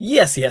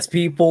Yes,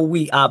 people,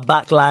 we are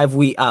back live.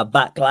 We are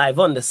back live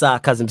on the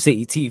Sarcasm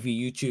City TV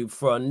YouTube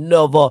for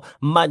another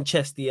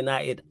Manchester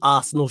United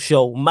Arsenal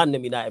show, Man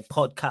United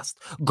podcast.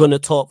 Gonna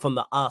talk from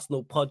the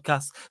Arsenal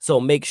podcast. So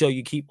make sure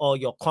you keep all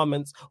your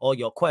comments, all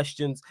your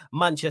questions,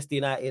 Manchester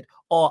United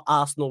or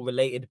Arsenal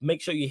related.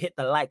 Make sure you hit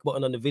the like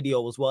button on the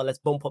video as well. Let's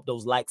bump up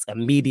those likes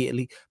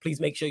immediately. Please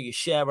make sure you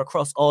share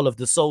across all of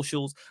the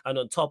socials. And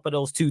on top of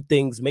those two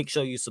things, make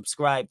sure you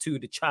subscribe to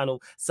the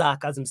channel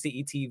Sarcasm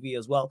City TV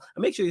as well.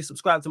 And make sure you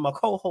subscribe to my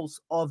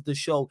co-host of the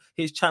show.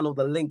 His channel,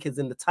 the link is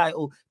in the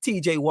title,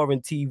 TJ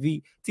Warren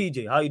TV.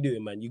 TJ, how you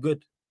doing, man? You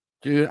good?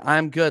 Dude,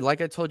 I'm good. Like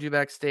I told you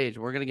backstage,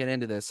 we're gonna get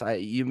into this.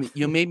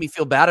 You made me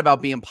feel bad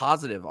about being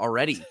positive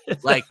already.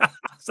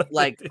 This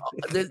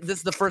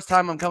is the first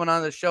time I'm coming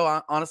on the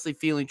show, honestly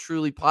feeling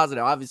truly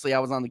positive. Obviously, I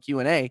was on the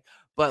Q&A,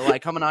 but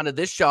like coming onto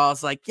this show, I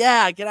was like,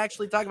 yeah, I can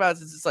actually talk about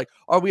it. It's just like,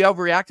 are we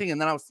overreacting? And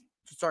then I was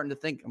starting to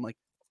think, I'm like,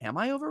 am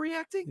I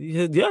overreacting?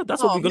 Yeah,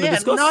 that's what we're gonna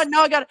discuss.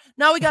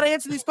 Now we gotta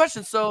answer these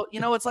questions. So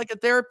it's like a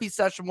therapy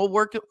session. We'll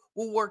work through it.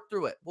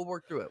 We're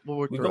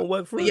gonna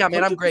work through it. Yeah,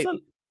 man, I'm great.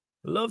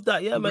 Love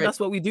that. Yeah, man, that's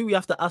what we do. We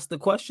have to ask the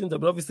questions.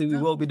 But obviously, we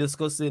will be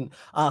discussing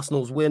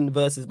Arsenal's win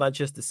versus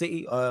Manchester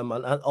City. And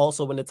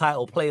also when the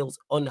title players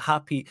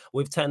unhappy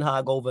with Ten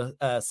Hag over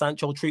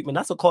Sancho treatment.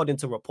 That's according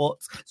to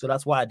reports. So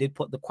that's why I did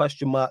put the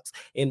question marks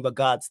in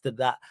regards to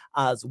that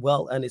as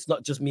well. And it's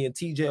not just me and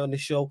TJ on the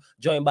show,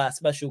 joined by a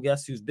special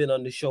guest who's been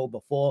on the show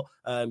before.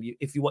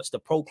 If you watch the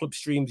Pro Club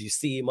streams, you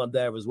see him on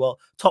there as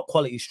well. Top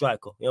quality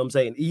striker. You know what I'm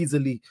saying?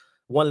 Easily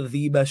one of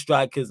the best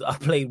strikers I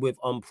played with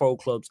on pro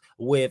clubs,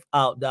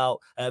 without doubt.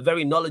 A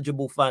very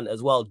knowledgeable fan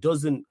as well.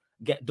 Doesn't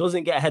get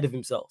ahead of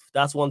himself.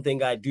 That's one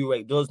thing I do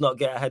rate. Does not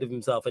get ahead of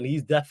himself, and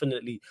he's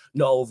definitely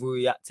not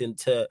overreacting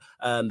to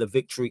the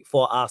victory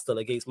for Arsenal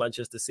against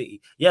Manchester City.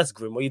 Yes,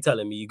 Grim, what are you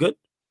telling me? You good?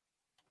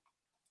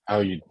 How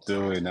you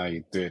doing?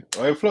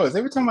 Oh, Flores,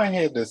 every time I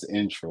hear this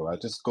intro, I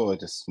just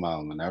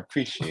smile, man. I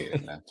appreciate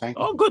it, man. Thank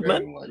you good,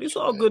 very man. much. It's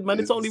all good,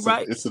 man. It's only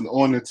right. It's an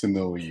honor to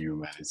know you,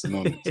 man. It's an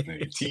honor to know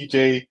you.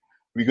 TJ,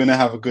 we're going to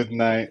have a good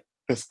night.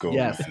 Let's go,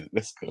 man.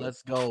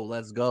 Let's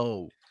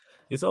go.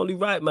 It's only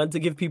right, man, to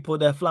give people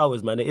their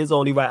flowers, man. It is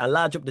only right. And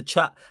large up the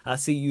chat. I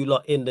see you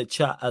lot in the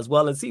chat as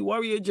well. And see,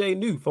 Warrior J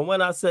knew from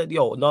when I said,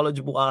 yo,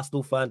 knowledgeable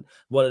Arsenal fan,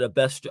 one of the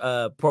best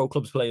pro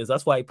clubs players.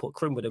 That's why he put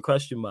Krim with a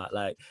question mark.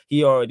 Like,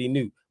 he already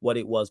knew what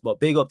it was. But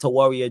big up to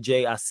Warrior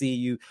J. I see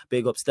you.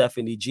 Big up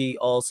Stephanie G.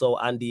 Also,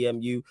 Andy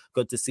MU.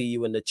 Good to see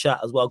you in the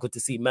chat as well. Good to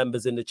see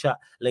members in the chat.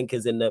 Link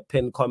is in the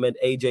pinned comment.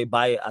 AJ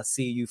Byatt, I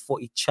see you.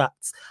 Footy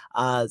chats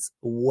as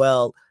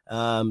well.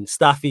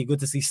 Staffy,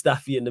 good to see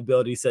Staffy in the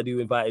building. He said you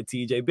invited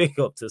TJ. Big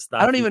up to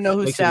Staffy. I don't even know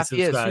who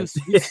Staffy is.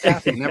 Who's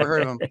Staffy? Never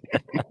heard of him.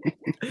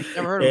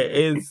 It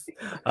is.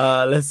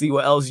 Let's see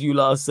what else you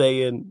lot are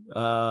saying.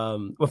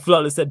 When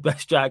Flawless said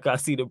best striker, I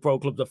see the pro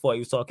clubs. I thought he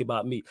was talking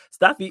about me.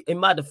 Staffy, in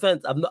my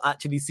defense, I've not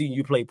actually seen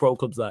you play pro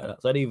clubs like that,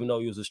 so I didn't even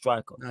know he was a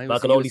striker. No, I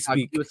can only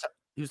speak.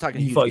 He was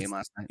talking huge game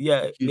last night.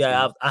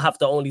 Yeah. I have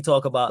to only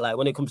talk about, like,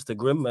 when it comes to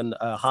Grim and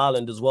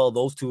Haaland as well.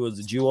 Those two as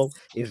a duo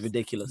is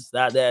ridiculous.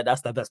 That's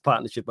the best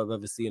partnership I've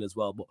ever seen as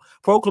well. But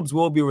pro clubs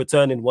will be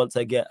returning once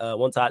I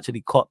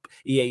actually cop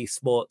EA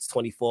Sports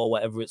 24,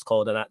 whatever it's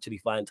called, and actually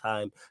find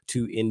time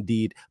to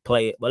indeed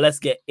play it. But let's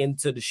get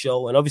into the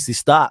show and obviously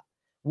start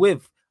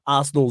with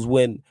Arsenal's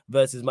win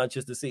versus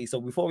Manchester City. So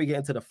before we get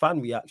into the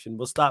fan reaction,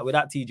 we'll start with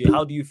that. TJ,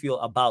 how do you feel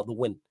about the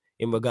win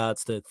in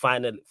regards to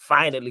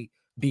finally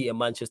beating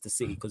Manchester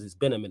City, because it's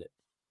been a minute?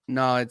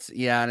 No,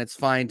 and it's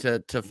fine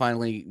to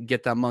finally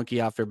get that monkey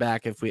off their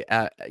back. If we,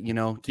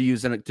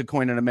 to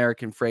coin an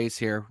American phrase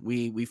here,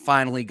 we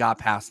finally got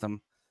past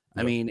them.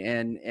 Yeah. I mean,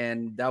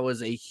 and that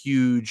was a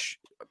huge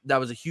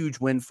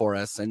win for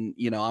us. And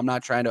I'm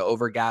not trying to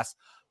overgas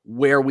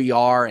where we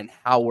are and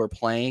how we're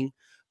playing,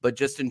 but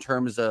just in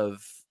terms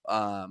of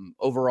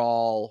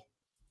overall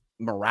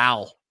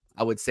morale,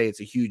 I would say it's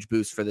a huge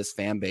boost for this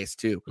fan base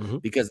too,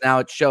 because now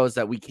it shows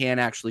that we can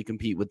actually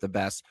compete with the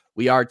best.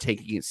 We are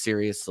taking it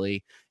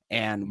seriously,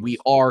 and we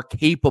are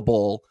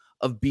capable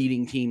of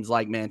beating teams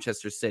like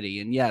Manchester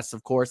City. And yes,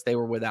 of course, they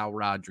were without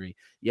Rodri.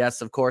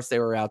 Yes, of course, they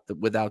were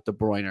without De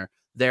Bruyne.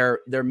 Their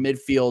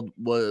midfield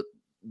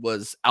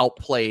was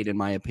outplayed, in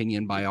my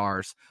opinion, by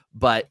ours.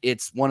 But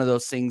it's one of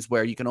those things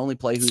where you can only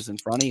play who's in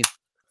front of you.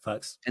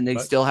 Facts. And they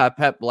still have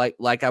Pep.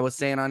 Like I was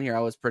saying on here,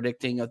 I was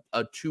predicting a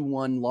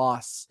 2-1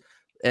 loss.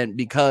 And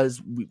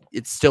because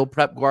it's still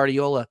Pep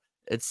Guardiola,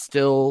 it's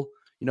still,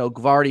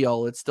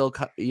 Gvardiol, it's still,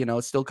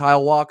 it's still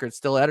Kyle Walker, it's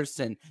still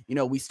Ederson.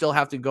 We still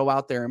have to go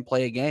out there and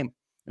play a game.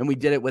 And we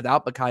did it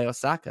without Bukayo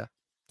Saka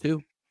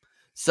too.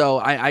 So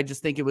I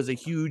just think it was a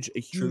huge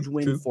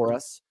win for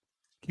us.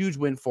 Huge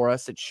win for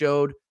us. It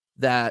showed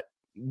that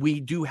we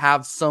do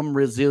have some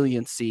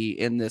resiliency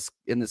in this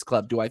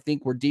club. Do I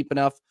think we're deep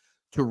enough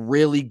to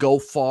really go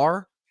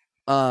far?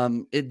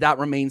 That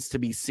remains to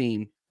be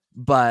seen.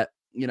 But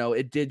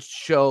it did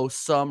show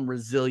some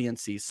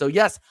resiliency. So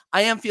yes,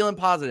 I am feeling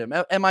positive.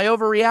 Am I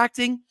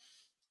overreacting?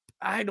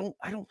 I don't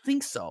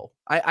think so.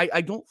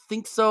 I don't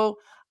think so.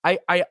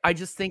 I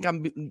just think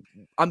I'm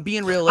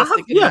being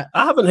realistic.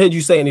 I haven't heard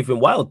you say anything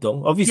wild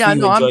though. Obviously,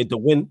 you enjoyed the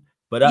win,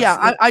 but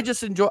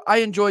that's I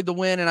enjoyed the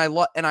win, and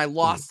I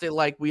lost it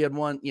like we had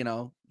won. You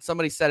know,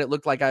 somebody said it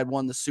looked like I had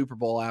won the Super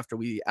Bowl after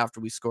we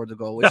scored the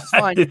goal, which is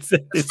fine. It's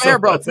fair,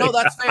 bro. No,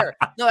 that's fair.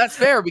 No, that's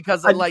fair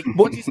because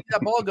once you see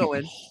that ball go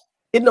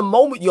in the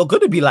moment, you're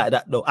gonna be like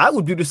that though. I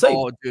would do the same.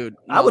 Oh, dude,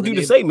 I would do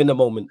the same in the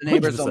moment. The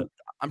neighbors,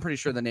 I'm pretty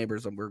sure the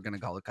neighbors were gonna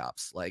call the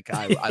cops. Like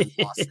I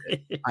lost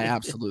it. I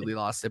absolutely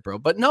lost it, bro.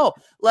 But no,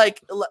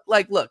 like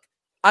look,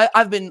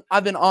 I've been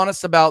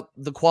honest about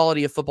the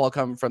quality of football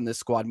coming from this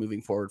squad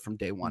moving forward from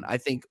day one. I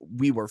think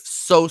we were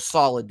so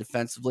solid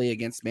defensively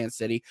against Man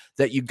City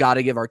that you got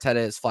to give Arteta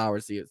his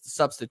flowers. The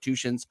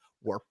substitutions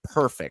were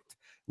perfect.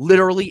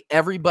 Literally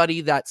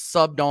everybody that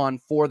subbed on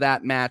for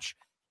that match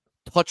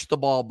touched the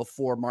ball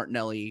before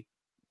Martinelli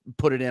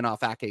put it in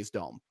off Ake's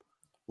dome.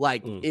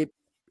 Like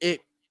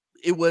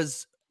it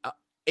was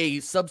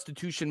a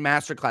substitution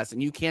masterclass,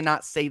 and you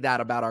cannot say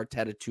that about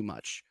Arteta too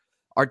much.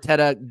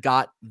 Arteta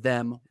got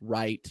them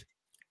right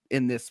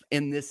in this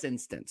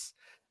instance.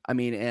 I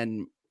mean,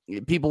 and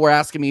people were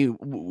asking me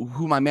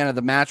who my man of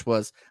the match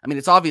was. I mean,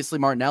 it's obviously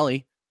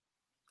Martinelli.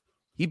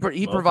 He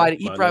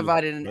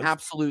provided an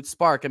absolute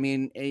spark. I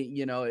mean,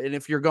 you know, and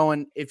if you're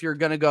going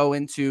to go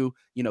into,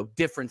 you know,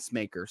 difference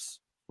makers,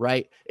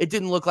 right? It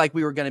didn't look like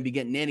we were going to be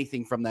getting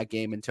anything from that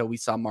game until we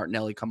saw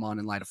Martinelli come on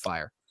and light a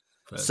fire.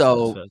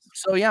 So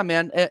yeah,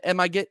 man.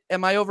 Am I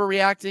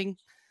overreacting?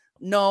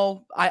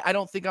 No, I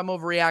don't think I'm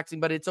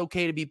overreacting, but it's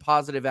okay to be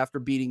positive after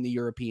beating the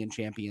European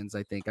champions.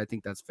 I think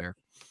that's fair.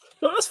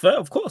 No, that's fair,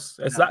 of course.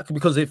 Exactly,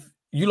 because if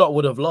you lot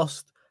would have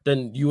lost,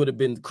 then you would have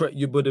been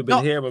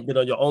here and been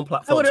on your own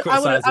platform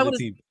criticizing the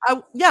team.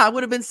 I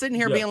would have been sitting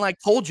here being like,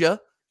 "Told you,"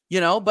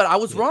 you know, but I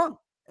was wrong,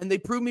 and they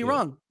proved me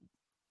wrong.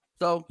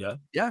 So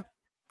yeah.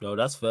 No,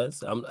 that's fair.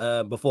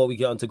 Before we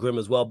get on to Grim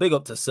as well, big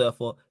up to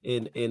Surfer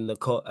in the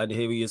cut, and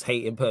here he is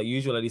hating per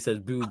usual, and he says,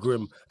 "Boo,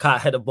 Grim,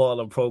 can't head a ball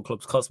on pro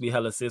clubs, cost me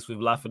hell assists with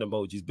laughing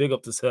emojis." Big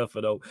up to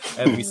Surfer though,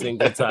 every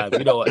single time.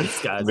 You know what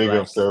this guy's big like.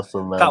 Up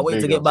Surfer, man. Can't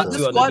wait to get back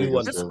to on the new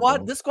one.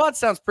 This squad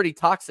sounds pretty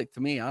toxic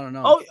to me. I don't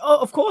know.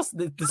 Oh, of course,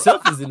 the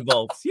Surfer's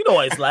involved. You know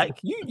what it's like.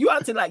 You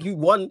acting like you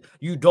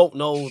don't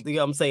know.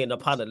 I'm saying the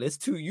panelists.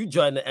 2, you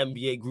join the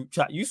NBA group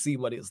chat. You see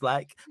what it's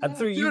like, and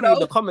 3, you read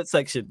the comment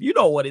section. You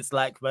know what it's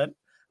like, man.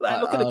 Like,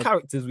 look at the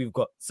characters we've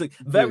got. So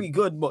very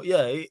good, but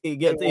yeah,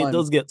 it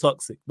does get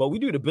toxic. But we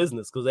do the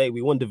business because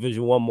we won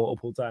Division 1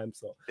 multiple times.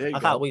 So I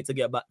can't wait to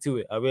get back to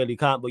it. I really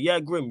can't. But yeah,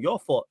 Grim, your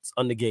thoughts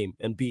on the game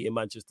and beating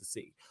Manchester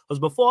City. Because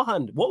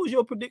beforehand, what was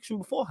your prediction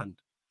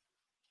beforehand?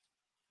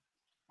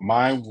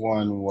 My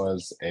one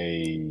was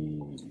a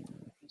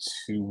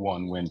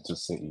 2-1 win to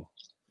City.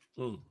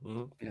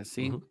 Yeah,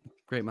 see,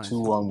 great mind.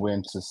 2-1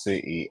 win to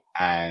City,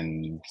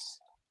 and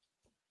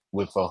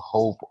with a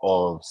hope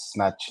of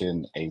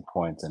snatching a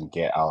point and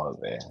get out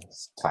of there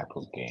type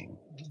of game.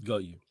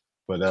 Got you.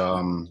 But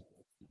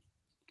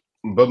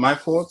my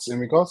thoughts, in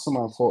regards to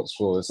my thoughts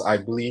was, I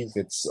believe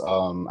it's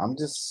I'm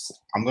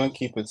gonna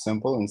keep it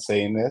simple in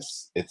saying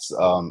this. It's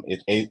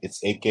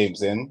 8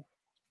 games in,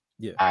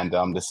 and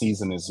the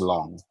season is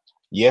long.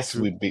 Yes,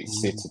 we beat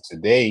City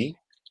today,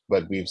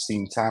 but we've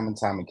seen time and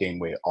time again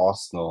where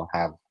Arsenal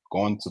have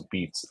gone to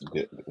beat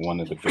one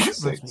of the big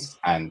 6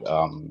 and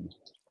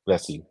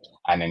bless you,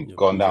 and then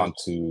gone down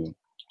to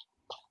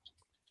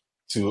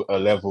a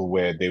level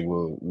where they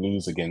will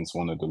lose against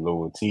one of the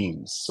lower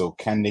teams. So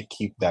can they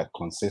keep that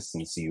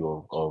consistency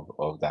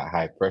of that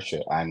high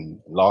pressure? And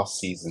last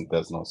season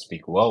does not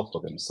speak well for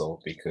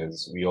themselves,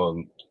 because we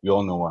all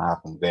know what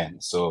happened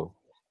then. So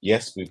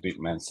yes, we beat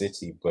Man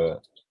City,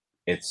 but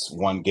it's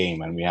one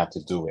game and we have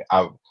to do it.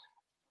 A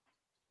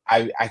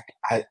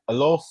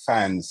lot of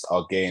fans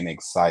are getting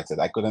excited.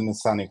 I could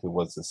understand if it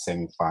was the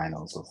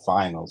semi-finals or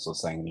finals or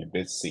something a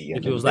bit see.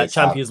 If it was like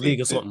Champions League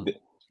or something.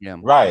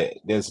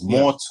 Right. There's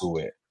more to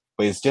it.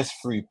 But it's just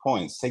 3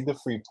 points. Take the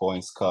 3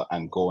 points, cut,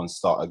 and go and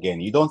start again.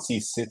 You don't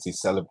see City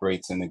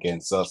celebrating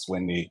against us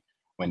when they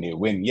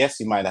win. Yes,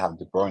 you might have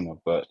De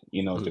Bruyne, but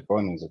De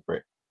Bruyne is a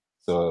brick.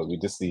 So we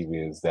just leave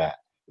it as that.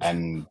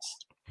 And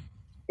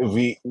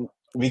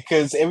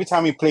because every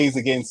time he plays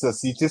against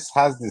us, he just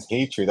has this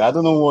hatred. I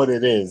don't know what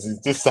it is.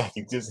 It's just like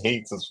he just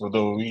hates us for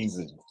no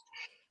reason.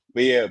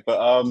 But yeah,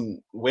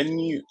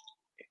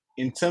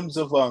 in terms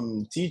of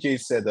TJ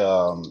said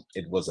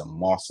it was a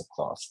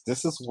masterclass.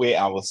 This is where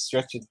I was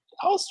stretching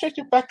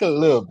back a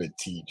little bit,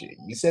 TJ.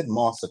 You said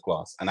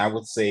masterclass, and I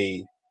would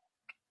say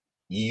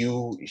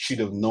you should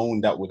have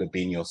known that would have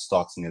been your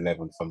starting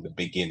 11 from the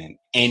beginning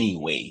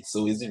anyway.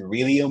 So is it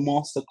really a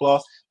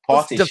masterclass?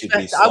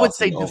 I would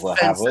say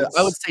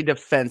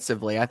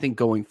defensively. I think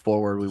going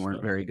forward we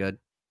weren't very good.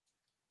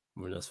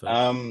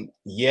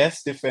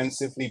 Yes,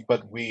 defensively,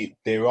 but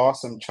there are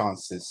some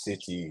chances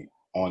City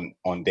on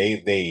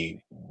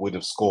they would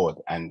have scored,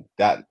 and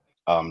that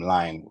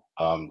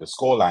the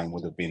score line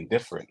would have been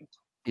different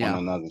on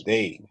another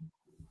day.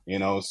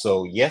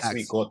 So yes,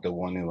 we got the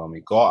 1-0 and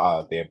we got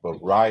out there, but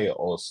Raya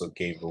also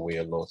gave away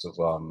a lot of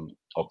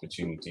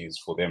opportunities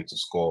for them to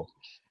score.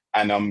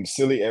 and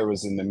silly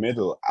errors in the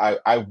middle.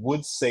 I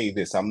would say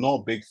this: I'm not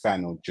a big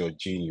fan of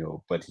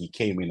Jorginho, but he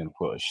came in and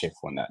put a shift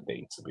on that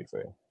day. To be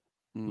fair,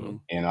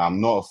 and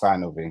I'm not a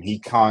fan of him. He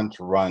can't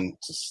run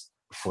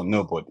for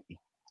nobody,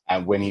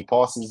 and when he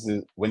passes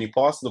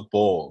the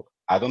ball,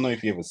 I don't know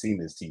if you ever seen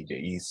this,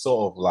 TJ. He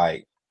sort of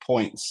like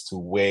points to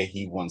where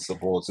he wants the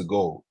ball to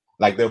go.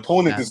 Like the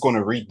opponent is going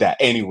to read that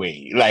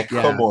anyway. Like,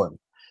 come on,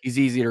 he's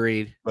easy to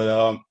read.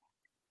 But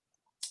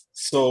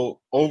so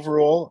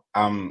overall,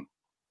 I'm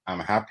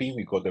happy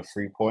we got the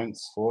 3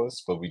 points for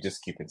us, but we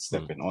just keep it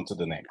stepping on to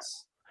the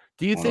next.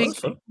 Do you think,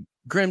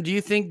 Grim, do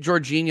you think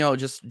Jorginho,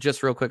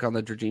 just real quick on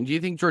the Jorginho, do you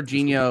think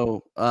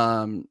Jorginho,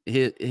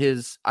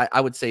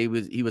 I would say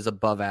he was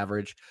above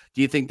average.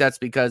 Do you think that's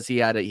because he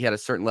had a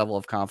certain level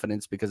of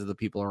confidence because of the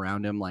people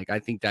around him? Like, I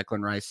think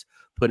Declan Rice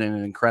put in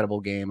an incredible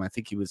game. I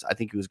think he was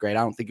great.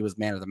 I don't think it was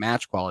man of the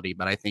match quality,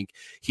 but I think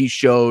he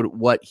showed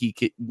what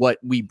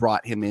we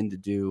brought him in to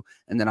do.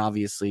 And then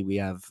obviously we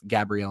have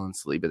Gabriel and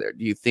Saliba there.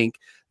 Do you think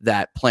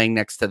that playing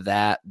next to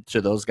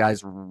those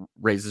guys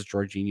raises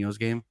Jorginho's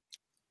game?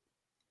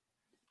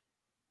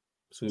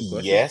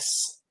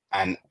 Yes,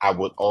 and I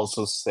would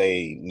also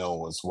say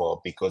no as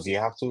well, because you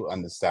have to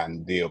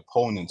understand the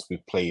opponents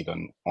we played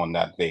on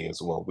that day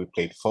as well. We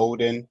played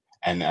Foden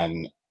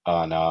and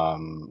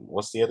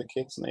what's the other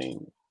kid's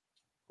name?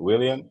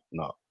 William?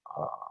 No.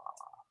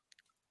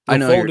 I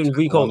know Foden,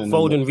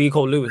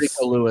 Rico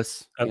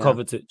Lewis, and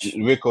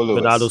Kovacic, Rico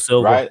Lewis, Bernardo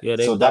Silva. Right? Yeah,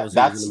 so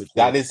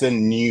that is a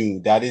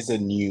new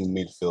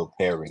midfield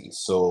pairing.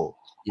 So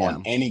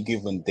on any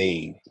given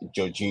day,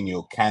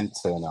 Jorginho can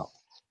turn up.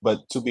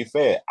 But to be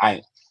fair,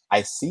 I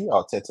see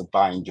Arteta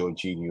buying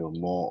Jorginho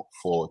more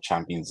for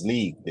Champions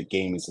League. The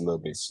game is a little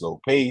bit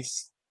slow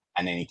paced,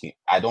 and anything.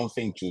 I don't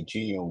think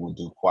Jorginho will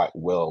do quite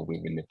well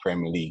within the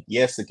Premier League.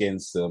 Yes,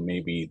 against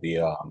maybe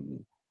the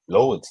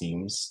lower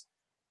teams,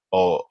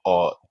 or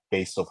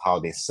based off how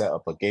they set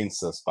up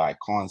against us. But I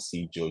can't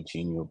see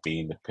Jorginho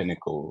being the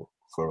pinnacle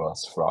for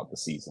us throughout the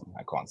season.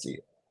 I can't see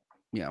it.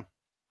 Yeah.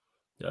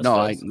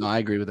 I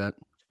agree with that.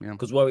 Yeah,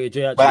 because Warrior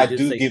J actually, but I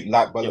do give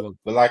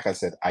but like I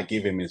said, I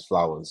give him his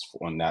flowers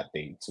on that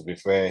day. To be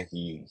fair,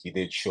 he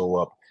did show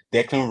up.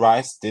 Declan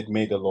Rice did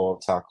make a lot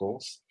of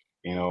tackles,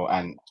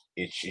 and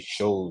it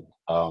showed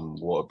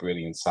what a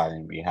brilliant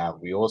signing we have.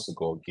 We also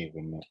got to give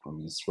him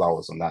his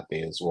flowers on that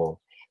day as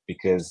well,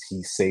 because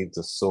he saved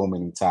us so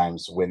many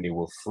times when they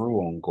were through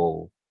on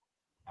goal,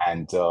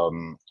 and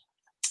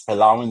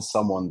allowing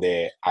someone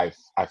there. I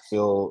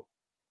feel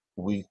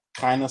we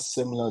kind of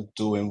similar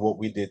doing what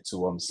we did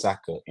to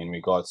Saka in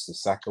regards to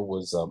Saka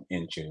was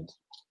injured.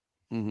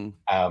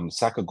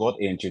 Saka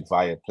got injured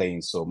via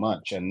playing so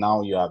much, and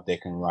now you have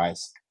Declan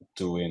Rice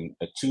doing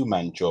a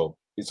 2-man job.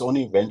 It's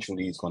only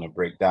eventually he's going to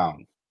break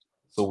down.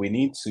 So we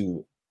need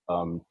to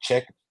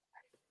check.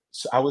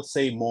 So I would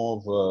say more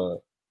of a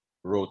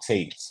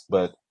rotates,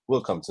 but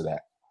we'll come to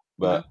that.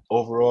 But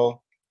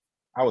overall,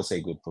 I would say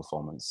good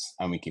performance,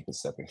 and we keep it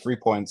stepping. 3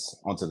 points,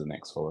 on to the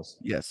next for us.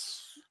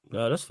 Yes.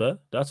 No, that's fair.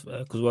 That's fair.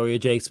 Because Warrior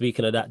J,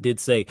 speaking of that, did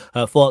say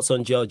thoughts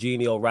on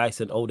Jorginho, Rice,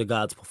 and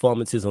Odegaard's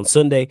performances on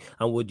Sunday,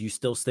 and would you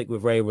still stick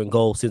with Raya in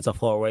goal? Since I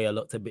thought Raya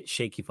looked a bit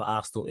shaky for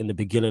Arsenal in the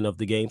beginning of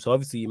the game. So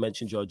obviously you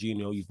mentioned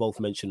Jorginho, you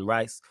both mentioned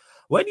Rice.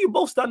 Where do you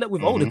both stand up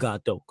with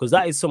Odegaard though? Because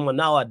that is someone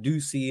now I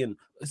do see in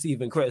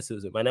receiving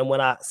criticism. And then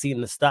when I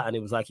seen the stat and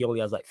it was like he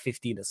only has like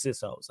 15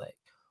 assists, I was like,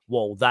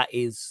 whoa, that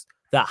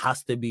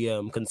has to be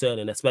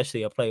concerning,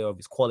 especially a player of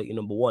his quality,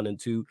 number one, and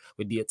two,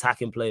 with the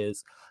attacking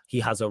players he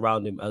has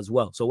around him as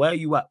well. So where are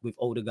you at with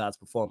Odegaard's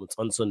performance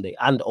on Sunday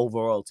and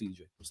overall,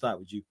 TJ? We'll start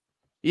with you.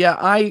 Yeah,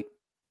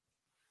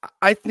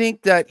 I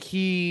think that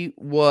he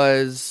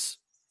was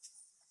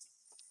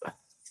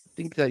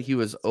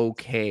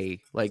okay.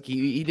 Like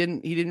he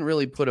didn't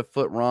really put a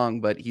foot wrong,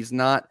 but he's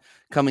not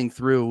coming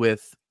through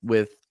with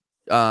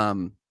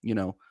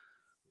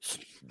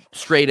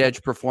straight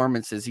edge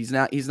performances. He's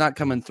not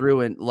coming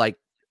through and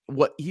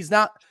he's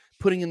not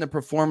putting in the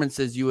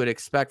performances you would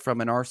expect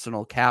from an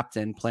Arsenal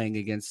captain playing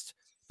against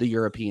the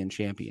European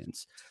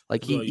champions.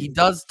 Like he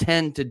does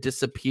tend to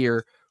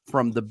disappear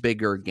from the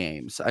bigger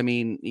games. I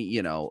mean,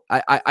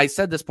 I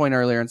said this point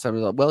earlier and said,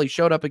 well, he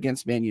showed up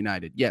against Man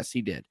United. Yes,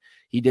 he did.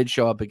 He did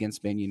show up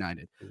against Man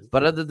United.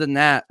 But other than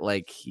that,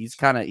 like he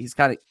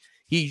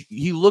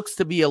looks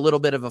to be a little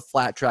bit of a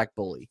flat track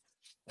bully.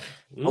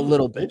 A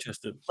little bit.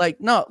 Interesting. Like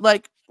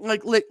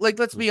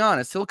let's be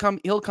honest. He'll come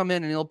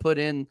in and he'll put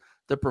in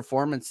the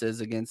performances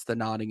against the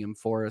Nottingham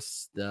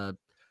Forest, the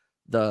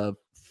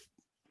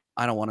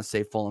I don't want to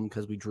say Fulham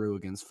because we drew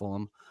against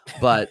Fulham,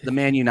 but the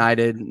Man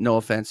United, no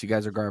offense, you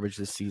guys are garbage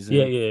this season.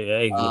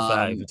 Yeah.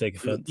 Take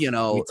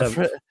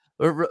offense.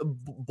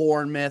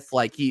 Bournemouth,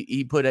 like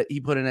he put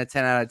in a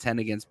 10 out of 10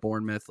 against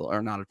Bournemouth,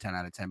 or not a 10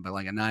 out of 10, but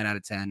like a 9 out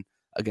of 10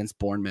 against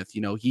Bournemouth.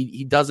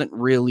 He doesn't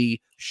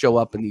really show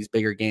up in these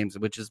bigger games,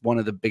 which is one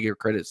of the bigger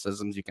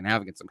criticisms you can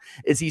have against him.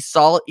 Is he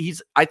solid?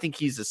 I think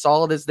he's as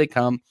solid as they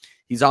come.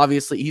 He's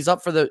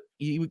up for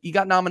he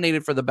got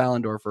nominated for the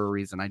Ballon d'Or for a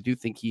reason. I do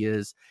think he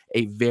is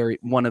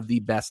one of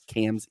the best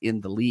cams in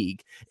the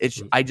league.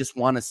 I just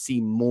want to see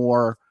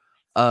more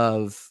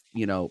of,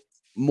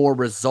 more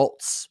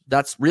results.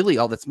 That's really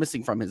all that's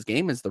missing from his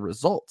game is the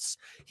results.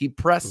 He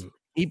pressed.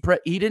 He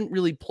didn't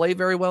really play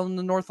very well in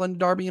the North London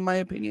Derby, in my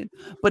opinion,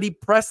 but he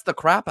pressed the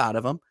crap out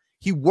of him.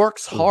 He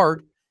works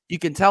hard. You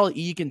can tell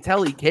he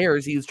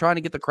cares. He was trying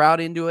to get the crowd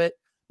into it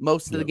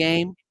most of the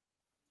game,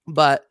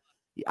 but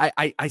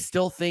I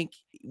still think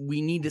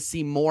we need to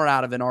see more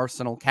out of an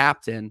Arsenal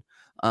captain.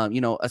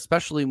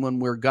 Especially when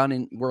we're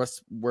gunning.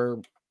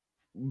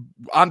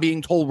 I'm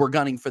being told we're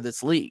gunning for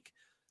this league.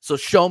 So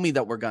show me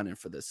that we're gunning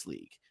for this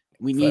league.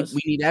 We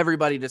need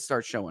everybody to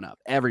start showing up.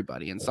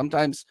 Everybody. And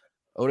sometimes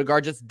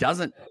Odegaard just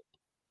doesn't.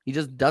 He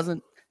just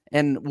doesn't.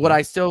 And would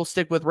I still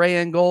stick with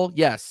Ray in goal?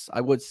 Yes,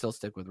 I would still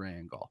stick with Ray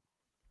in goal.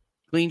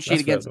 Clean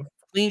sheet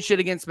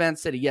against Man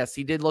City. Yes,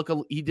 he did look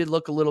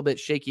a little bit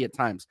shaky at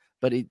times,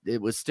 but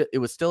it was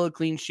still a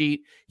clean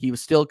sheet. He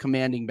was still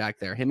commanding back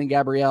there. Him and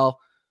Gabriel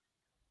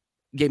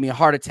gave me a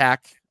heart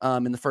attack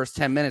in the first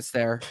 10 minutes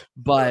there,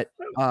 but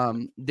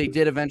he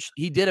did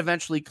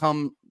eventually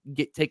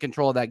take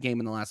control of that game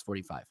in the last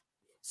 45.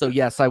 So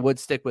yes, I would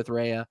stick with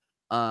Raya.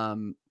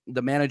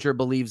 The manager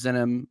believes in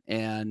him,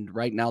 and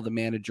right now the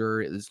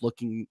manager is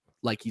looking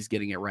like he's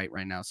getting it right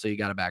now. So you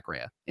got to back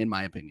Raya, in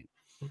my opinion.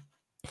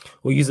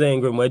 What are you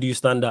saying, Grim? Where do you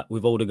stand at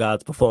with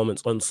Odegaard's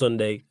performance on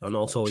Sunday and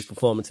also his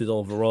performances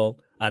overall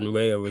and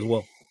Raya as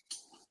well?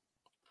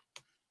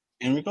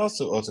 In regards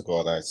to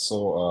Odegaard, I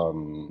saw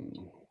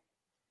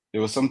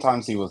there was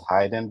sometimes he was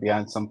hiding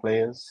behind some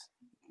players.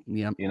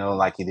 Yeah.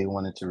 Like he didn't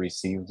want to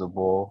receive the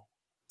ball.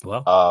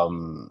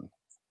 Wow.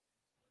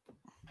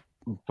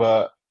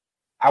 But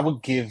I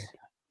would give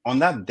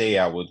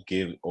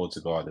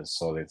Odegaard a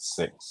solid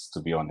 6,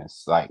 to be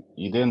honest. Like,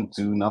 he didn't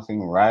do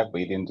nothing right,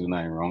 but he didn't do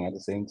nothing wrong at the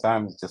same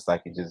time. It's just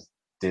like he just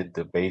did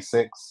the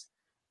basics.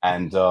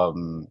 And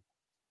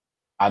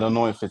I don't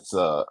know if it's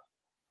a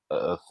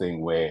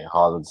thing where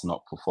Haaland's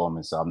not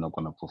performing, so I'm not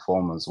going to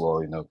perform as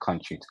well,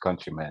 country to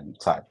countryman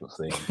type of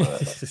thing.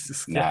 But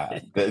nah,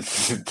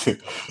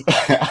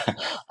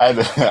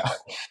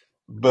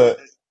 but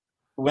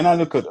when I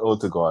look at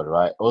Odegaard,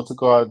 right,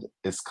 Odegaard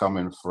is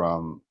coming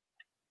from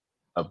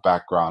a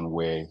background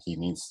where he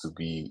needs to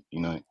be,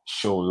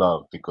 show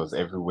love, because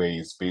everywhere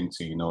he's been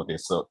to, they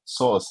sort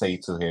of say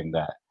to him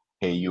that,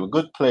 hey, you're a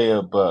good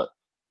player, but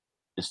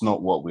it's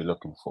not what we're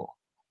looking for.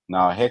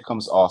 Now here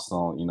comes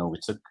Arsenal.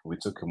 We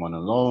took him on a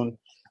loan,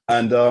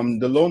 and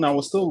the loan I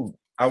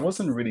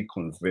wasn't really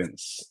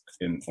convinced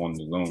on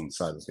the loan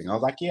side of things. I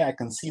was like, yeah, I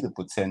can see the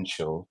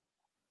potential,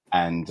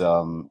 and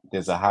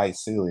there's a high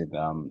ceiling.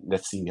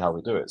 Let's see how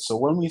we do it. So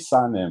when we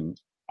signed him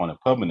on a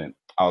permanent,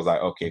 I was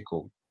like, okay,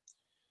 cool.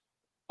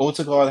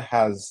 Odegaard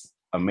has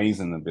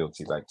amazing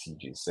ability, like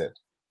TJ said,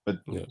 but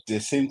there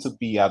seem to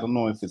be, I don't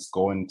know if it's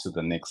going to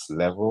the next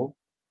level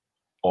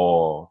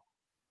or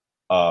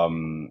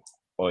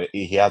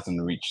he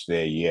hasn't reached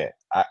there yet.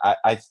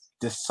 I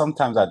just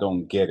sometimes I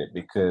don't get it,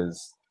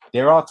 because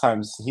there are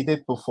times he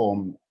did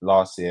perform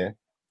last year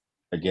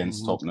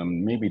against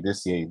Tottenham. Maybe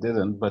this year he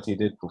didn't, but he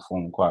did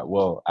perform quite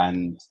well,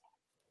 and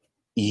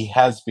he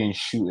has been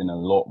shooting a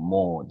lot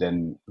more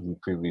than he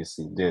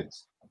previously did.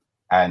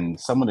 And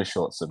some of the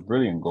shots are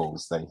brilliant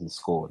goals that he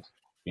scored.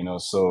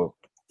 So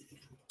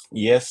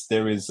yes,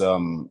 there is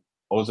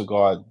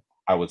Odegaard.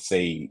 I would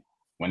say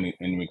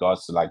in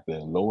regards to like the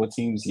lower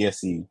teams, yes,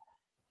 he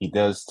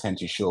does tend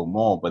to show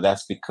more, but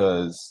that's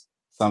because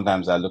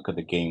sometimes I look at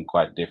the game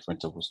quite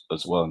different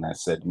as well. And I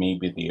said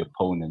maybe the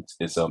opponent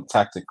is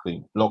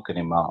tactically blocking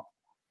him out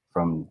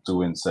from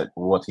doing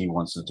what he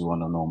wants to do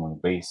on a normal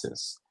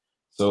basis.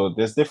 So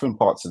there's different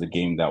parts of the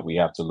game that we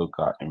have to look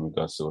at in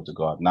regards to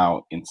Odegaard.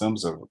 Now, in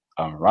terms of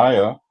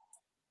Raya,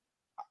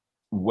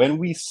 when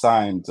we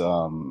signed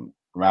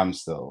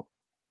Ramsdale,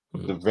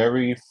 the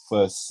very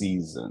first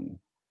season,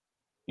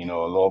 a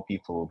lot of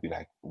people will be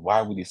like,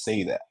 why would you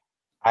say that?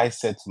 I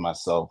said to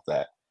myself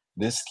that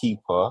this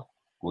keeper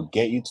will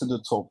get you to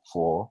the top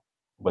 4,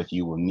 but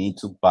you will need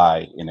to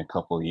buy in a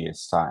couple of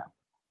years' time.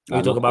 Now,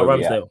 you talk about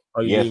Ramsdale?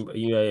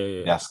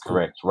 Yeah, that's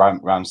correct.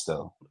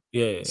 Ramsdale.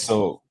 Yeah.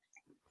 So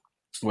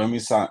when we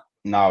sign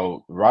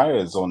now,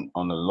 Raya is on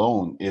a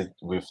loan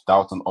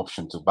without an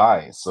option to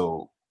buy.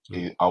 So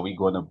did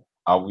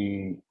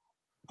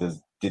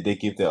they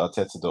give the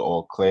Arteta the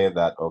all clear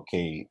that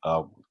okay,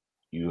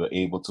 you are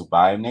able to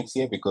buy him next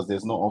year, because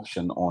there's no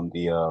option on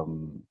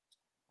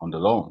the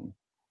loan.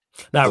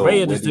 Now, so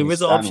Raya, there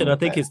is an option. I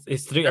think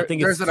it's 3. I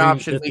think there's an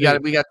option. We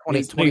got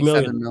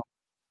 27 mil.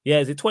 Yeah,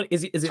 is it 20?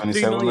 Is it 3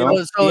 million?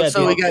 Mil?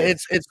 So we got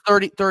it's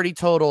 30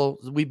 total.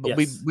 We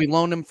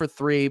loaned him for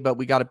 3, but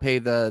we got to pay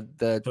the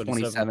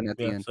 27 at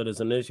the end. So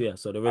there's an issue. Yeah.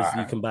 So there is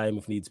you can buy him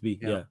if needs be.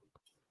 Yeah.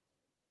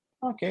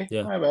 Okay.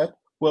 Yeah. My bad.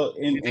 Well,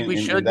 in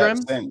that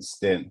Grim? Sense,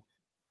 then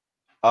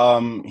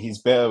he's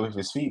better with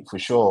his feet for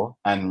sure.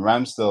 And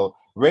Ramsdale,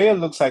 Raya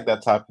looks like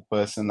that type of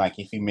person. Like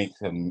if he makes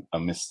a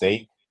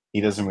mistake, he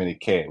doesn't really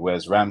care.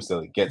 Whereas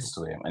Ramsdale, it gets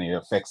to him and it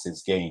affects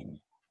his game.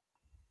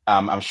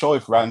 I'm sure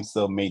if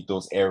Ramsdale made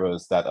those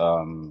errors that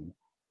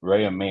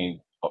Raya made,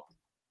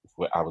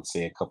 I would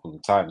say a couple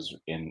of times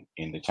in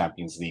the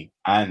Champions League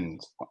and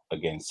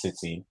against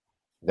City,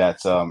 that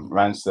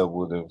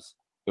Ramsdale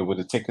would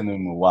have taken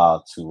him a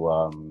while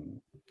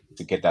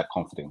to get that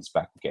confidence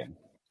back again.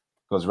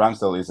 Because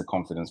Ramsdale is a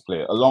confidence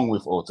player, along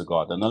with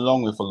Odegaard and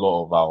along with a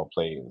lot of our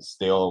players.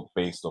 They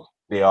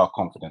are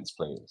confidence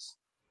players.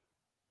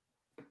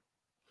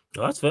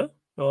 Oh, that's fair.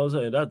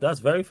 That's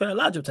very fair.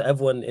 Large up to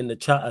everyone in the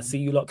chat. I see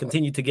you lot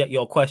continue to get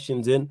your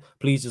questions in.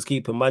 Please just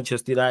keep them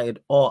Manchester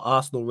United or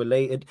Arsenal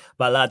related.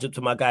 But large up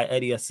to my guy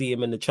Eddie. I see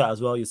him in the chat as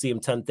well. You see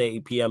him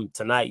 10:30 p.m.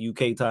 tonight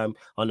UK time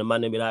on the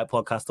Man United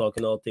podcast,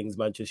 talking all things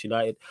Manchester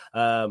United.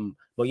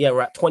 But yeah,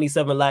 we're at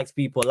 27 likes,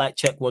 people. Like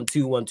check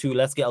 1212.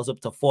 Let's get us up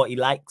to 40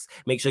 likes.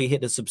 Make sure you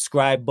hit the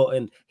subscribe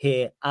button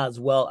here as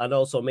well. And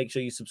also make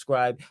sure you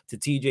subscribe to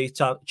TJ's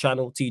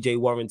channel, TJ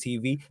Warren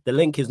TV. The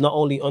link is not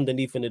only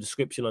underneath in the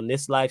description on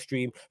this live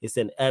stream, it's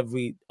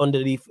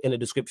underneath in the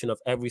description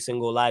of every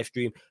single live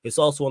stream. It's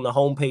also on the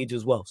homepage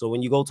as well. So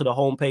when you go to the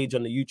homepage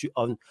on the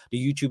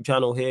YouTube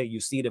channel here,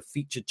 you see the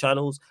featured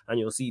channels and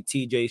you'll see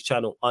TJ's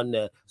channel on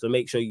there. So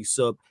make sure you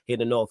sub, hit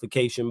the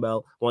notification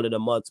bell. One of the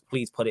mods,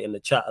 please put it in the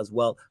chat as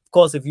well. Of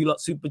course, if you lot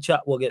super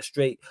chat, we'll get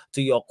straight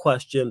to your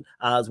question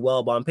as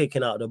well. But I'm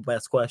picking out the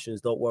best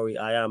questions. Don't worry,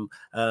 I am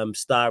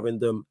starring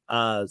them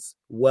as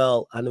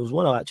well. And there was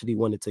one I actually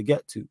wanted to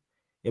get to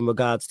in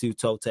regards to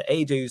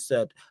AJ, who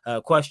said,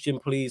 question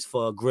please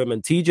for Grim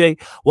and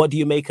TJ. What do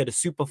you make of the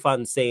super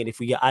fans saying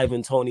if we get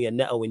Ivan Toney and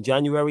Neto in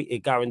January,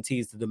 it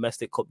guarantees the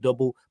domestic cup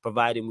double,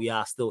 providing we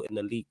are still in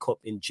the League Cup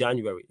in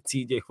January?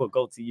 TJ, we'll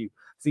go to you.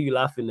 See you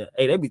laughing there.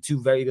 Hey, they'd be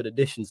two very good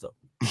additions, though.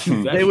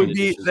 They would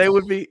be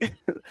incredible.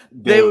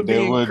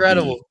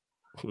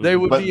 They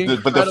would be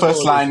incredible. But the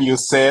first line you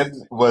said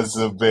was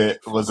a bit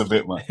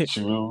much.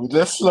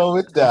 Let's slow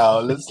it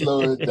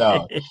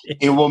down.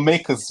 It will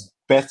make us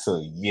better,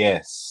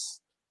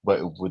 yes, but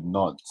it would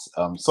not.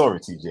 Sorry,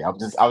 TJ.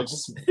 I was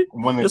just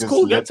want to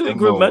cool. Get to it,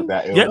 Grim, man.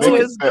 Get to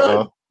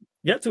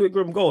it,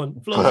 Grim. Go on.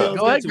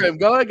 Go ahead, Grim.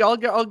 Go ahead.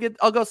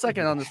 I'll go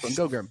second on this one.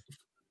 Go, Grim.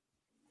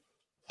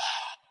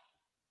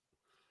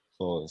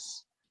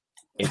 Pause.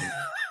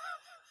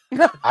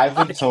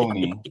 Ivan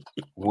Toney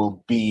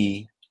will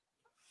be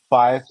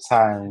 5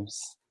 times,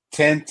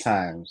 10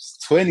 times,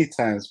 20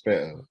 times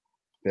better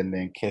than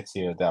the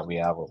Nketiah that we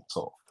have up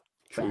top.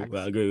 True,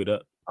 I agree with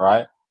that. All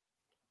right.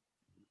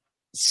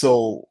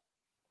 So,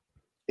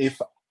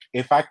 if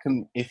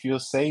you're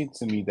saying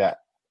to me that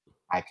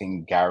I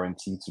can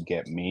guarantee to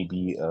get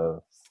maybe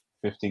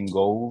 15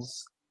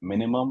 goals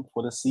minimum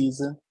for the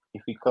season,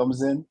 if he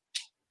comes in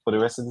for the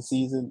rest of the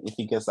season, if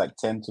he gets like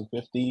 10 to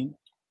 15.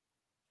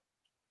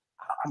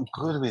 I'm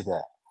good with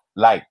that.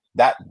 Like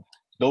that,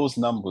 those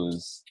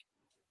numbers,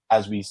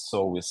 as we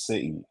saw with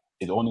City,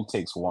 it only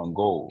takes 1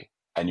 goal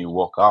and you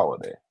walk out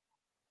of there.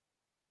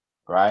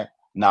 Right?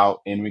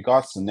 Now, in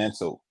regards to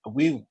Neto,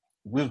 we've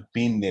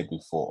been there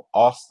before.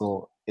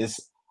 Arsenal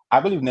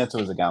I believe Neto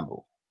is a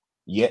gamble.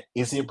 Yeah,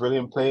 is he a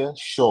brilliant player?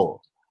 Sure.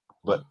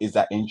 But is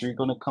that injury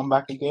going to come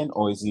back again?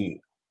 Or has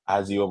he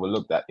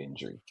overlooked that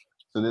injury?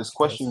 So there's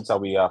questions that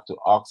we have to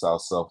ask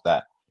ourselves,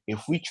 that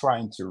if we're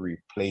trying to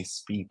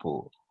replace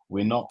people,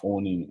 we not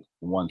only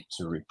want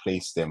to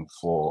replace them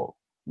for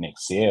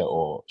next year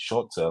or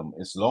short term,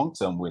 it's long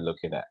term we're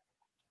looking at.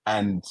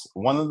 And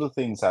one of the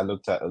things I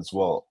looked at as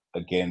well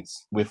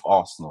with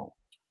Arsenal,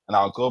 and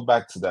I'll go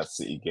back to that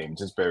City game,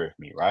 just bear with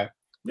me, right?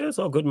 Yeah, it's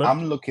all good, man.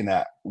 I'm looking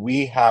at,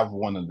 we have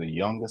one of the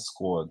youngest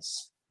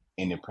squads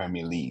in the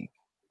Premier League,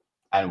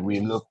 and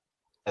we look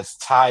as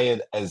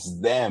tired as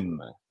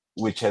them,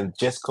 which have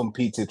just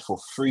competed for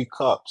 3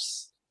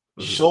 cups.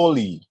 Mm-hmm.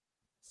 Surely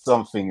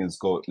something is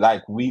going,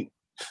 like we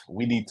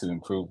need to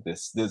improve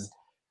this.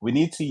 We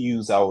need to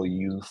use our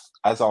youth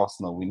as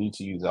Arsenal. We need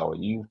to use our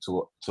youth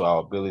to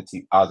our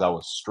ability as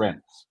our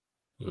strength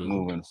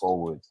moving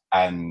forward.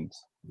 And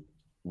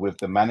with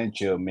the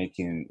manager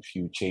making a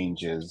few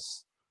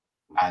changes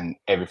and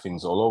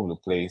everything's all over the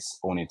place,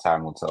 only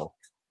time will tell.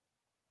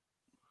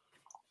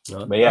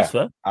 But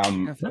yeah,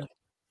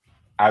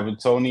 Ivan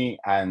Toney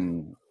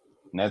and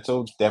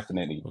Neto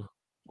definitely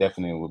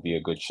would be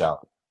a good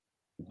shout.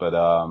 But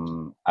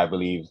I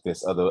believe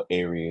there's other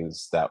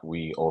areas that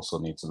we also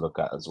need to look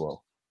at as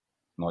well,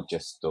 not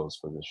just those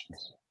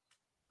positions.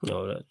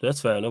 No,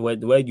 that's fair.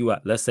 Where you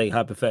at? Let's say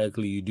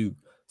hypothetically you do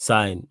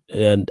sign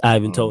and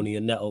Ivan Toney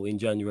and Neto in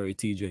January,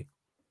 TJ.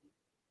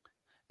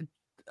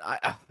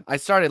 I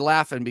started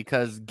laughing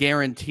because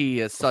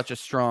guarantee is such a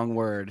strong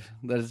word.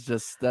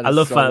 I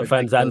love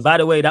fans. And by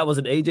the way, that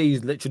wasn't AJ.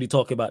 He's literally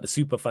talking about the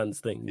super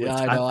fans thing. Yeah,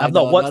 I know. I've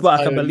not watched, but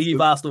I can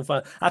believe Arsenal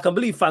fans. I can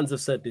believe fans have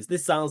said this.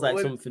 This sounds like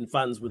something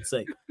fans would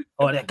say.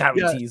 Oh, that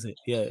guarantees it.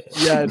 Yeah.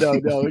 Yeah, no,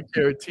 it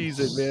guarantees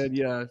it, man.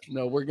 Yeah,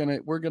 no, we're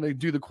gonna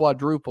do the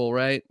quadruple,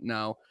 right?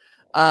 No,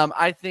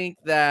 I think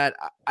that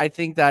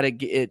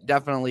it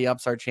definitely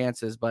ups our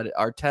chances, but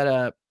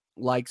Arteta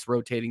likes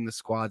rotating the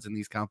squads in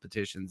these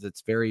competitions.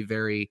 It's very,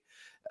 very,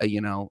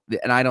 and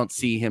I don't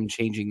see him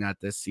changing that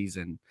this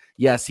season.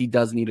 Yes, he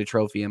does need a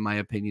trophy, in my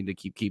opinion, to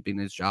keeping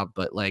his job.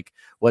 But like,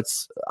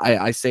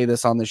 I say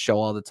this on the show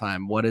all the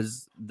time. What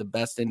is the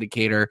best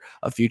indicator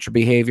of future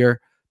behavior?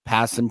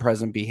 past and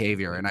present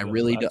behavior. And I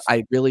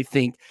really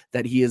think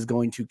that he is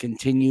going to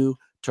continue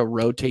to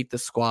rotate the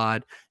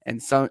squad.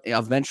 And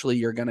eventually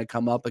you're going to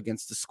come up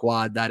against a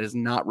squad that is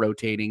not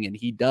rotating, and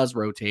he does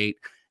rotate,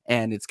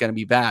 and it's going to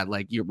be bad.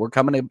 Like we're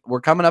coming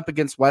up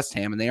against West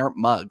Ham, and they aren't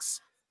mugs.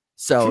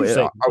 So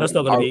that's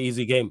not going to be an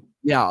easy game.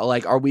 Yeah.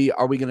 Like, are we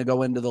going to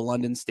go into the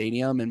London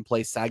Stadium and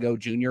play Sago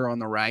Jr. on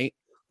the right,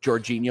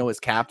 Jorginho as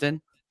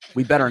captain?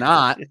 We better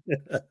not.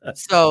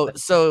 So,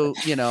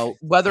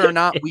 whether or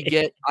not we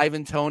get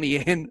Ivan Toney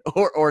in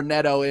or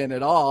Neto in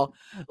at all,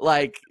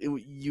 like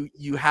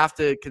you have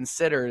to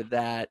consider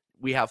that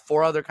we have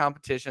 4 other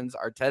competitions.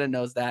 Arteta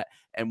knows that,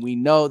 and we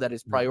know that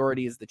his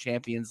priority is the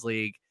Champions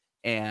League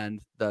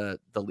and the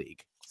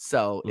league.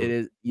 So it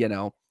is,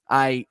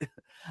 I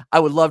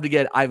would love to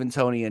get Ivan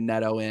Toney and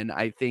Neto in.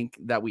 I think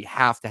that we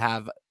have to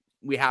have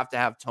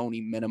Toney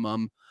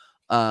minimum.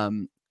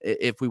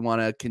 If we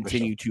want to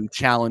continue to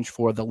challenge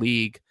for the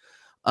league.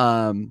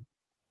 But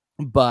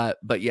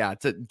yeah,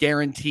 to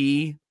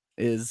guarantee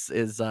is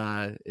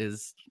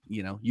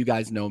you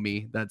guys know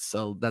me. That's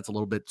a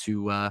little bit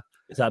too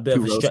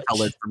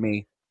rose-colored for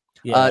me.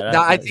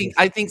 Yeah,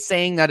 I think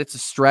saying that it's a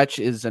stretch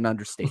is an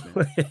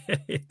understatement.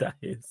 That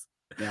is.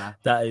 Yeah,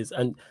 that is.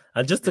 And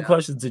just a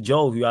question to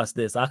Joe, who asked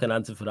this, I can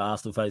answer for the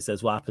Arsenal fan. He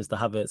says, what happens to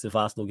Havertz if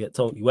Arsenal get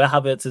Toney? Where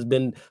Havertz has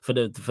been for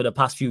the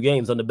past few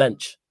games on the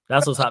bench.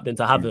 That's what's happening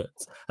to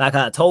Havertz. Like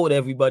I told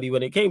everybody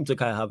when it came to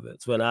Kai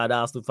Havertz, when I had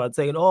Arsenal fans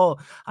saying, "Oh,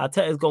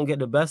 Arteta's gonna get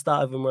the best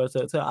out of him,"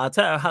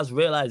 Arteta has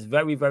realized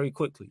very, very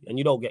quickly, and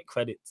you don't get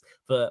credit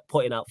for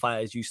putting out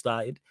fires you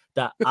started,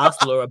 that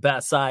Arsenal are a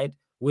better side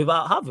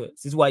without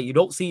Havertz. This is why you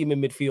don't see him in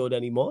midfield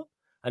anymore,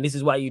 and this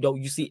is why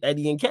you see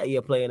Eddie and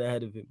Nketiah playing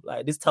ahead of him.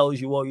 Like this tells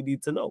you all you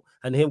need to know,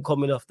 and him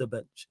coming off the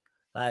bench.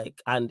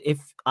 Like, and if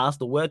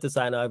Arsenal were to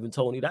sign Ivan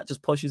Toney, that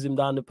just pushes him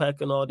down the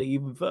pecking order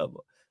even further.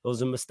 It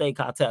was a mistake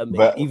Arteta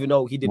made, even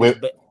though he did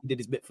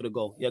his bit for the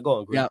goal. Yeah, go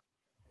on, Greg. Yeah.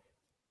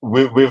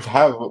 With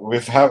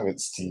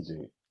Havertz,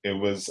 TJ, it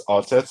was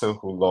Arteta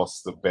who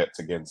lost the bet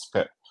against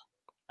Pep.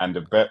 And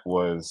the bet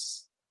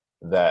was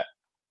that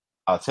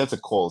Arteta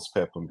calls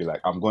Pep and be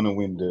like, I'm going to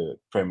win the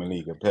Premier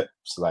League. And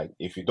Pep's like,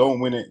 if you don't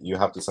win it, you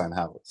have to sign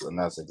Havertz. And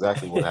that's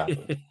exactly what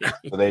happened.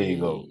 So there you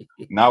go.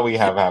 Now we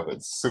have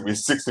Havertz. So we're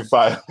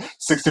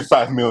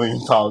 65 million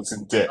pounds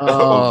in debt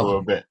over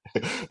a bet.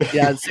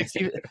 Yeah,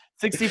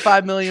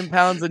 65 million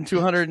pounds and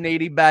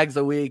 280 bags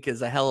a week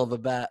is a hell of a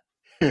bet.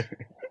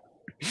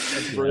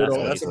 That's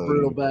brutal. That's a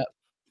brutal bet.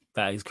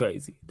 That is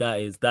crazy.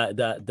 That is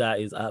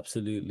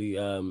absolutely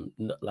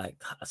like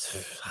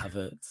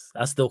Havertz.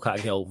 I still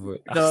can't get over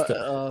it.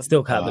 I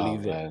still can't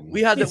believe it.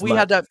 We had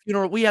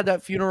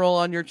that funeral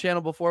on your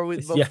channel before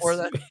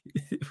that.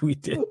 We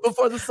did.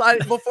 Before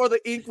the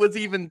ink was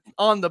even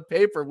on the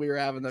paper, we were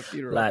having the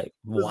funeral. Like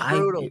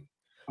why?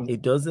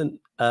 It doesn't.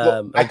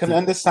 I can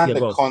understand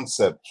the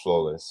concept,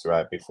 Flawless.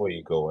 Right before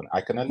you go on,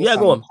 I can understand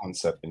the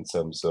concept in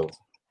terms of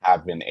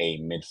having a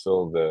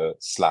midfielder /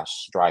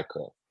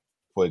 striker.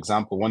 For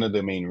example, one of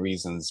the main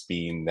reasons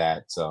being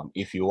that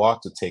if you are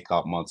to take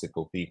out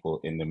multiple people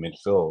in the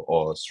midfield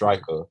or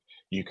striker,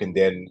 you can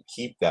then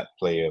keep that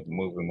player,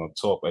 move him up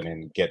top, and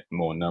then get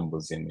more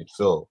numbers in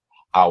midfield.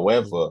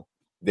 However,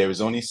 there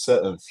is only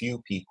certain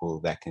few people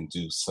that can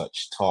do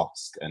such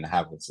tasks, and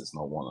Havertz is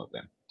not one of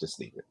them. Just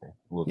leave it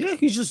there.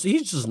 He's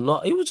just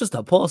not. It was just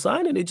a poor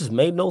signing. It just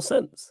made no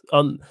sense.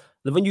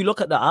 When you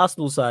look at the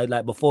Arsenal side,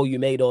 like before you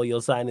made all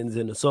your signings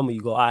in the summer, you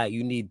go, all right,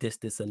 you need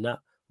this, and that.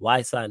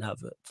 Why sign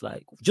Havertz?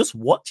 Like, just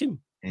watch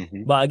him.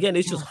 Mm-hmm. But again,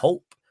 it's just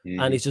hope. Mm-hmm.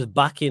 And it's just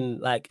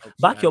backing,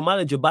 back your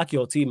manager, back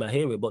your team. I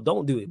hear it, but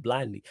don't do it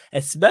blindly,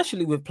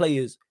 especially with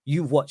players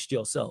you've watched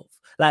yourself.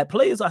 Like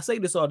players, I say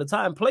this all the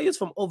time, players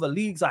from other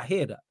leagues, I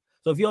hear that.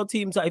 So if your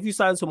team, if you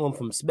sign someone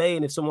from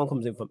Spain, if someone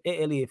comes in from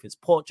Italy, if it's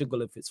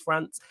Portugal, if it's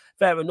France,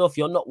 fair enough,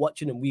 you're not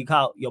watching them week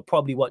out. You're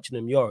probably watching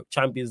them Europe,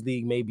 Champions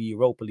League, maybe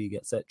Europa League,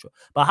 etc.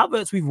 But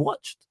Havertz, we've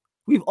watched.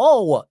 We've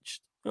all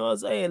watched. You know what I'm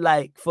saying?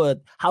 Like, for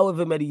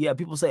however many years,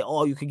 people say,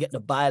 oh, you can get the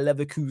Bayer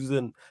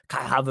Leverkusen,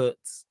 Kai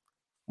Havertz.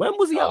 When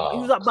was he at? He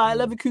was at Bayer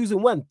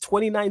Leverkusen when?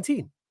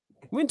 2019.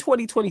 We're in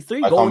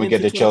 2023. Why can't we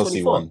get the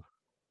Chelsea one?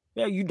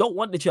 Yeah, you don't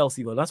want the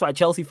Chelsea one. That's why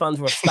Chelsea fans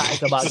were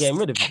ecstatic about getting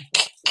rid of him.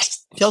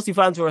 Chelsea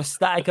fans were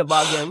ecstatic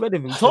about getting rid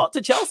of him. Talk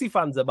to Chelsea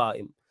fans about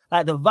him.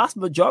 Like, the vast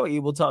majority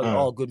will tell you,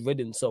 oh, good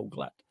riddance, so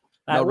glad.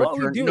 Like,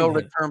 no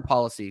return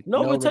policy.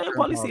 No return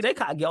policy. They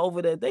can't get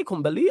over there. I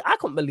couldn't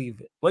believe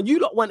it. When you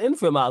lot went in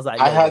for him, I was like,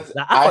 I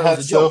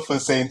had Sofa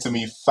saying to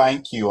me,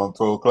 thank you on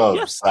Pro Clubs.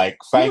 Yes. Like,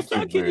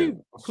 thank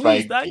you.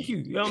 Please, thank you.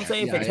 You know what I'm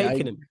saying? For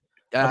taking him.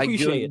 I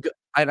appreciate it.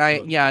 And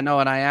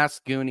I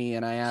asked Goonie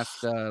and I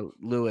asked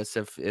Lewis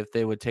if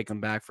they would take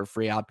him back for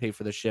free. I'll pay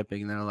for the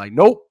shipping. And they're like,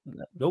 nope.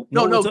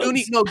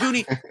 Goonie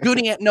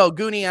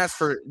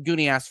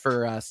asked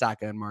for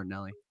Saka and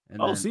Martinelli. And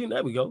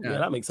there we go. Yeah,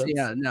 that makes sense.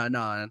 Yeah,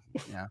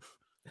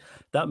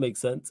 that makes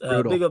sense.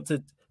 Big up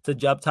to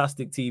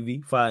Jabtastic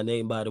TV. Fire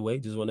name, by the way.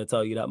 Just want to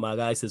tell you that, my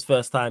guy. It's his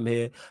first time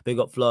here. Big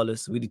up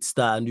Flawless. We need to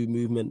start a new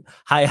movement.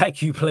 High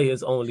IQ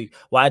players only.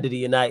 Why did the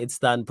United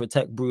stand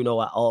protect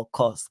Bruno at all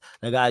costs?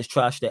 The guys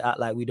trash. They act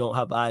like we don't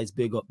have eyes.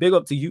 Big up. Big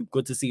up to you.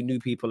 Good to see new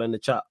people in the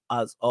chat,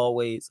 as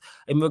always.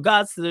 In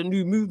regards to the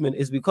new movement,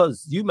 is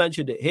because you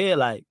mentioned it here,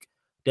 like,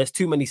 there's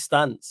too many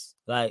stands.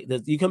 Like,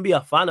 you can be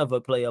a fan of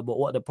a player, but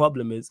what the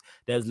problem is,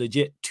 there's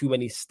legit too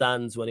many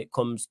stands when it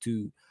comes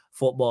to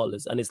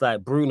footballers. And it's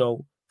like,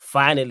 Bruno,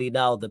 finally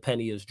now the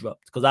penny has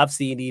dropped. Because I've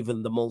seen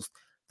even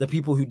the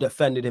people who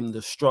defended him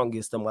the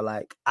strongest and were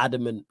like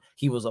adamant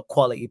he was a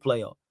quality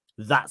player,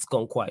 that's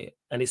gone quiet.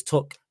 And it's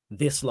took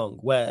this long,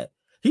 where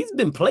he's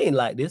been playing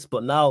like this,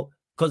 but now,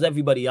 because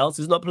everybody else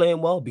is not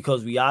playing well,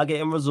 because we are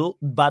getting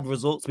bad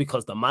results,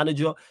 because the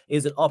manager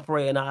isn't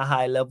operating at a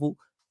high level,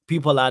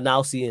 people are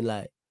now seeing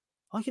like,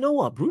 oh, you know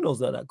what? Bruno's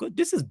not that good.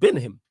 This has been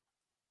him.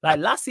 Like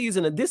last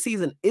season and this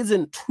season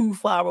isn't too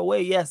far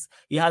away. Yes,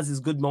 he has his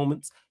good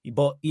moments,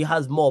 but he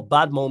has more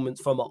bad moments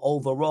from an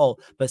overall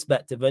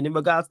perspective. And in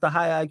regards to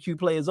high IQ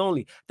players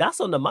only, that's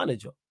on the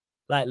manager.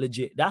 Like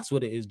legit, that's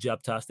what it is,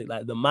 Jabtastic.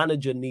 Like the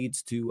manager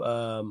needs to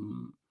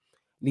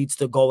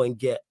go and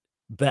get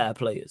better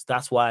players.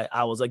 That's why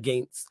I was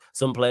against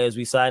some players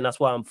we signed. That's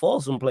why I'm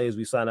for some players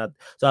we signed.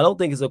 So I don't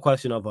think it's a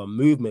question of a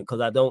movement, because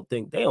I don't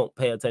think they don't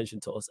pay attention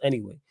to us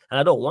anyway. And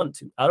I don't want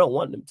to. I don't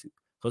want them to.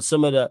 Because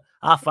some of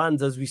our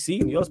fans, as we've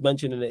seen, you're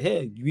mentioning it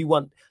here, do we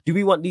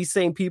want these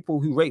same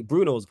people who rate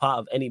Bruno as part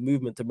of any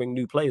movement to bring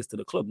new players to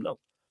the club? No.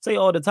 Say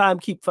all the time,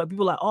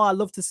 people like, oh, I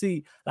love to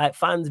see like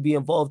fans be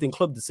involved in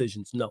club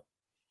decisions. No.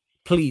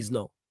 Please,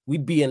 no.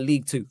 We'd be in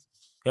League 2. You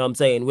know what I'm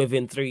saying?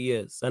 Within 3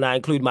 years. And I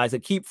include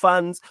myself. Keep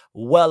fans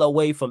well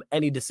away from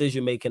any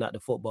decision making at the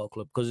football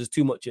club, because there's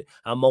too much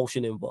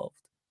emotion involved.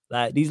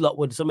 Like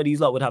some of these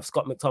lot would have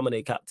Scott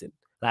McTominay captain.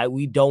 Like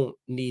we don't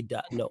need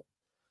that. No.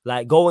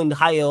 Like go and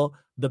hire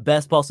the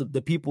best possible,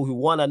 the people who,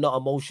 one, are not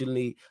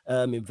emotionally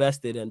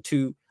invested, and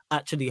two,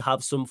 actually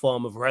have some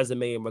form of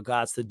resume in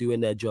regards to doing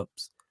their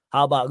jobs.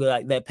 How about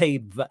like they're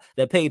paid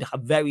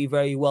very,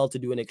 very well to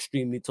do an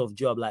extremely tough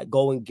job. Like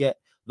go and get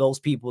those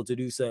people to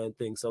do certain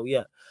things. So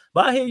yeah,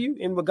 but I hear you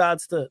in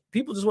regards to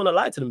people just want to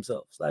lie to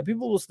themselves. Like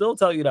people will still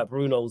tell you that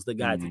Bruno's the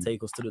guy to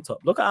take us to the top.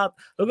 Look at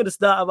the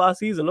start of our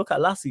season. Look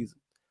at last season.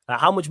 Like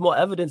how much more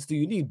evidence do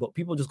you need? But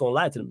people just gonna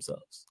lie to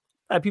themselves.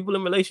 Like people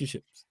in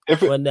relationships,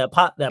 when their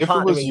partner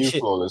ain't shit.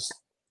 Flawless,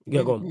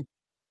 yeah, go on.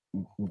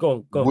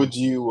 Would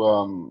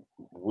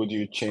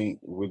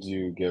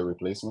you get a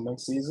replacement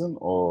next season,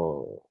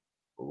 or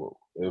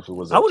if it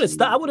was? I wouldn't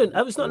start. I wouldn't.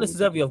 It's not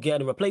necessarily of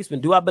getting a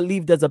replacement. Do I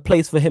believe there's a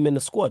place for him in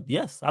the squad?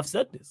 Yes, I've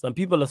said this, and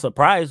people are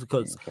surprised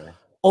because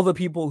other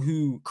people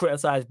who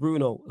criticize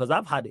Bruno, because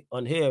I've had it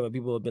on here, and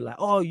people have been like,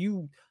 "Oh,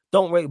 you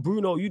don't rate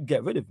Bruno, you'd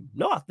get rid of him."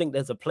 No, I think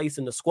there's a place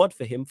in the squad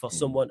for him, for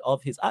someone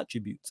of his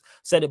attributes.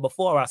 Said it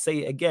before, I say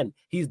it again.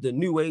 He's the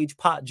new age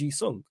Park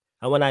Ji-sung.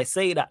 And when I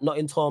say that, not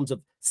in terms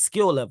of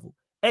skill level,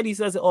 Eddie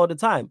says it all the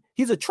time.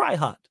 He's a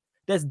tryhard.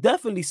 There's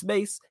definitely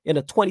space in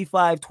a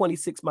 25,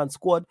 26-man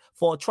squad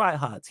for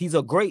tryhards. He's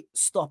a great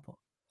stopper.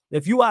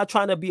 If you are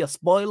trying to be a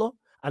spoiler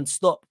and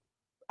stop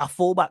a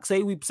fullback,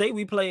 say we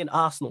play in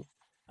Arsenal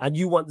and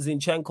you want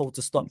Zinchenko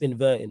to stop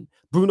inverting,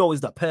 Bruno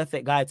is the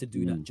perfect guy to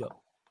do that job.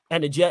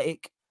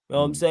 Energetic, you know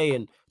what I'm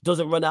saying?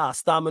 Doesn't run out of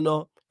stamina, you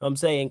know what I'm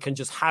saying? Can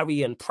just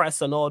harry and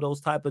press and all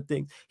those type of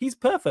things. He's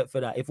perfect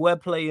for that. If we're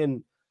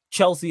playing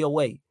Chelsea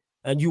away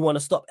and you want to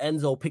stop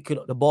Enzo picking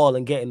up the ball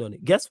and getting on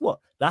it, guess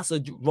what? That's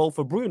a role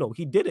for Bruno.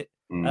 He did it.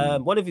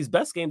 One of his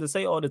best games, I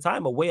say all the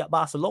time, away at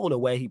Barcelona,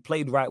 where he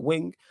played right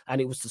wing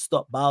and it was to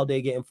stop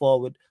Balde getting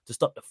forward, to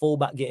stop the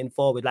fullback getting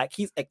forward. Like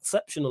he's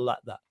exceptional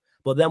like that.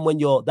 But then when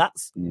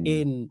that's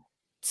in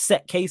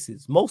set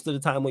cases, most of the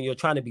time when you're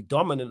trying to be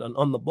dominant and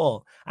on the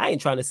ball, I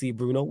ain't trying to see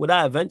Bruno. Would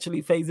I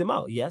eventually phase him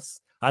out?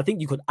 Yes. I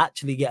think you could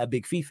actually get a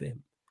big fee for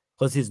him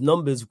because his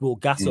numbers will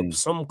gas up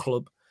some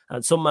club,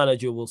 and some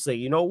manager will say,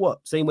 you know what,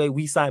 same way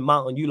we sign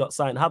Mount and you lot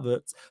sign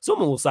Havertz,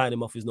 someone will sign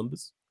him off his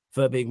numbers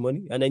for big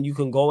money, and then you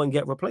can go and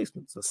get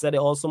replacements. I said it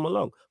all summer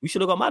long. We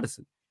should have got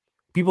Maddison.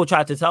 People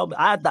tried to tell me,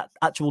 I had that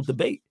actual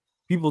debate.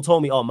 People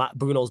told me, oh,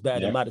 Bruno's better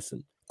than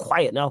Maddison.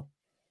 Quiet now.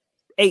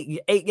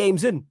 8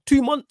 games in,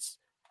 2 months.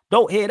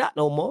 Don't hear that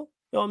no more.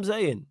 You know what I'm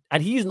saying?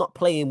 And he's not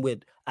playing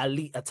with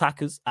elite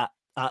attackers at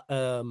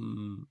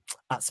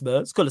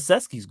Spurs.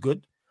 Kulusevski's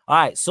good. All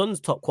right, Son's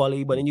top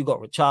quality, but then you got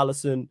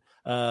Richarlison,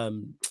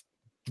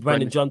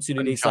 Brendan Johnson,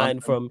 who they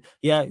signed from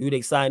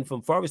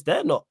Forest.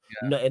 They're not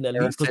in the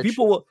league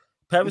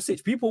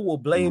because people will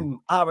blame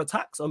our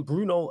attacks on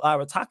Bruno,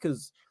 our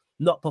attackers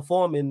not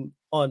performing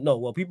on. No,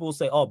 well, people will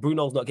say, oh,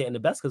 Bruno's not getting the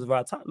best because of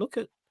our attack. Look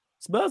at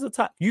Spurs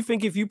attack. You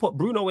think if you put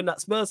Bruno in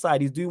that Spurs side,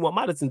 he's doing what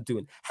Maddison's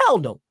doing? Hell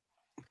no.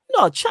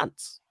 Not a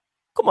chance.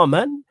 Come on,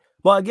 man.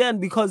 But again,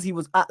 because he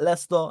was at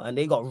Leicester and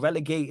they got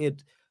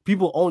relegated,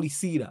 people only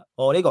see that.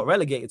 Oh, they got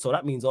relegated, so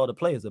that means all the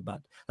players are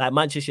bad. Like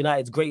Manchester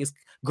United's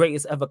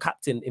greatest ever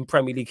captain in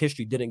Premier League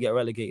history didn't get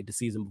relegated the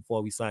season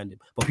before we signed him.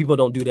 But people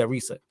don't do their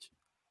research.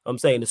 I'm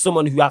saying there's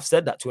someone who I've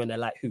said that to and they're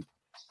like, who?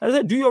 I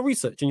said, do your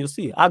research and you'll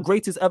see. Our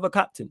greatest ever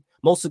captain,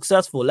 most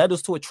successful, led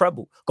us to a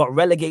treble, got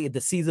relegated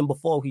the season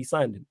before he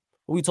signed him.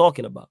 What are we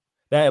talking about?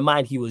 Bear in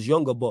mind, he was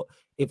younger, but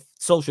if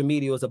social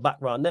media was a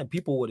background then,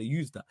 people would have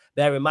used that.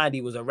 Bear in mind,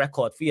 he was a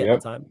record fee at the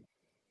time.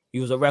 He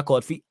was a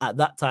record fee at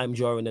that time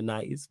during the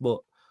 90s.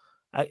 But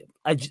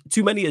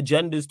too many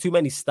agendas, too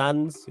many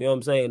stands, you know what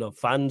I'm saying, of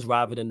fans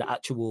rather than the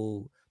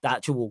actual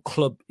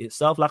club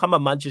itself. Like, I'm a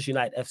Manchester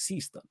United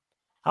FC stan.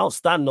 I don't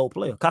stand no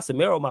player.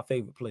 Casemiro, my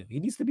favorite player. He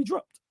needs to be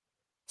dropped.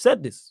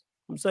 Said this.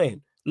 I'm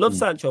saying, love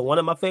Sancho, one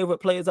of my favorite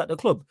players at the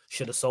club.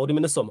 Should have sold him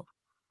in the summer.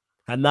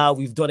 And now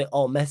we've done it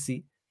all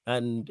messy.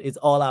 And it's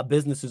all our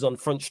businesses on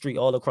Front Street,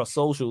 all across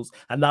socials.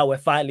 And now we're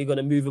finally going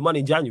to move him on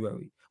in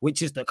January,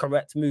 which is the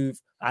correct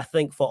move, I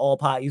think, for all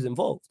parties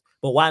involved.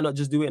 But why not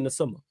just do it in the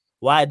summer?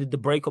 Why did the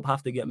breakup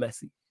have to get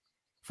messy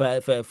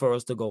for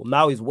us to go?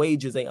 Now his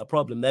wages ain't a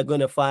problem. They're going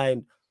to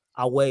find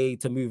a way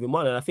to move him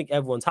on. And I think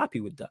everyone's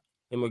happy with that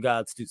in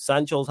regards to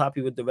Sancho's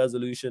happy with the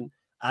resolution,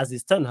 as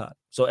is Ten Hag.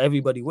 So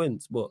everybody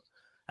wins. But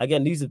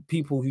again, these are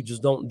people who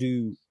just don't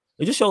do...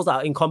 It just shows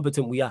how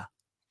incompetent we are.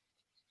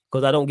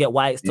 Because I don't get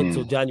why it's took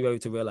till January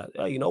to realize,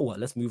 oh, you know what?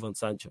 Let's move on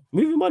Sancho.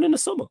 Move him on in the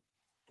summer.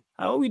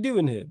 How are we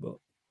doing here? But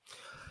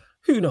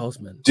who knows,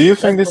 man? Do you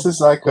think this is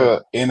like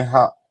a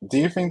in-house? Do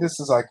you think this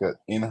is like an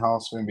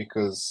in-house thing?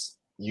 Because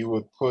you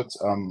would put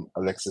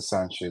Alexis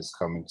Sanchez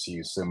coming to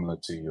you similar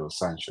to your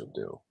Sancho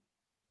deal,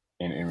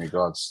 in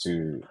regards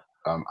to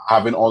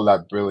having all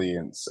that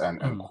brilliance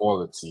and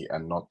quality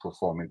and not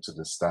performing to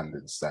the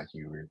standards that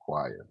you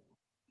require.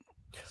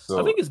 So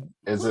I think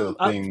it's a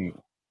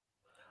thing.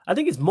 I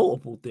think it's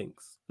multiple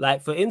things.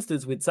 Like, for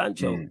instance, with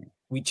Sancho,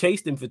 we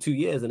chased him for 2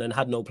 years and then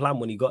had no plan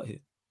when he got here.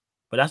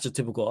 But that's just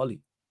typical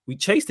Ollie. We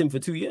chased him for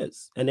 2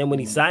 years. And then when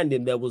he signed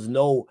him, there was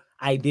no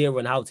idea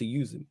on how to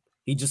use him.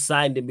 He just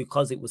signed him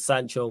because it was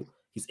Sancho.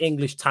 He's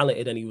English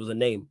talented and he was a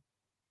name.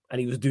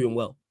 And he was doing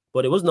well.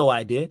 But there was no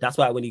idea. That's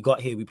why when he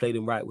got here, we played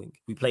him right wing.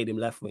 We played him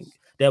left wing.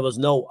 There was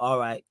no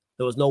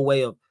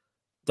way of,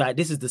 that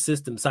this is the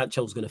system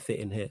Sancho's going to fit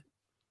in here.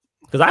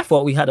 Because I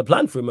thought we had a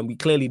plan for him and we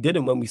clearly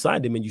didn't when we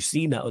signed him, and you've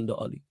seen that under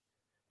Ollie.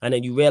 And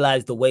then you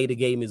realize the way the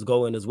game is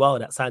going as well,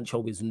 that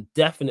Sancho is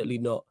definitely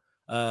not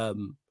a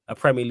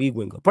Premier League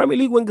winger. Premier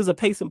League wingers are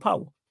pace and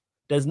power.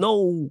 There's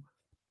no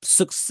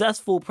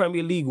successful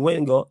Premier League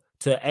winger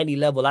to any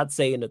level, I'd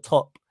say in the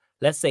top,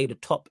 let's say the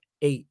top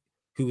 8,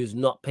 who is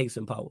not pace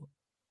and power.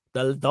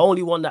 The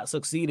only one that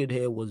succeeded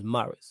here was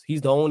Mahrez.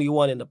 He's the only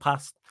one in the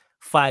past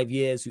 5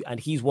 years, and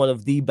he's one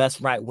of the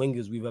best right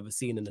wingers we've ever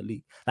seen in the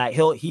league. Like,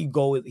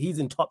 he's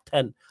in top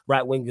 10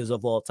 right wingers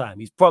of all time.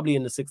 He's probably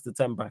in the 6 to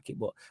 10 bracket,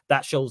 but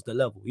that shows the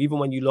level. Even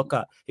when you look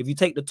at, if you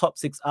take the top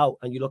 6 out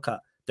and you look at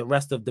the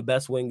rest of the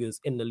best wingers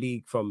in the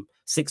league from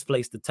 6th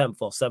place to 10th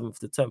or 7th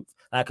to 10th,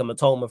 like a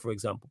Matoma, for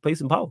example, pace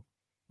and power.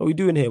 What are we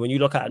doing here? When you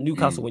look at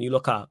Newcastle, when you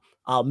look at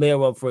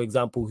Almiron, for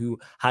example, who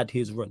had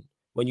his run,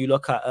 when you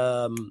look at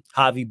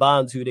Harvey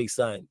Barnes, who they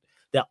signed,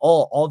 they're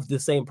all of the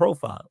same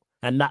profile.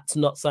 And that's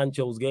not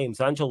Sancho's game.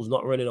 Sancho's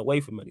not running away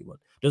from anyone.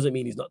 Doesn't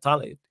mean he's not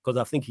talented, because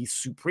I think he's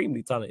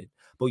supremely talented.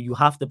 But you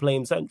have to play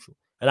him central.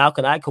 And how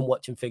can I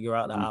watch and figure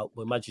out that out,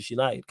 but Manchester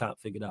United can't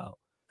figure that out?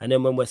 And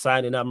then when we're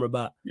signing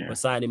Amrabat, we're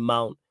signing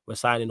Mount, we're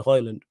signing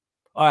Højlund.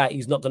 All right,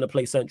 he's not going to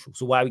play central.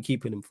 So why are we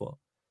keeping him for?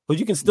 Because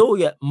you can still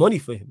get money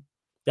for him.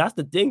 That's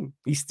the thing.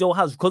 He still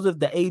has, because of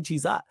the age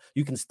he's at,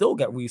 you can still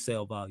get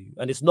resale value.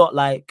 And it's not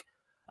like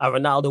a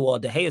Ronaldo or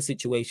De Gea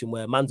situation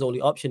where man's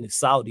only option is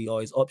Saudi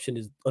or his option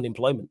is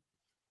unemployment.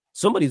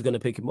 Somebody's going to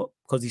pick him up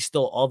because he's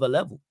still of a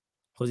level.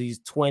 Because he's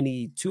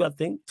 22, I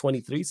think,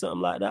 23,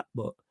 something like that.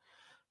 But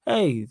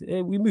hey,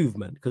 we move,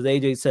 man. Because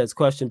AJ says,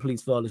 question,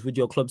 please, fellas, would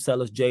your club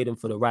sell us Jaden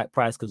for the right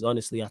price? Because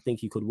honestly, I think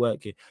he could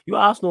work here. You're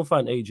an Arsenal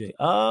fan, AJ.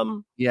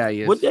 Yeah,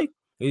 he is. Would they?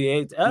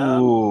 Maybe. I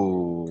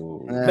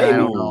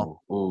don't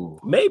know.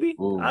 Maybe.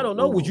 I don't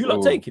know. Would you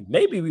not take him?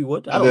 Maybe we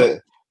would.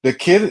 The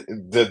kid,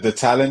 the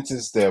talent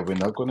is there. We're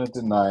not going to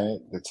deny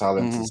it. The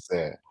talent is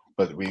there.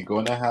 But we're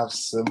going to have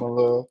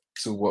similar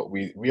to what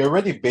we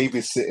already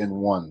babysitting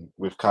one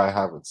with Kai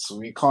Havertz. So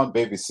we can't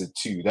babysit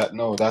 2.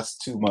 That's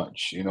too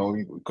much. You know,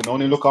 we can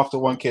only look after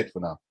one kid for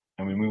now,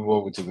 and we move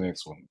over to the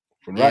next one.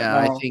 From right now,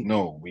 I think,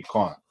 no, we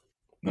can't.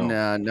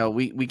 No,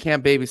 we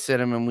can't babysit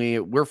him,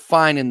 and we're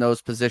fine in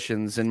those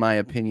positions, in my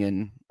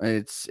opinion.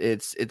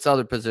 It's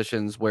other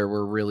positions where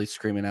we're really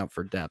screaming out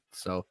for depth.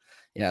 So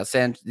yeah, I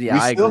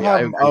still agree.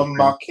 have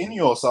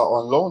Marquinhos out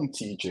on loan,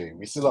 TJ.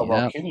 We still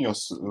have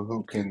Marquinhos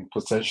who can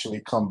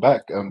potentially come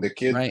back. The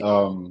kid,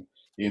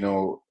 you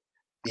know,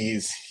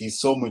 he's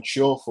so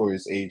mature for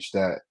his age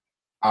that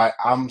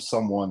I'm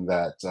someone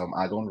that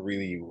I don't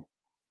really,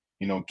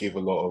 you know, give a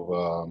lot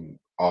of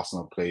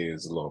Arsenal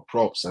players a lot of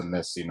props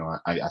unless, you know,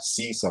 I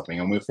see something.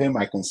 And with him,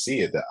 I can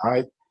see it.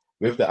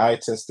 With the eye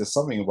test, there's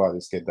something about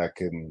this kid that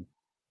can,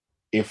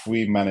 if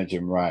we manage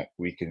him right,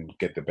 we can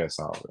get the best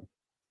out of him.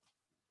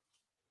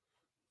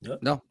 Yeah,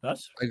 no, I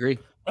agree.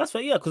 That's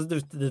fair, yeah, because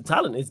the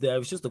talent is there.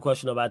 It's just a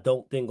question of I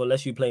don't think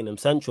unless you play him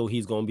central,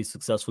 he's going to be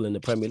successful in the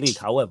Premier League.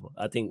 However,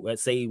 I think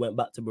let's say he went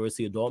back to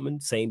Borussia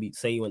Dortmund, say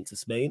he went to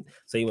Spain,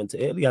 say he went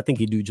to Italy, I think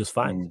he'd do just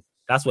fine.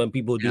 That's when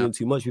people are doing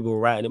too much. People are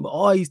writing him,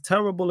 oh, he's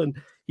terrible and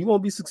he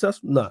won't be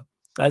successful. No,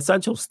 like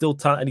Sancho's still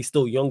talented. He's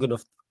still young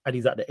enough, and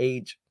he's at the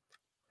age,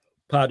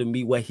 pardon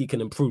me, where he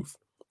can improve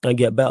and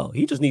get better.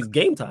 He just needs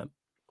game time.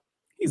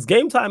 He's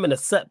game time in a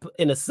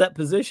set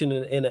position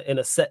in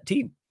a set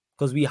team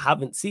because we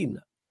haven't seen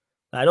that.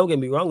 Like, don't get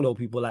me wrong, though,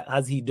 people. Like,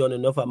 has he done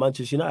enough at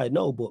Manchester United?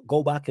 No, but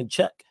go back and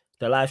check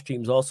the live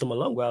streams all summer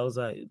long where I was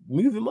like,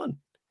 move him on.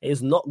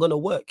 It's not going to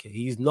work.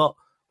 He's not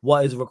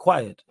what is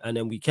required. And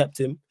then we kept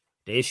him.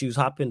 The issues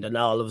happened. And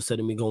now all of a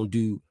sudden we're going to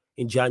do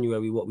in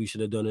January what we should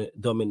have done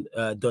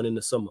in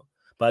the summer.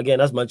 But again,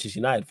 that's Manchester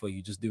United for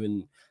you, just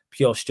doing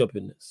pure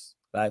stupidness.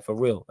 Like, for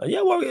real. And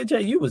yeah, Warrior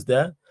J, you was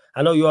there.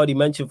 I know you already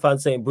mentioned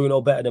fans saying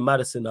Bruno better than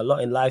Maddison a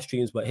lot in live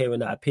streams, but hearing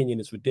that opinion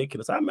is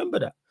ridiculous. I remember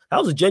that. That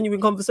was a genuine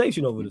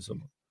conversation over the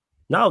summer.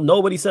 Now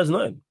nobody says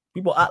nothing.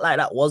 People act like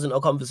that wasn't a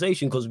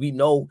conversation because we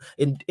know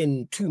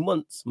in 2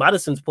 months,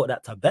 Maddison's put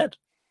that to bed.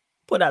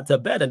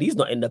 And he's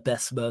not in the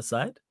best Spurs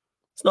side.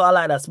 It's not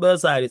like that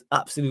Spurs side is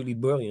absolutely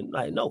brilliant.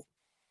 Like, no.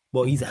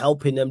 But he's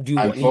helping them do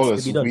what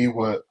needs to be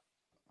done.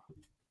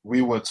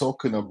 We were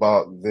talking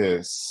about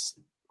this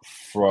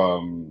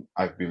from,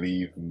 I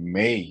believe,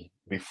 May.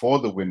 Before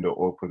the window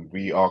opened,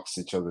 we asked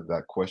each other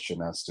that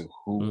question as to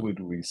who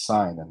would we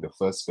sign, and the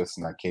first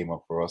person that came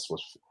up for us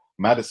was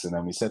Maddison,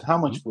 and we said, how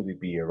much would it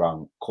be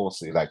around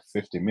Corsi? Like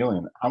 50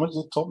 million. How much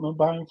did Tottenham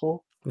buy him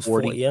for?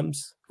 40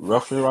 M's.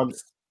 Roughly around.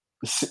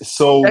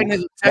 So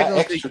that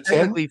extra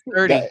 10,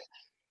 30.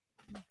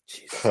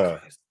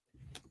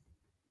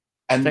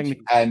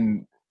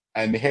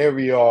 And here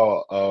we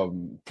are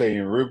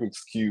playing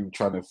Rubik's Cube,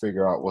 trying to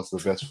figure out what's the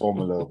best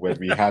formula when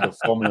we had a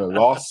formula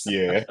last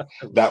year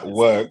that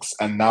works,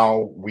 and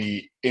now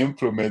we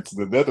implemented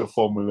another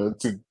formula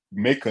to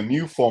make a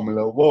new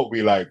formula. What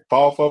we like,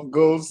 power up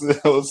goals?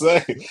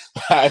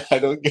 I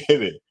don't get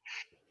it.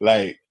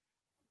 Like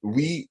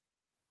we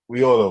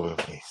all over the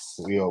place.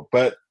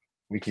 But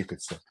we keep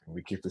it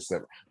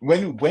simple.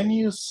 When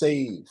you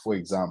say, for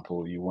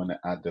example, you want to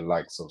add the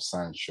likes of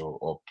Sancho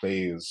or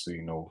players who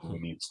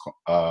needs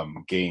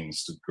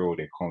games to grow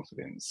their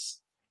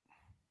confidence,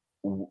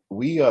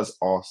 we as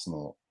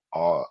Arsenal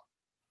are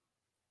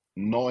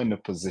not in a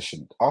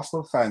position.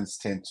 Arsenal fans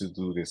tend to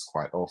do this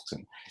quite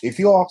often. If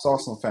you ask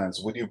Arsenal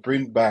fans, would you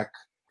bring back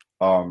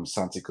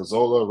Santi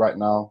Cazorla right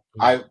now?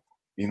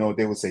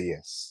 They would say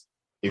yes.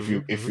 If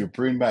you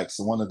bring back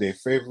one of their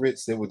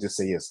favorites, they would just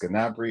say yes.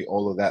 Gnabry,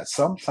 all of that.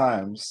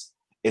 Sometimes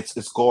it's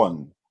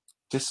gone.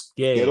 Just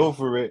get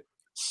over it.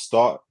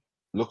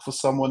 Look for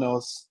someone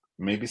else,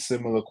 maybe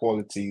similar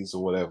qualities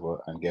or whatever,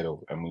 and get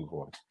over and move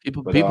on.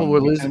 People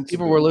were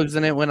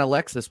losing it when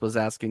Alexis was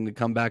asking to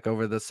come back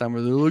over the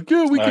summer. They're like,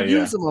 yeah, we could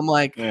use him. I'm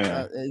like,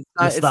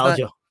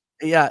 nostalgia.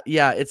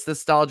 It's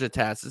nostalgia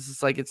test. It's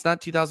just like it's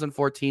not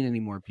 2014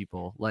 anymore.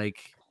 People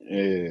like,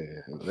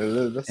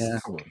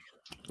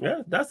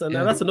 that's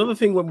another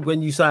thing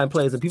when you sign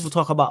players and people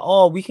talk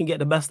about, we can get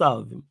the best out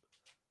of him.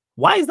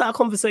 Why is that a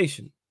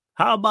conversation?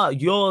 How about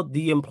you're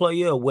the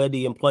employer, we're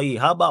the employee?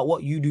 How about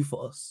what you do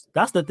for us?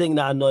 That's the thing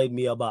that annoyed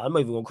me about. I'm not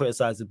even going to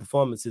criticize the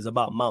performances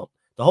about Mount.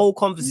 The whole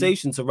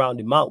conversation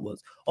surrounding Mount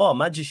was,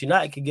 Manchester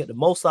United can get the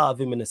most out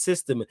of him in the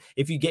system.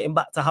 If you get him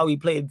back to how he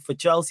played for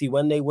Chelsea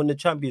when they won the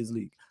Champions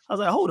League. I was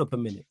like, hold up a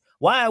minute.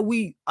 Why are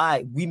we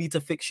need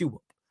to fix you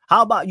up?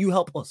 How about you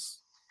help us?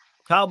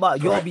 How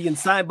about you're being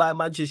signed by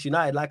Manchester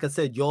United? Like I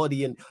said, you're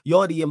the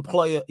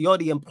employer, you're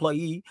the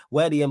employee,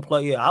 we're the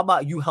employer. How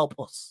about you help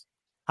us?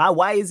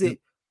 Why is it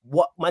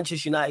what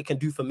Manchester United can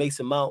do for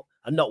Mason Mount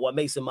and not what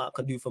Mason Mount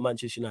can do for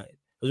Manchester United?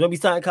 Because when we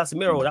signed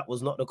Casemiro, that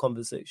was not the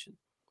conversation.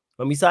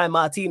 When we signed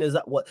Martinez,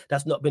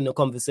 that's not been the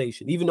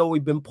conversation. Even though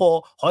we've been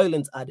poor,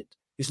 Højlund's added.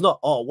 It's not,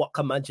 what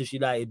can Manchester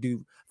United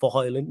do for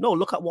Højlund? No,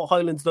 look at what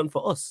Højlund's done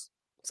for us.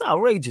 It's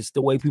outrageous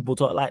the way people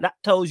talk. Like, that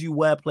tells you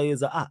where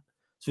players are at.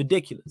 It's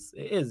ridiculous.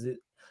 It is.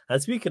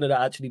 And speaking of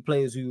that, actually,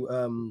 players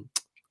who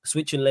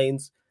switching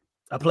lanes,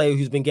 a player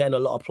who's been getting a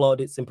lot of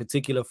plaudits, in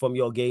particular from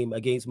your game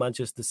against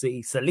Manchester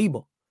City,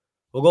 Saliba.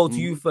 We'll go to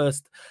you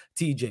first,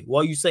 TJ.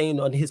 What are you saying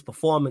on his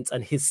performance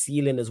and his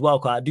ceiling as well?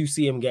 Because I do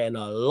see him getting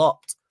a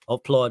lot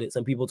of plaudits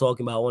and people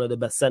talking about one of the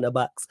best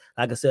centre-backs.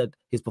 Like I said,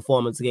 his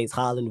performance against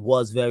Haaland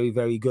was very,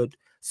 very good.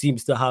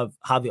 Seems to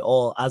have it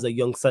all as a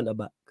young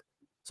centre-back.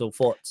 So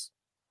thoughts?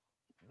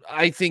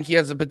 I think he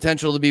has the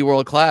potential to be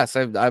world class.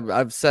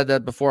 I've said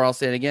that before. I'll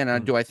say it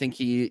again. Do I think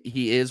he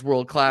is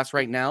world class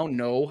right now?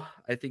 No.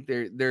 I think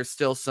there's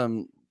still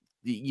some,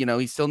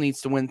 he still needs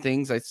to win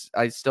things.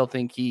 I still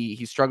think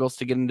he struggles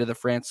to get into the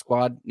France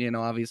squad.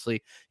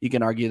 Obviously you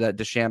can argue that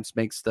Deschamps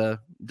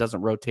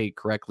doesn't rotate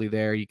correctly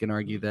there. You can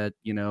argue that,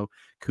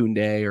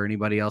 Koundé or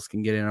anybody else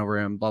can get in over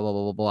him, blah, blah,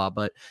 blah, blah, blah.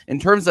 But in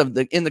terms of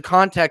in the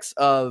context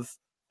of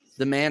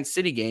the Man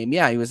City game,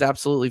 he was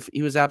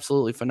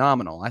absolutely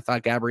phenomenal. I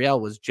thought Gabriel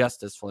was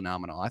just as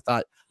phenomenal.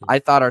 I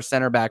thought our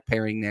center back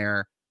pairing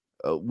there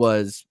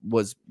was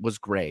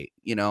great,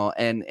 you know,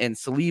 and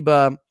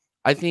Saliba,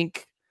 I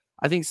think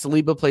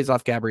Saliba plays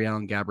off Gabriel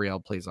and Gabriel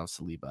plays off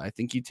Saliba. I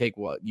think you take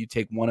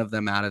one of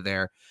them out of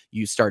there,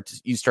 you start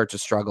to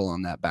struggle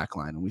on that back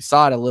line. And we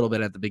saw it a little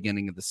bit at the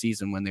beginning of the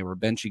season when they were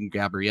benching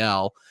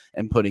Gabriel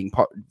and putting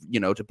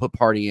to put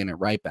Partey in at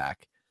right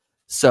back.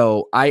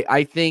 So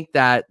I think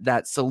that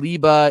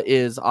Saliba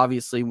is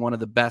obviously one of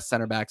the best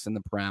center backs in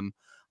the Prem.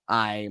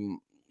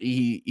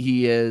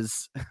 He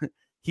is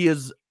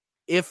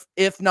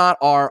if not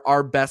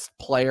our best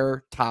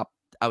player,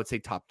 I would say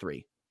top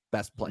 3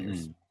 best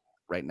players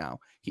right now.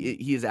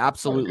 He is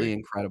absolutely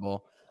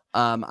incredible.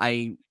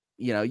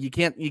 You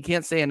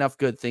can't say enough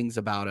good things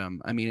about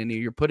him. I mean, and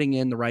you're putting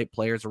in the right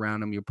players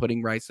around him. You're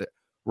putting Rice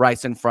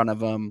in front of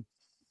him.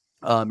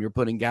 You're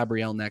putting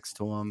Gabriel next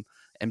to him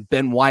and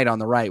Ben White on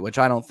the right, which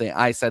I don't think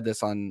I said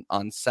this on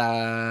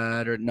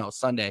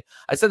Sunday.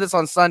 I said this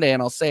on Sunday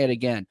and I'll say it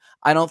again.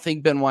 I don't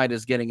think Ben White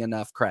is getting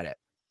enough credit.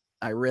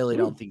 I really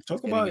don't think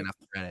he's getting enough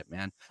credit,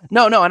 man.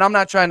 No, and I'm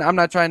not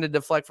trying to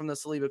deflect from the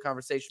Saliba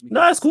conversation.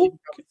 No, it's cool.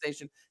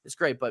 Conversation is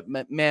great, but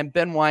man,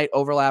 Ben White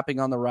overlapping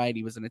on the right,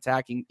 he was an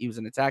attacking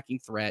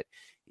threat,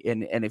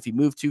 and if he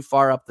moved too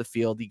far up the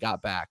field, he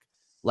got back.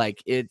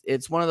 Like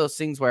it's one of those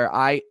things where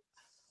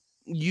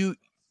you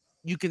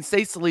can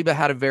say Saliba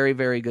had a very,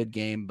 very good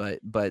game, but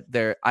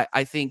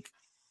I think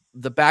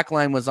the back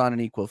line was on an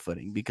equal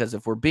footing, because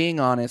if we're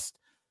being honest,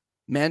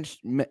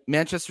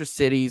 Manchester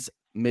City's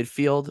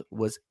midfield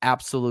was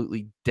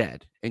absolutely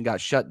dead and got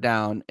shut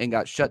down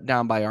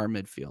by our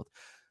midfield.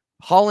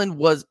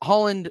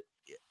 Holland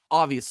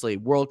obviously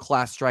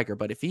world-class striker,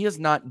 but if he is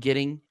not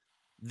getting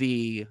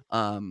the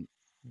ball,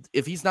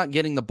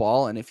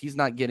 and if he's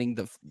not getting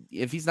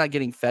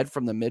fed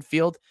from the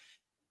midfield,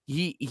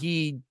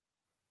 he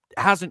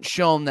hasn't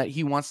shown that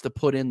he wants to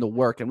put in the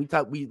work. And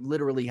we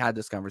literally had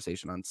this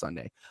conversation on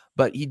Sunday,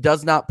 but he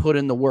does not put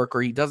in the work,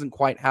 or he doesn't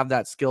quite have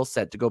that skill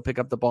set to go pick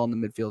up the ball in the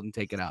midfield and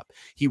take it up.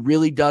 He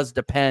really does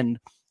depend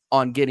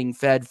on getting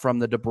fed from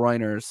the De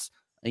Bruynes,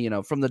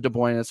 from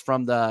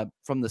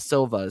the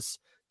Silvas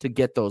to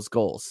get those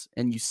goals.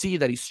 And you see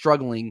that he's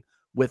struggling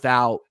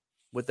without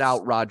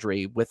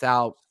Rodri,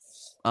 without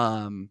De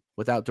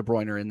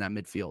Bruyne in that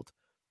midfield.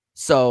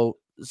 So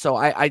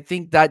I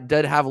think that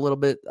did have a little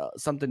bit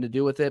something to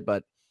do with it,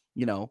 but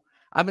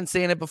I've been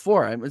saying it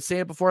before.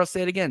 I'll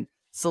say it again.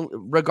 So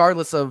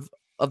regardless of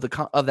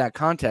that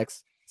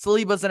context,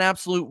 Saliba's an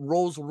absolute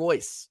Rolls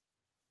Royce.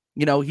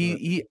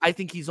 I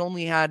think he's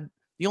only had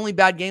the only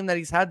bad game that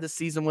he's had this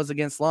season was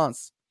against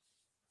Lens.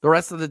 The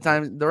rest of the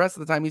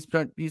time he's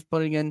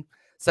putting in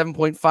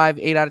 7.5,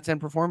 8 out of 10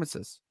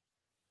 performances.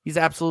 He's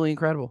absolutely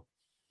incredible.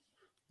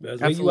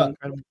 Absolutely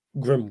incredible.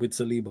 Grim with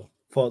Saliba.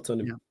 Thoughts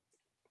on him? Yeah.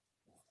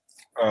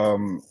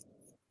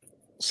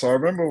 So I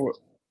remember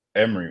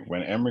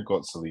when Emery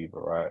got Saliba,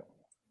 right?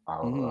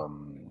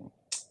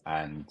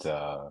 And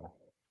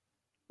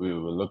we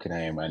were looking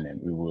at him, and then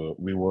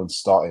we weren't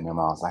starting him.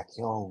 I was like,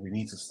 "Yo, we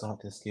need to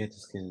start this kid.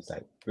 This kid is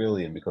like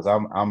brilliant," because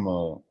I'm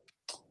a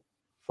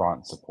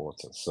France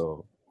supporter,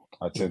 so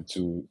I tend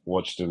to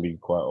watch the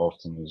league quite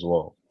often as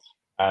well.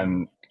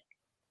 And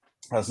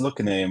I was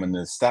looking at him, and the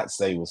stats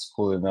that he was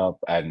pulling up,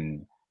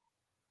 and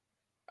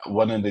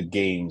one of the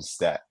games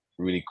that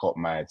really caught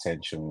my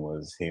attention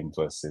was him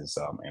versus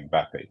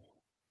Mbappe.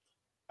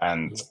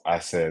 And I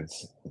said,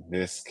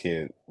 this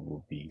kid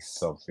will be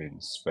something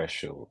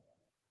special.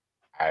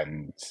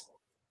 And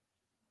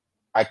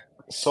I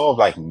sort of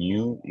like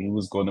knew he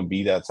was going to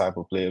be that type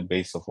of player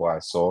based off what I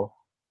saw.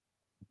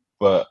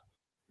 But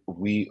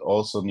we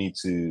also need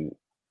to,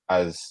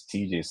 as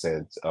TJ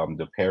said,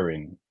 the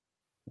pairing,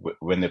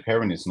 when the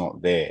pairing is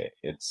not there,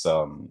 it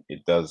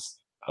does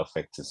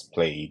affect his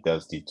play. He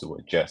does need to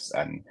adjust.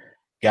 And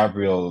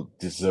Gabriel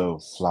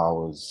deserves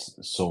flowers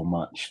so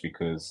much,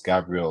 because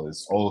Gabriel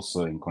is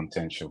also in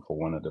contention for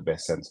one of the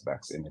best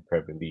centre-backs in the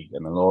Premier League.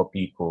 And a lot of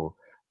people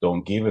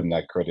don't give him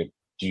that credit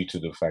due to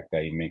the fact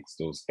that he makes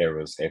those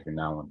errors every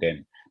now and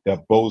then. The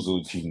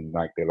bozo gene,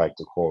 like they like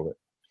to call it.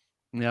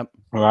 Yep.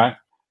 All right.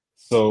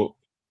 So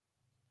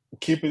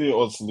keeping it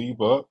on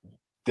Saliba,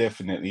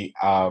 definitely.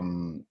 I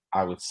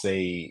would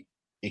say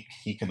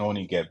he can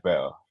only get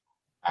better.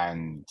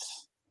 And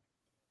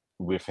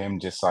with him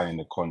just signing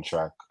the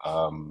contract,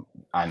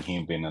 and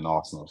him being an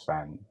Arsenal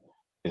fan,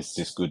 it's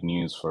just good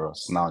news for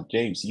us. Now,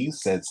 James, you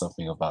said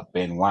something about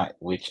Ben White,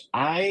 which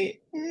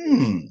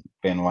Ben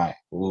White,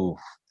 oof.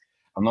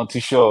 I'm not too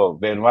sure.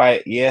 Ben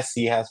White, yes,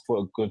 he has put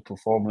a good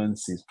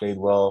performance. He's played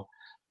well,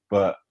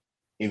 but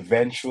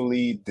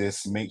eventually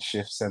this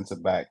makeshift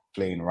centre-back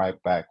playing right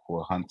back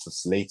will hunt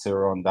us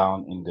later on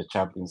down in the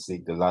Champions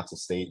League, the latter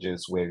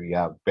stages, where we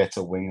have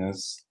better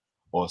wingers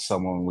or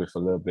someone with a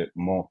little bit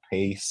more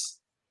pace.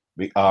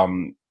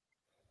 Don't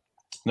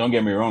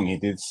get me wrong, he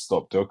did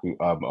stop Doku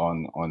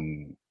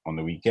on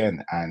the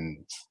weekend,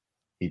 and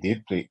he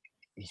did play.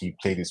 He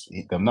played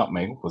the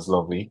nutmeg was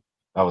lovely.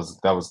 That was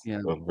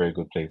a very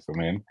good play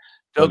from him.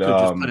 Doku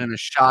just put in a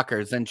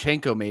shocker.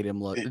 Zinchenko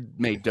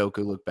made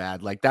Doku look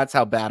bad. Like, that's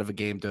how bad of a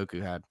game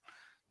Doku had.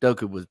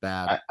 Doku was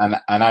bad.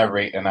 I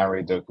rate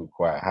Doku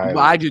quite highly.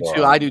 I do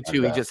too. I do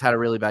too. He just had a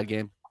really bad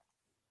game.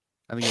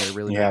 I think he had a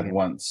really bad game.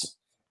 Once.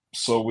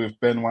 So with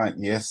Ben White,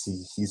 yes,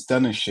 he's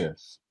done a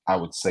shift. I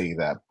would say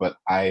that, but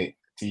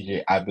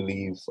TJ, I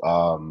believe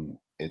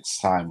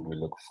it's time we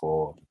look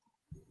for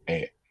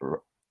a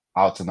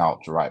out and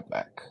out right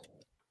back.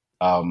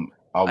 I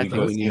think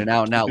we need an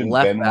out and out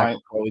left back.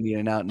 Or we need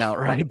an out and out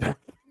right back.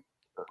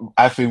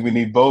 I think we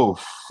need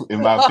both,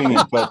 in my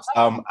opinion. But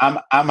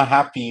I'm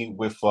happy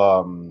with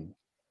I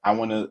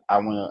wanna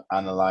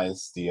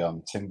analyze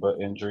the Timber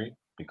injury,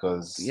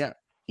 because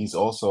he's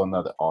also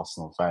another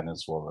Arsenal fan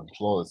as well. And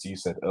Flawless, you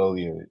said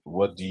earlier,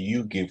 what do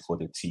you give for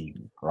the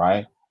team,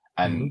 right?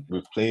 And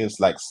with players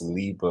like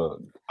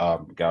Saliba,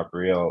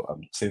 Gabriel,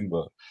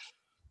 Timber,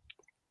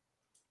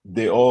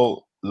 they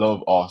all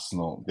love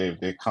Arsenal.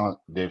 They've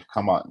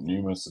come out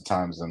numerous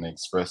times and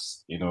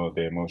expressed,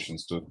 their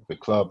emotions to the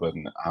club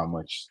and how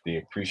much they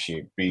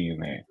appreciate being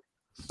there.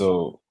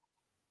 So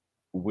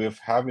with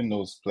having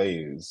those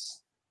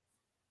players,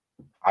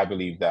 I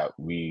believe that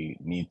we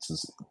need to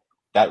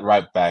that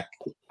right back.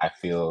 I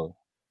feel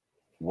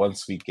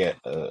once we get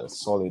a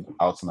solid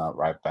out and out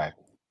right back,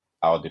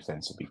 our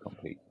defense will be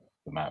complete,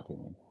 in my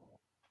opinion.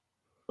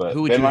 But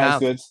who would you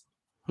have? Good.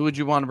 Who would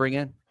you want to bring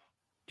in?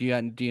 Do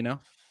you know?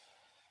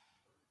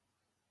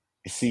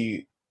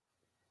 See,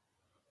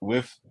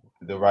 with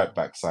the right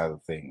back side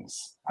of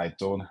things, I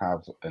don't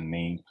have a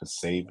name per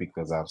se,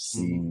 because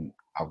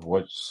I've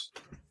watched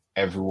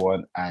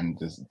everyone, and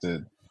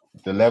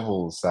the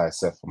levels that I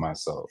set for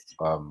myself,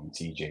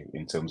 TJ,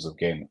 in terms of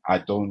game. I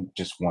don't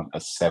just want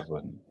a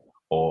 7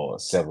 or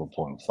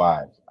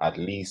 7.5, at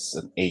least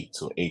an 8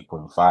 to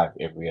 8.5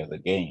 every other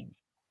game.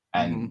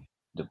 And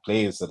the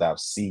players that I've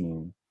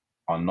seen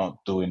are not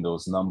doing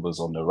those numbers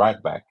on the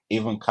right back.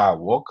 Even Kyle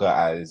Walker,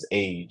 at his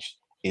age,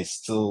 is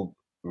still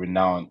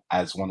renowned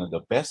as one of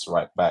the best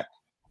right back.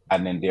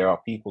 And then there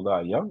are people that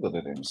are younger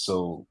than him.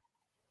 So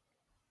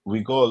we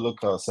got to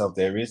look at ourselves.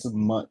 There isn't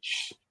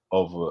much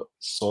of a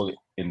solid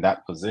in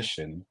that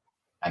position.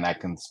 And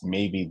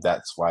maybe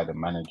that's why the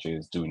manager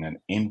is doing an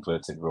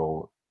inverted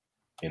role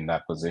in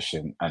that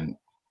position. And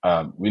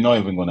we're not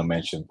even going to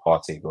mention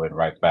Partey going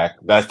right back.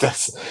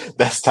 That's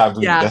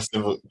taboo. Yeah.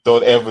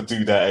 Don't ever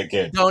do that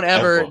again. Don't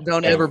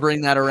ever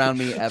bring that around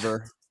me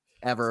ever.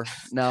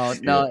 No.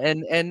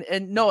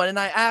 And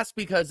I ask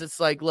because it's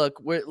like,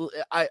 look,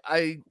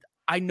 I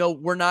know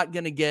we're not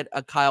going to get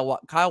a Kyle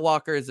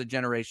Walker is a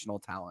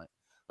generational talent.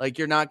 Like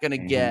you're not going to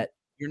get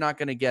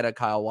a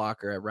Kyle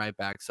Walker at right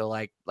back. So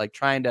like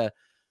trying to,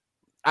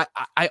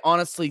 I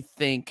honestly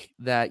think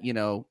that,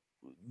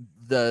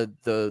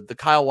 the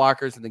Kyle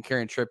Walkers and the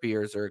Kieran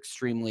Trippiers are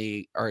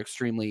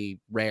extremely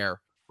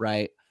rare.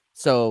 Right.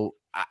 So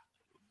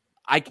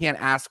I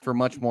can't ask for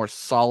much more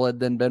solid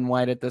than Ben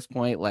White at this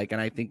point. And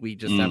I think we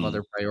just have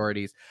other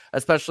priorities,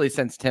 especially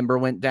since Timber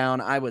went down.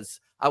 I was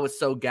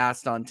so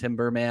gassed on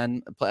Timber,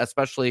 man,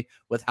 especially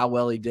with how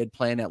well he did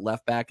playing at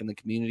left back in the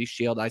Community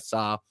Shield. I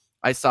saw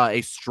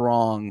a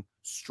strong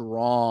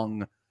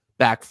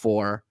back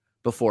four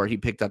before he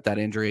picked up that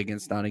injury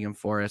against Nottingham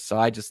Forest. So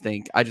I just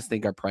think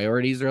our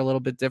priorities are a little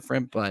bit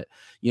different. But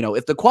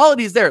if the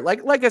quality is there,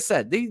 like I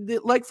said, they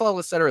like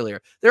Flawless said earlier,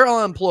 they're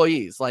all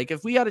employees. Like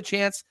if we had a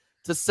chance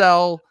to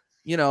sell,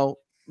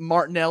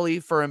 Martinelli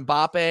for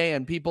Mbappe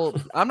and people,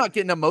 I'm not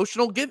getting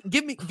emotional. Give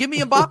me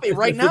Mbappe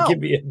right now. Give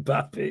me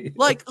Mbappe.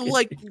 Like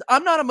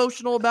I'm not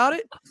emotional about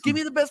it. Give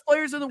me the best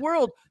players in the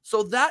world.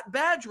 So that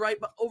badge right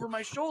over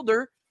my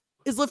shoulder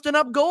is lifting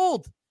up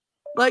gold.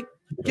 Like,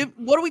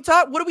 what are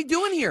we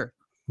doing here?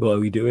 What are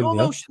we doing? No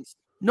emotions.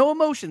 No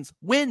emotions.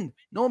 Win.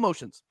 No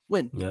emotions.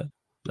 Win. Yeah.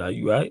 No,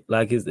 you right.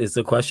 Like it's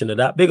a question of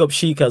that. Big up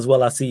Sheik as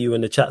well. I see you in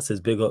the chat. Says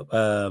big up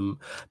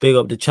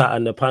the chat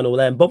and the panel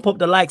there. And bump up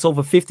the likes.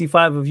 Over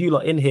 55 of you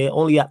lot in here.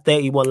 Only at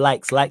 31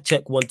 likes. Like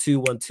check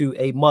 1212.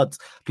 A mods.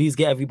 Please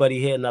get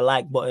everybody hitting the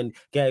like button.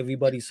 Get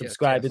everybody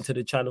subscribing to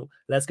the channel.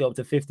 Let's go up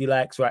to 50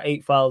 likes. We're at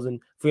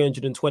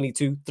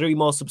 8,322. 3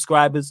 more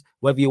subscribers.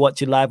 Whether you're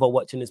watching live or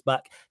watching this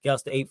back, get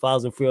us to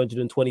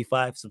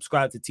 8,325.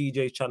 Subscribe to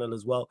TJ's channel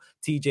as well.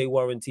 TJ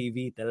Warren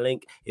TV. The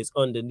link is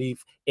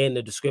underneath in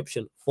the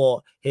description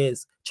for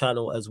his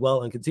channel as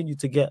well, and continue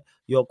to get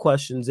your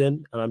questions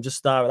in. And I'm just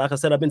starring, like I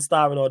said, I've been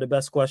starring all the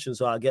best questions,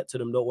 so I'll get to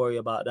them. Don't worry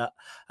about that.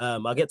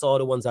 I'll get to all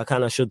the ones I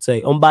kind of should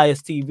say.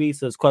 Unbiased TV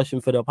says, question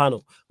for the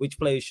panel: which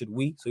players should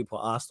we, so we put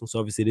Arsenal, so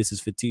obviously this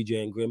is for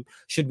TJ and Grim,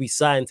 should we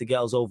sign to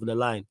get us over the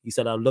line? He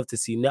said, I'd love to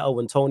see Neto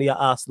and Tony at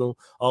Arsenal.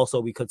 Also,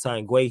 we could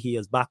sign Guehi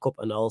as backup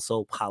and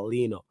also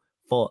Paulino.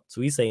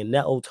 So he's saying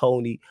Neto,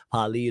 Tony,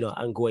 Paulino,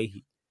 and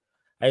Guehi.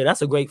 Hey,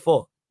 that's a great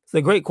four. It's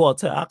a great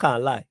quartet. I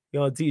can't lie.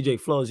 TJ,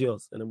 floor's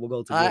yours, and then we'll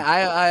go to.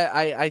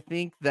 I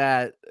think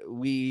that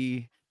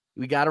we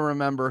got to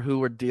remember who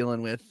we're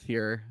dealing with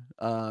here.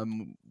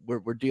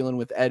 We're dealing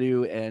with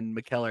Edu and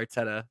Mikel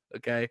Arteta.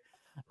 Okay,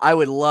 I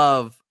would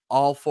love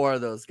all 4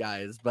 of those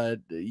guys, but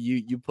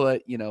you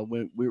put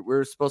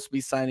we're supposed to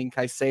be signing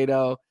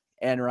Caicedo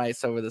and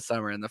Rice over the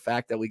summer, and the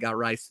fact that we got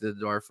Rice to the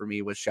door for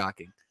me was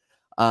shocking.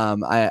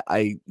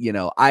 I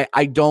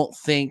don't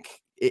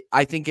think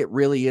I think it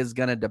really is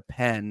going to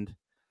depend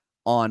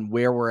on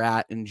where we're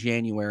at in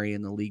January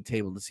in the league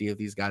table to see if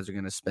these guys are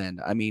going to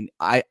spend. I mean,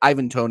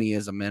 Ivan Toney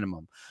is a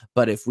minimum,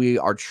 but if we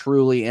are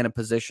truly in a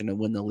position to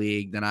win the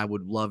league, then I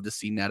would love to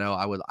see Neto.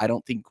 I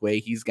don't think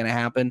he's going to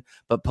happen,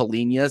 but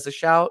Polina is a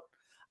shout.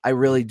 I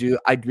really do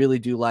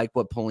like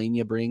what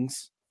Polina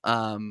brings.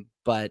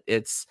 But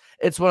it's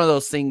one of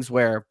those things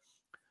where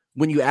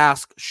when you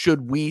ask,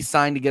 should we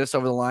sign to get us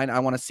over the line? I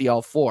want to see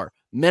all four.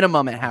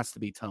 Minimum, it has to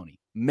be Toney.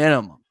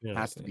 Minimum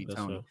has to be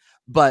Toney.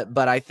 Right.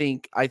 But I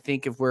think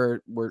if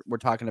we're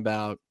talking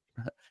about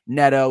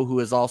Neto, who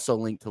is also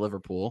linked to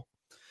Liverpool,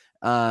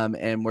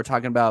 and we're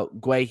talking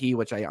about Guehi,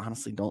 which I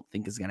honestly don't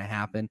think is going to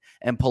happen,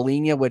 and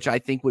Polina, which I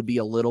think would be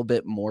a little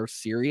bit more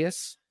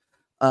serious.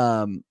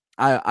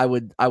 I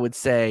would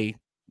say,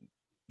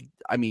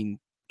 I mean,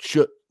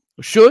 should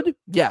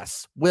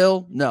yes,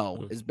 will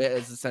no is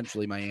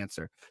essentially my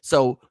answer.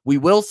 So we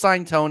will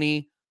sign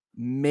Toney,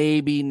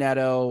 maybe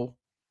Neto,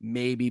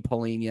 maybe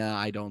Polina.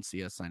 I don't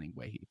see us signing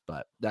Guehi,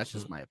 but that's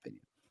just my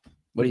opinion.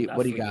 What do you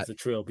got? The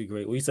trio would be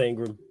great. What are you saying,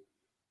 Grim?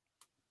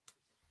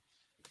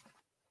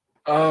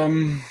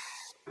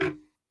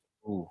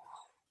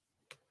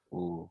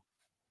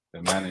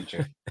 The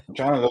manager. I'm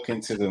trying to look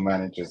into the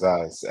manager's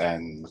eyes,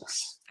 and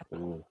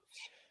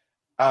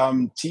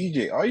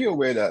TJ, are you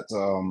aware that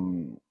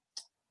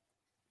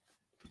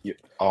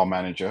our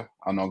manager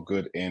are not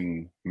good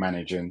in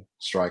managing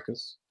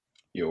strikers?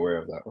 You're aware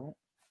of that,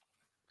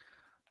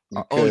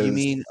 right? You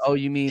mean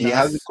he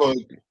hasn't got.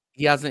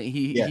 He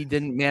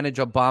didn't manage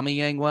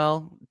Aubameyang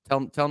well.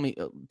 Tell me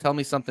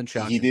something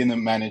shocking. He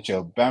didn't manage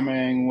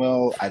Aubameyang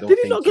well. I don't. Did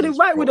he not get it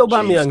right with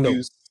Aubameyang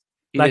though?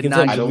 Like in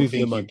I don't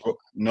think he brought.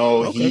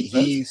 No, okay,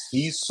 he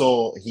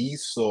saw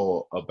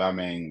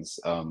Aubameyang's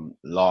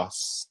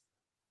loss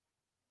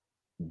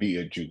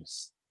bitter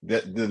juice.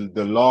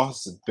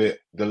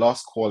 The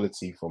last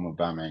quality from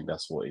Aubameyang.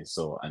 That's what he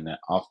saw, and then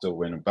after,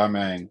 when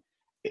Aubameyang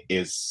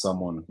is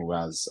someone who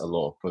has a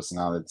lot of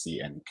personality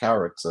and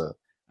character,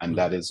 and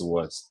that is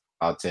what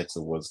Arteta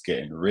was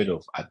getting rid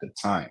of at the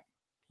time.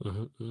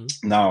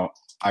 Now,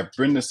 I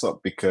bring this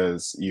up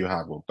because you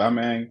have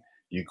Aubameyang,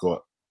 you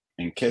got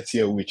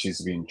Nketiah, which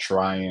has been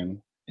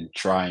trying, and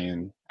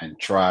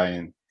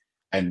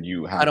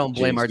you have. I don't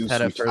blame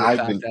Arteta for the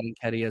fact that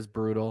Nketiah is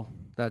brutal.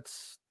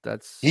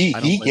 He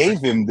gave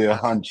him the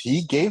hunch.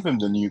 He gave him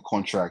the new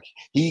contract.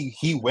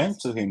 He went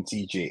to him,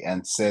 TJ,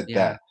 and said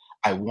that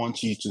I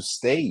want you to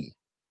stay.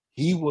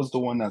 He was the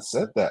one that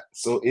said that.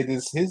 So it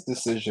is his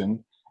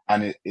decision,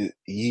 and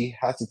he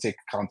has to take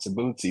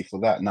accountability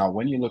for that. Now,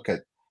 when you look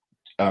at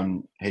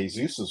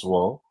Jesus as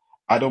well,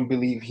 I don't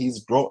believe he's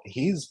brought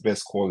his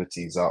best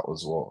qualities out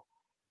as well.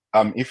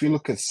 If you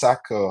look at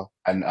Saka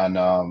and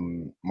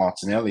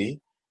Martinelli,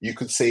 you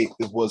could say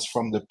it was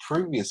from the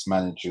previous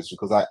managers,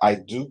 because I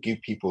do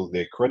give people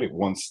their credit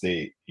once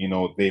they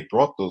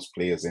brought those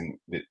players in.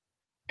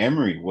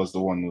 Emery was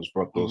the one who's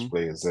brought those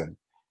players in,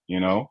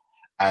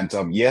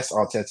 and yes,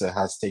 Arteta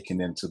has taken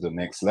them to the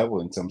next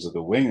level in terms of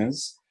the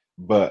wingers.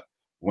 But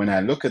when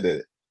I look at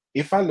it,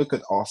 if I look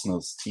at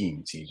Arsenal's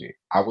team, TJ,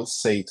 I would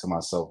say to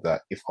myself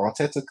that if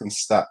Arteta can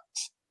start,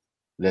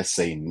 let's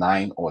say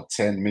 9 or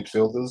 10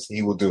 midfielders,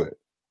 he will do it,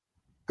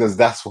 because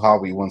that's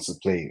how he wants to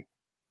play.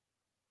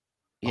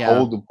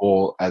 Hold the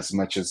ball as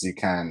much as you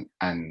can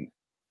and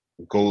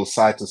go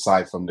side to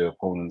side from the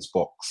opponent's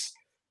box.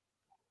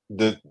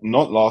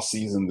 Not last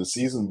season, the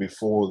season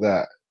before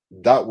that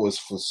was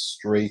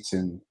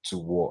frustrating to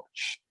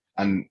watch.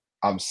 And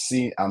I'm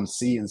seeing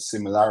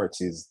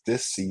similarities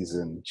this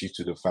season due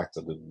to the fact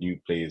of the new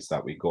players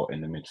that we got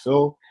in the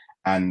midfield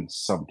and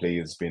some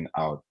players being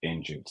out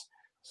injured.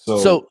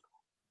 So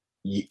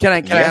can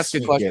I ask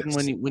you a question?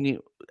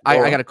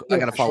 I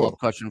got a follow-up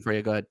question for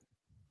you. Go ahead.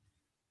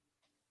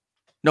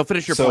 No,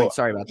 finish your point.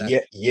 Sorry about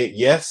that.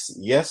 Yes,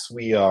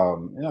 we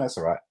that's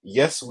all right.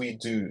 Yes, we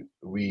do.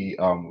 We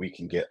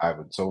can get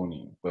Ivan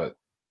Toney, but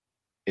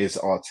is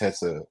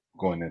Arteta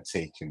going to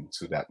take him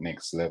to that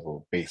next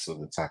level based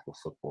on the type of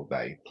football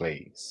that he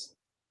plays?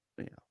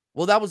 Yeah.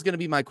 Well, that was going to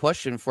be my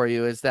question for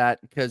you, is that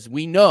because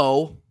we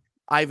know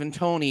Ivan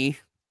Toney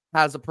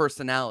has a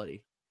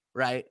personality,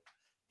 right?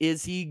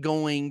 Is he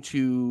going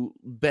to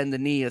bend the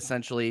knee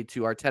essentially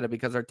to Arteta?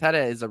 Because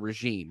Arteta is a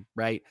regime,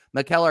 right?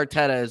 Mikel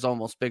Arteta is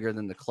almost bigger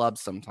than the club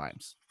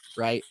sometimes,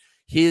 right?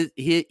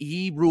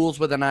 He rules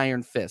with an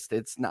iron fist.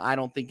 I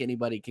don't think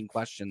anybody can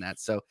question that.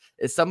 So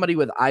is somebody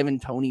with Ivan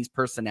Toney's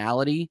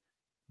personality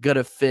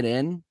gonna fit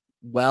in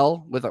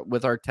well with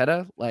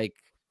Arteta? Like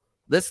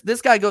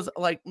this guy goes,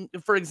 like,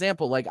 for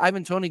example, like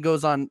Ivan Toney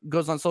goes on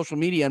social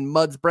media and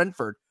muds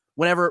Brentford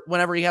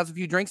whenever he has a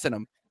few drinks in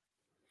him.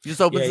 He just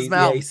opens his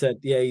mouth. When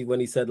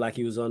he said like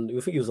he was on,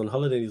 I think he was on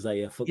holiday. He was like,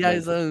 I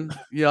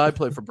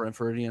play for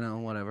Brentford,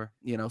 whatever,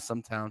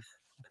 some town.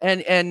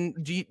 And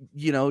do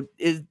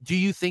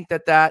you think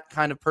that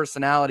kind of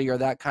personality or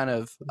that kind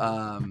of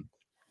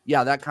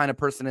yeah, that kind of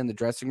person in the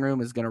dressing room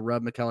is going to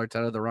rub Mikel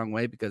Arteta the wrong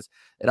way, because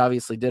it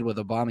obviously did with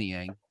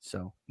Aubameyang.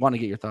 So, want to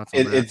get your thoughts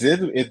on that.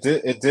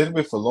 It did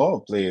with a lot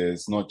of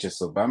players, not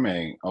just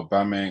Aubameyang.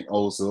 Aubameyang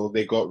also,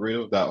 they got rid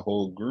of that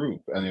whole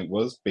group, and it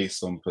was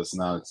based on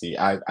personality.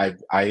 I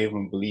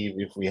even believe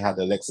if we had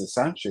Alexis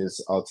Sanchez,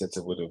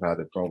 Arteta would have had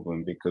a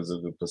problem because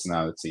of the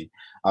personality.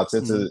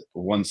 Arteta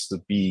wants to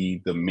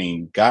be the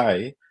main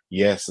guy,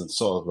 yes, and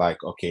sort of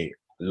like, okay,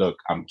 look,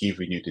 I'm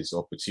giving you this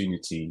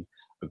opportunity.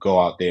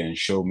 Go out there and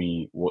show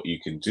me what you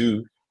can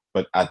do.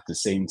 But at the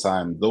same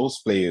time,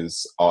 those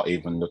players are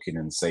even looking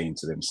and saying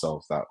to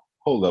themselves that,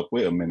 hold up,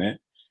 wait a minute,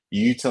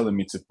 you telling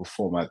me to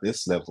perform at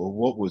this level?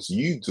 What was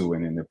you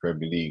doing in the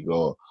Premier League,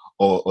 or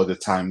the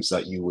times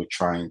that you were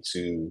trying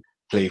to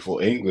play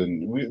for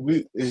England?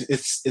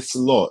 It's a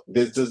lot.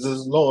 There's a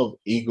lot of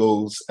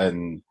egos,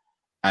 and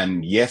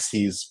yes,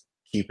 he's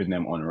keeping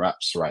them on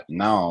wraps right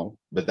now,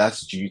 but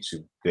that's due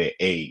to their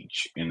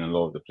age in a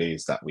lot of the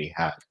players that we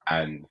have.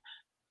 And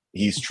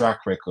his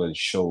track record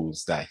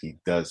shows that he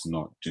does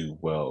not do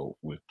well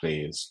with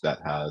players that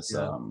has,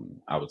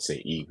 I would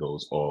say,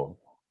 egos or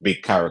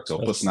big character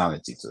or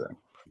personality to them.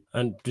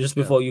 And just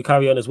before you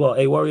carry on as well,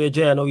 hey, Warrior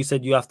J, I know you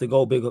said you have to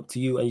go, big up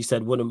to you. And you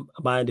said, wouldn't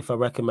mind if I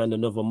recommend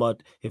another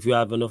mod. If you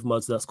have enough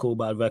mods, that's cool,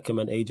 but I'd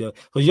recommend AJ.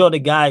 Because you're the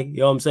guy, you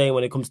know what I'm saying,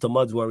 when it comes to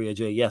mods, Warrior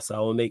J. Yes, I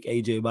will make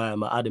AJ buy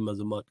him. I add him as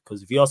a mod.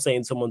 Because if you're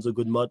saying someone's a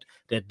good mod,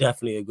 they're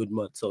definitely a good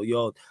mod. So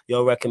your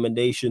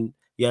recommendation,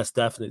 yes,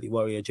 definitely,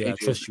 Warrior J. I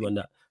trust you on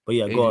that. But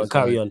yeah, go on,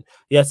 carry on.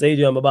 Yes,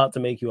 AJ, I'm about to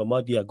make you a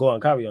mod. Yeah, go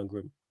on, carry on,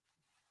 Grim.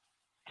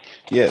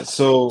 Yeah,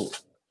 so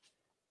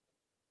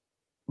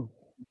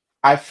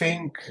I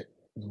think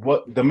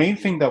what the main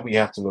thing that we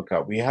have to look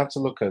at, we have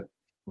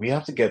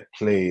to get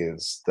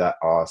players that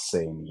are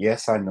saying,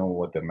 yes, I know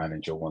what the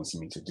manager wants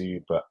me to do,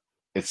 but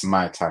it's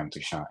my time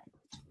to shine.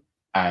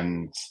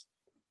 And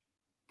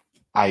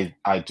I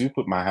do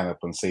put my hand up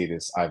and say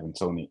this, Ivan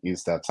Toney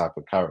is that type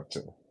of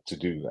character to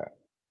do that.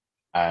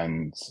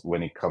 And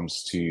when it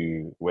comes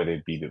to whether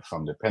it be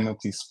from the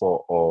penalty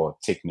spot or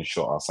taking a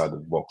shot outside the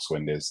box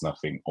when there's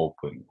nothing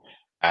open,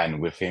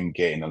 and with him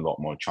getting a lot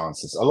more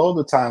chances, a lot of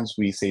the times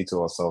we say to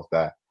ourselves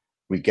that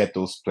we get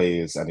those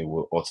players and it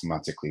will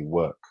automatically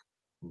work.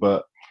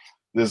 But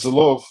there's a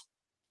lot of,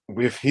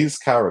 with his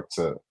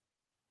character,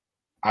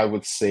 I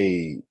would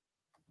say,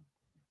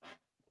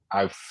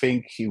 I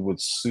think he would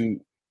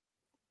suit,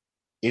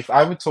 if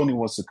Ivan Toney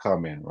wants to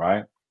come in,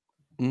 right,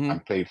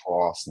 and play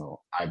for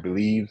Arsenal, I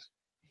believe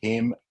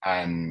him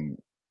and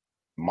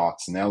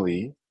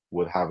Martinelli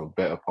would have a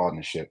better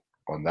partnership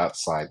on that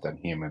side than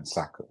him and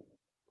Saka,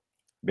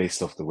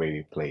 based off the way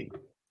they play.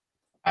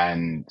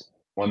 And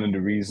one of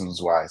the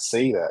reasons why I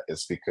say that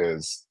is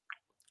because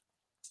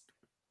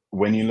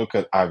when you look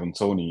at Ivan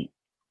Toney,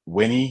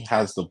 when he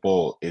has the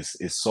ball, it's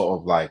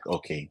sort of like,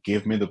 okay,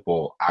 give me the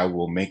ball, I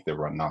will make the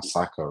run. Now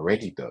Saka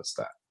already does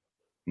that.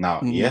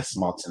 Now, yes,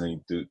 Martinelli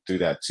do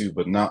that too,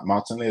 but now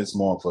Martinelli is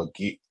more of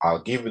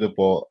I'll give you the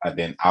ball and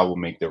then I will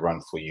make the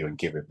run for you and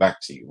give it back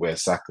to you. Where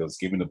Saka's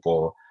give me the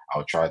ball,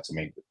 I'll try to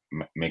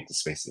make the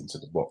space into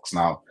the box.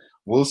 Now,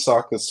 will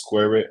Saka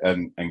square it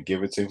and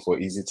give it to him for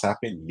easy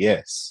tapping?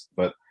 Yes,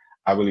 but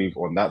I believe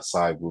on that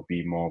side will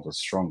be more of a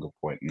stronger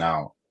point.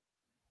 Now,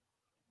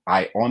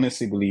 I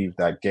honestly believe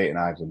that getting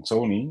Ivan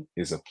Toney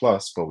is a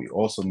plus, but we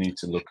also need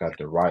to look at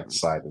the right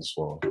side as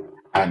well.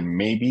 And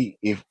maybe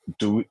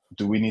do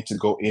we need to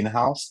go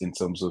in-house in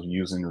terms of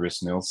using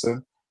Rhys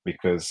Nelson?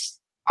 Because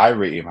I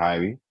rate him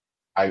highly.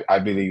 I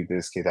believe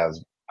this kid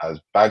has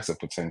bags of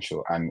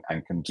potential and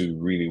can do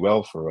really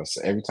well for us.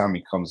 Every time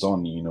he comes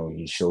on,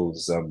 he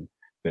shows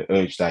the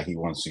urge that he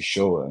wants to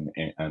show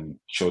and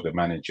show the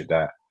manager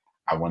that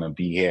I want to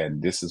be here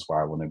and this is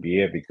why I want to be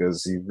here,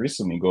 because he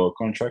recently got a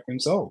contract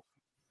himself.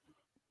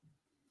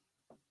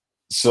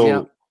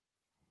 So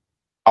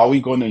are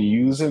we going to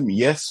use him?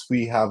 Yes,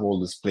 we have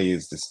all these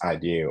players, this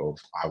idea of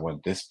I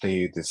want this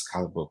player, this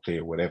caliber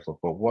player, whatever.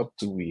 But what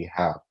do we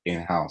have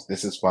in-house?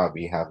 This is why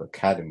we have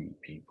academy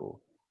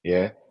people.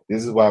 Yeah,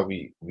 this is why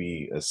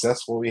we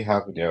assess what we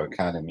have in their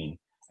academy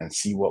and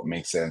see what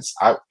makes sense.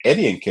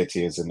 Eddie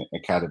Nketiah is an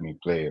academy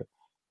player,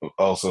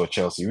 also a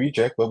Chelsea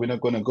reject, but we're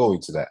not going to go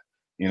into that.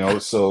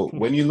 So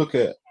when you look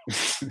at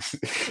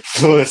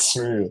so that's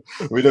real.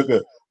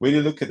 When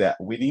you look at that,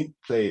 we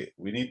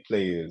need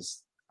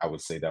players, I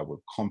would say, that would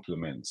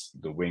complement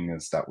the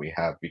wingers that we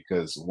have,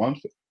 because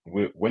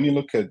when you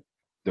look at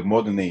the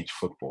modern age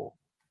football,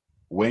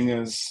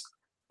 wingers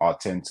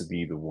tend to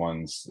be the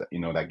ones that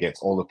that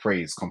gets all the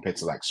praise compared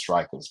to like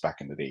strikers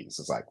back in the days.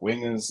 It's like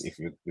wingers, if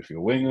you're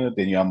a winger,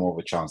 then you have more of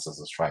a chance as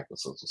a striker,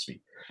 so to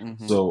speak.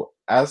 So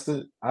as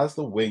the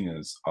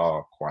wingers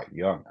are quite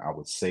young, I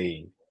would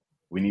say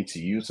we need to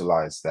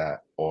utilize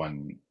that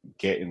on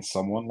getting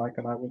someone like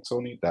an Ivan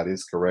Toney. That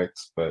is correct,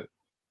 but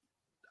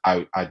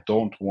I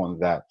don't want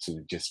that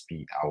to just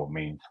be our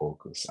main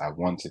focus. I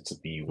want it to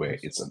be where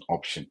it's an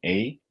option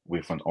A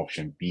with an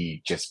option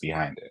B just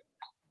behind it.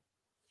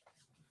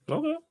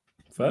 Okay,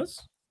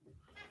 first.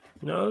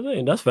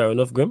 No, that's fair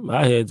enough, Grim.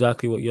 I hear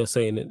exactly what you're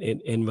saying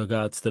in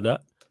regards to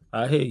that.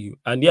 I hear you.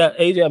 And yeah,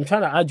 AJ, I'm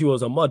trying to add you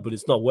as a mod, but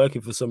it's not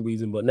working for some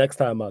reason. But next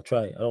time I'll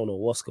try. I don't know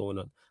what's going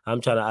on. I'm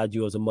trying to add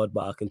you as a mod,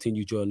 but I'll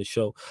continue during the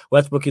show.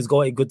 Westbrook is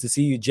going. Good to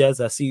see you, Jez.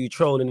 I see you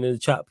trolling in the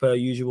chat per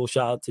usual.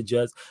 Shout out to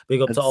Jez.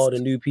 Big up to all the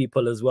new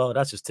people as well.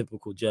 That's just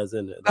typical Jez,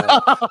 isn't it?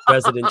 That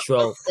resident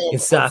troll in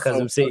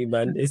Sarcasm City,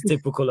 man. It's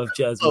typical of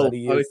Jez, man.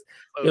 He is.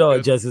 You know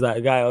what Jez is like?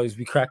 A guy always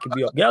be cracking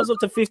me up. Get us up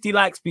to 50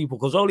 likes, people,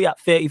 because only at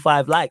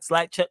 35 likes.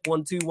 Like check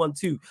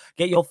 1212.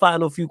 Get your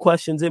final few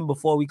questions in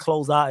before we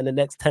close out in the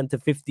next 10 to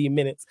 15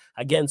 minutes.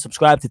 Again,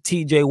 subscribe to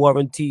TJ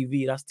Warren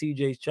TV. That's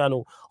TJ's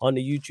channel on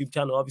the YouTube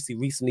channel. Obviously,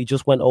 recently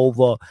just went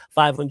over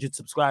 500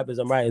 subscribers.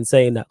 I'm right in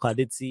saying that. I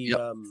did see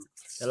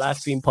the live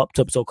stream popped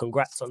up, so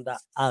congrats on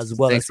that as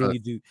well. Thanks, I see you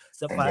do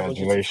the 500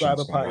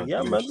 subscriber party.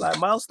 Yeah, man. Like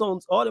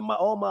milestones,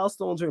 all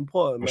milestones are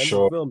important, man.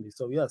 Sure. You feel me?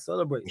 So yeah,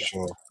 celebrate that.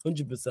 Sure.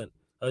 100%.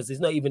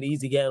 It's not even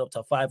easy getting up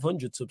to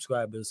 500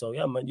 subscribers. So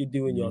yeah, man, you're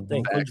doing your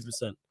thing.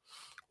 100%.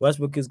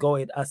 Westbrook is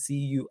going. I see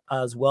you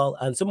as well.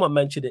 And someone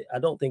mentioned it. I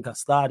don't think I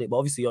started, but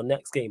obviously your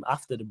next game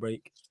after the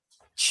break,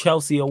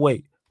 Chelsea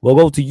away. We'll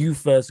go to you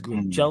first,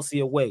 group. Chelsea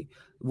away.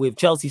 With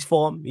Chelsea's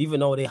form, even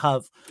though they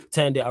have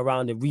turned it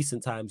around in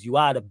recent times, you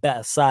are the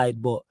better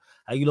side. But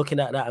are you looking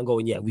at that and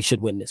going, yeah, we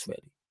should win this,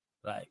 really?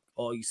 Like,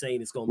 or are you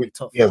saying it's going to be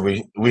tough? Yeah,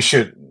 we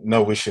should.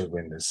 No, we should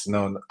win this.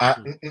 No,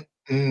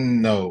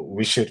 no,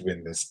 we should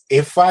win this.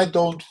 If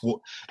Arsenal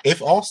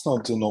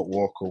do not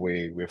walk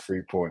away with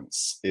 3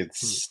 points,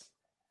 it's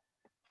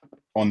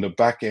on the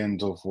back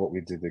end of what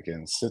we did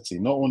against City.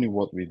 Not only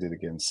what we did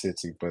against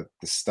City, but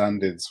the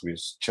standards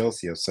which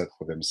Chelsea have set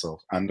for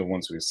themselves and the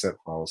ones we've set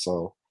for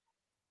ourselves.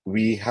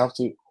 We have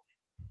to,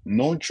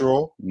 no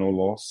draw, no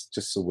loss,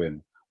 just a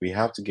win. We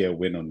have to get a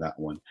win on that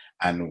one.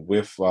 And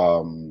with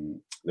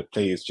the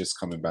players just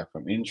coming back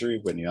from injury,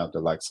 when you have the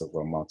likes of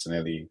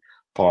Martinelli,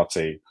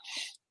 Partey,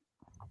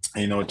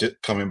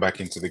 just coming back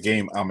into the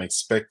game, I'm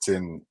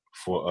expecting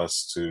for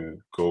us to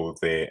go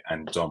there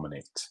and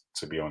dominate,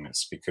 to be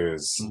honest,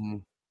 because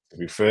to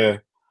be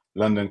fair,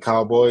 London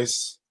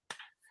Cowboys,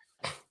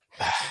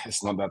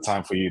 it's not that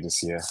time for you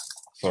this year.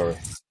 Sorry.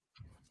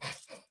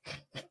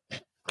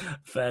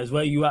 Fairs,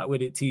 where you at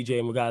with it, TJ,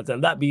 in regards?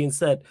 And that being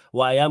said,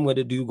 what I am going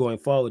to do going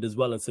forward as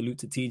well, and salute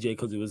to TJ,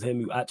 because it was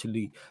him who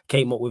actually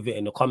came up with it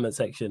in the comment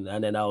section.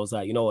 And then I was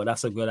like, you know what,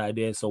 that's a good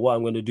idea. So what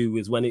I'm going to do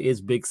is when it is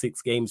Big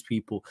Six games,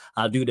 people,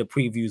 I'll do the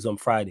previews on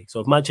Friday.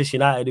 So if Manchester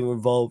United are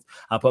involved,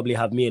 I'll probably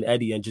have me and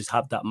Eddie and just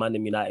have that Man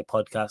United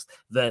podcast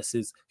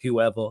versus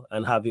whoever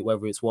and have it,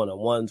 whether it's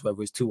one-on-ones,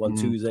 whether it's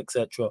two-on-twos,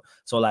 etc.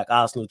 So like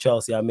Arsenal,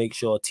 Chelsea, I make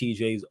sure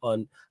TJ's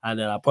on, and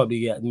then I'll probably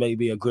get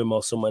maybe a Grim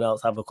or someone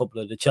else, have a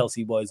couple of the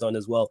Chelsea boys on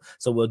as well,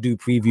 so we'll do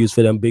previews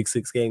for them Big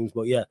Six games.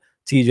 But yeah,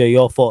 TJ,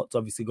 your thoughts,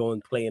 obviously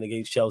going playing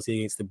against Chelsea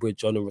against the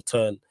Bridge on a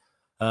return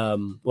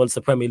once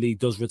the Premier League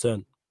does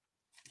return.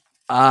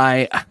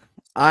 I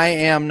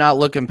am not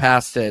looking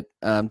past it,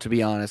 to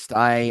be honest.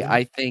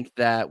 I think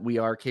that we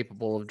are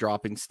capable of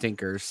dropping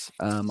stinkers.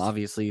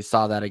 Obviously you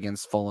saw that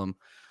against Fulham.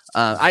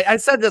 I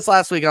said this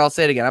last week and I'll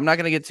say it again. I'm not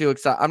going to get too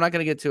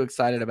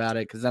excited about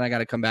it, because then I got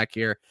to come back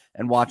here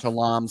and watch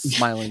Alam's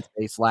smiling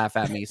face laugh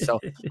at me. So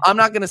I'm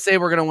not going to say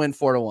we're going to win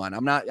 4-1.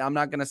 I'm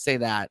not going to say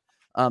that.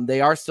 They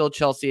are still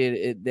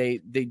Chelsea. They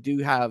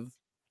do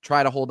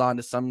try to hold on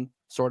to some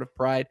sort of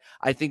pride.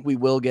 I think we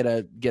will get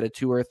a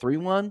 2 or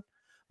 3-1,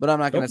 but I'm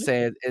not going to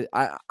say it.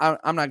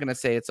 I'm not going to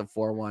say it's a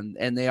 4-1.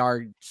 And they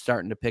are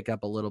starting to pick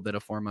up a little bit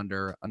of form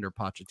under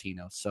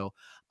Pochettino. So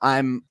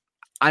I'm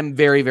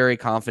very, very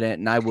confident,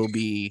 and I will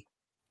be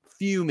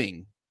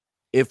fuming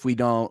if we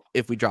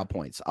drop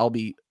points. I'll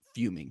be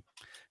fuming,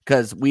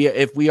 because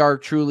if we are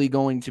truly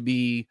going to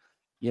be,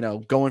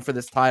 going for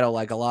this title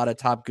like a lot of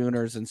top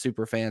gooners and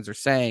super fans are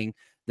saying,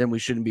 then we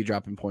shouldn't be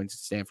dropping points at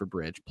Stamford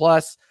Bridge.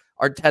 Plus,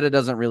 Arteta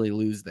doesn't really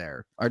lose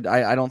there. I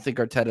don't think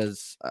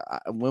Arteta's.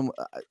 When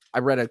I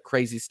read a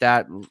crazy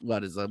stat,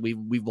 what is that?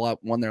 We've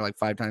won there like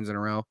 5 times in a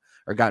row,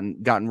 or gotten.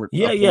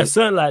 Yeah,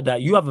 something like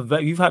that.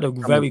 You've had a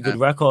very good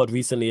record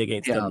recently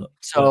against them.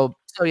 So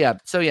yeah.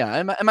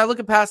 Am I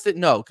looking past it?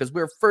 No, because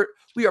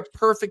we are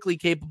perfectly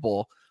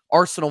capable,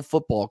 Arsenal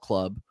Football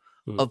Club,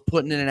 of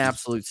putting in an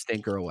absolute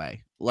stinker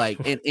away, like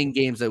in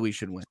games that we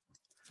should win.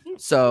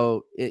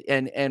 So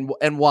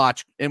and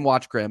watch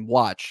Grim,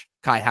 watch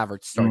Kai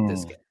Havertz start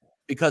this game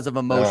because of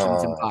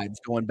emotions and vibes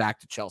going back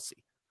to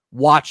Chelsea.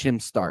 Watch him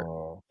start.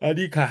 I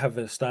think Kai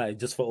Havertz started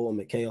just for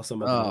ultimate chaos.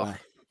 Jeez.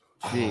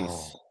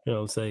 You know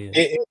what I'm saying?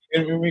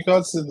 In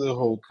regards to the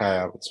whole Kai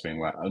Havertz thing,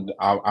 right?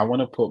 I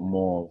want to put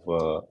more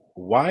of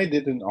why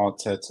didn't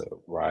Arteta,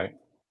 right,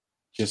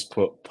 just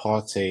put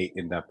Partey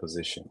in that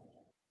position?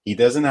 He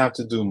doesn't have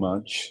to do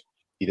much.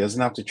 He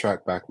doesn't have to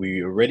track back.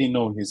 We already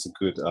know he's a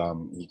good.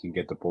 He can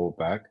get the ball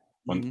back,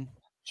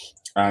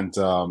 and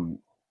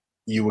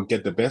you will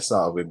get the best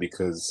out of it,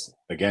 because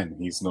again,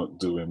 he's not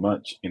doing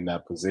much in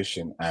that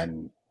position,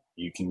 and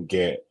you can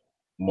get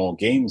more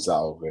games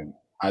out of him.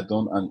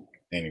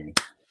 Anyway,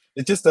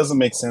 it just doesn't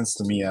make sense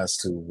to me as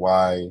to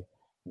why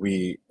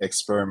we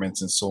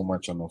experimenting so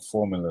much on a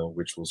formula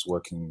which was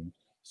working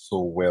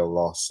so well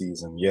last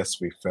season. Yes,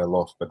 we fell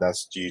off, but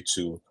that's due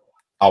to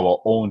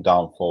our own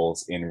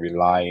downfalls in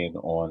relying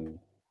on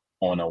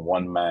a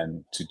one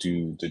man to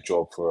do the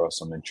job for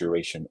us on the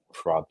duration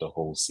throughout the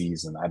whole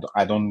season.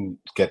 I don't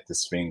get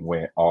this thing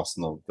where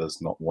Arsenal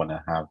does not want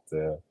to have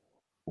the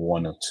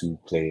one or two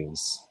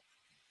players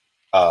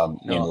in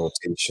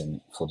rotation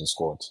for the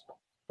squad.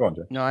 Go on,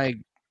 Jay. No, I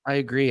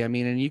agree. I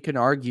mean, and you can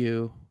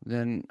argue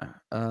then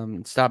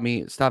stop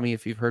me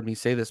if you've heard me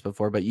say this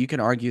before, but you can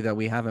argue that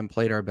we haven't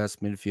played our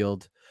best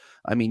midfield.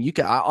 I mean,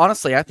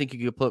 honestly, I think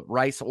you could put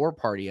Rice or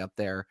Party up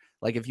there.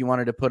 Like if you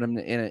wanted to put him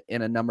in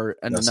a number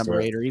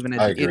number 8, or even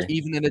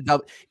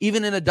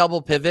in a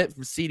double pivot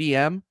for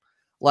CDM,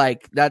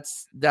 like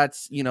that's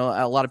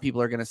a lot of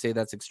people are going to say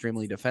that's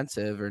extremely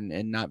defensive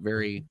and not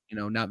very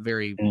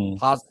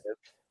positive,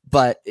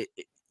 but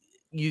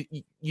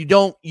you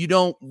don't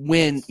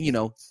win, you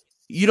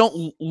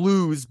don't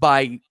lose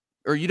by,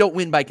 or you don't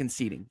win by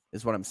conceding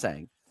is what I'm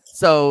saying.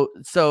 So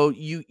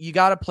you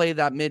got to play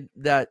that mid,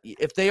 that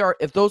if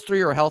those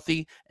three are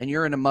healthy and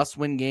you're in a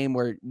must-win game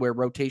where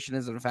rotation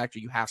isn't a factor,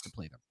 you have to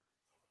play them.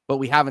 But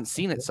we haven't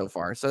seen it so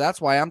far. So that's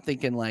why I'm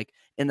thinking, like,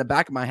 in the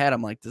back of my head,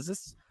 I'm like,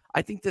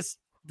 I think this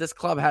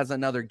club has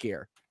another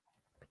gear,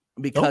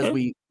 because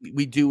we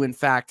do in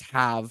fact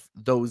have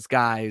those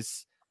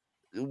guys.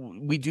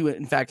 We do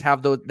in fact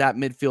have that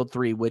midfield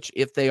three, which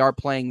if they are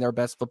playing their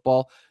best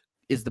football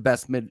is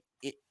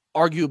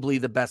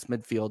arguably the best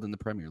midfield in the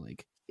Premier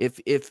League. I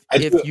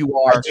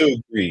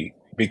do agree,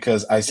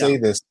 because I say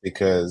this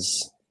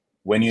because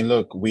when you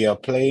look, we are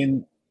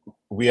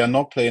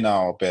not playing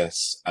our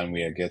best and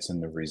we are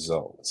getting the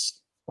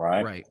results,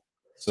 right? Right.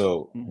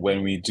 So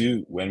when we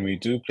do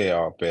play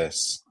our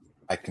best,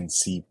 I can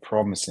see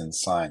promising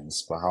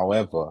signs. But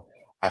however,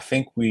 I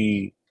think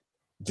we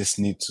just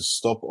need to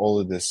stop all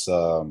of this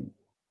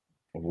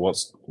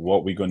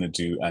what we're going to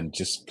do and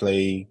just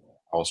play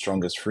our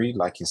strongest three,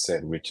 like you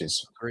said, which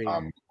is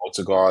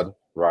Odegaard,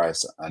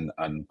 Rice, and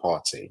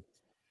Partey.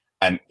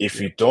 And if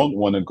you don't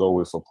want to go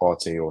with a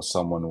Partey or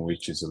someone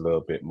which is a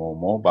little bit more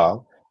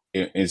mobile,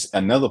 it is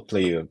another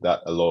player that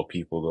a lot of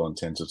people don't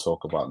tend to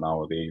talk about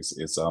nowadays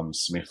is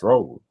Smith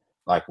Rowe.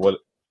 Like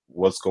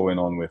what's going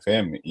on with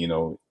him?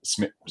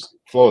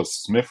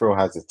 Smith Rowe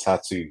has a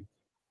tattoo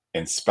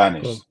in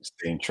Spanish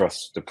saying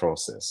trust the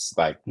process.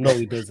 Like, no,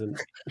 he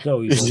doesn't. No,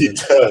 he doesn't. He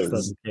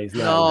does.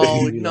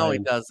 No, he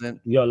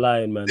doesn't. You're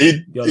lying, man.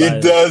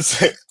 It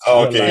does.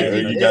 Okay,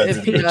 you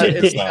guys need to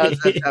check this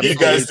out. You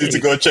guys need to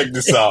go check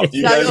this out.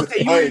 You guys,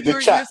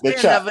 the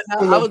chat.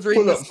 I was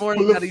reading this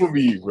morning. Pull up for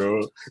me,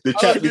 bro. The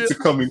chat needs to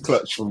come in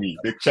clutch for me.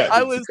 The chat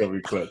needs to come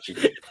in clutch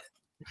for me.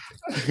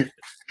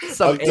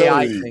 Some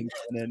AI thing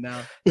coming in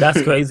now.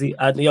 That's crazy.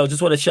 And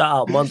just want to shout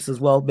out Monts as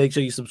well. Make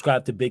sure you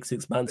subscribe to Big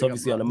Six Mans.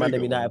 Obviously on the Man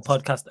United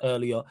podcast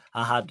earlier,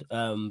 I had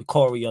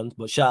Corey on,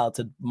 but shout out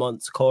to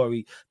Monts,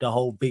 Corey, the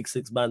whole Big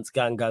Six Mans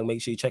gang.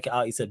 Make sure you check it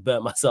out. He said,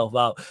 burnt myself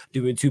out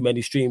doing too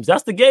many streams.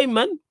 That's the game,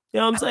 man. You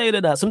know what I'm saying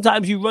to that?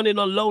 Sometimes you run it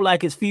on low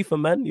like it's FIFA,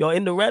 man. You're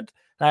in the red.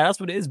 Like,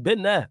 that's what it is.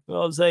 Been there. You know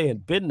what I'm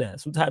saying? Been there.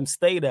 Sometimes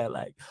stay there.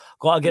 Like,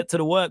 gotta get to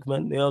the work,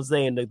 man. You know what I'm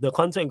saying? The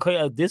content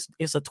creator,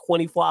 it's a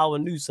 24-hour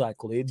news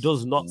cycle. It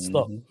does not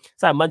stop.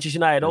 It's like Manchester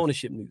United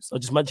ownership news or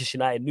just Manchester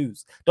United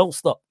news. Don't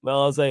stop. You know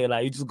what I'm saying?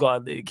 Like, you just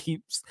gotta, it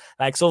keeps,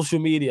 like, social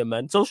media,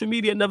 man. Social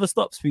media never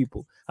stops,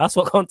 people. That's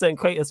what content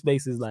creator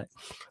space is like.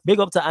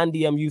 Big up to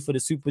Andy MU for the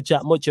super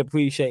chat. Much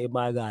appreciated,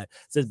 my guy.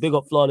 Says, big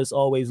up, Flawless,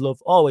 always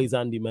love, always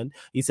Andy, man.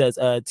 He says,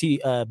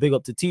 big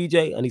up to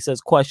TJ. And he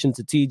says, question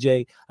to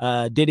TJ.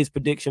 Did his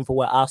prediction for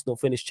where Arsenal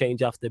finish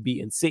change after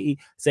beating City?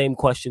 Same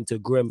question to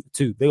Grim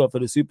too. Big up for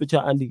the super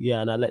chat, Andy.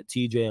 Yeah, and I let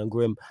TJ and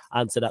Grim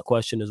answer that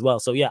question as well.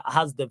 So yeah,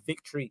 has the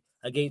victory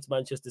against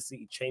Manchester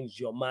City changed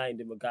your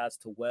mind in regards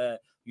to where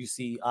you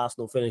see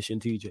Arsenal finishing,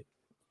 TJ?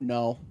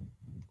 No,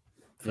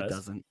 it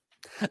doesn't.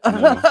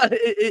 No.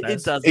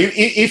 It doesn't.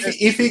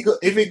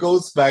 If it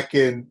goes back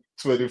in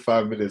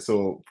 25 minutes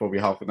or probably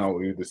half an hour,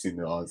 we would have seen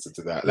the answer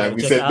to that. Like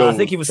we said, I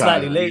think he was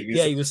slightly late.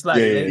 Yeah, he was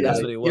slightly late.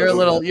 That's what it was.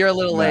 You're a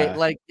little late.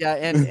 Like, yeah,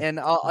 and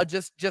I'll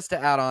just to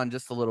add on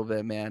just a little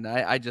bit, man.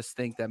 I just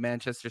think that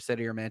Manchester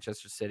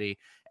City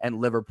and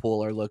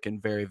Liverpool are looking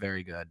very,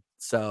 very good.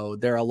 So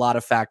there are a lot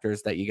of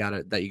factors that you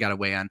gotta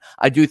weigh on.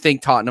 I do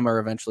think Tottenham are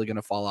eventually going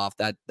to fall off.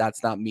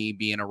 That's not me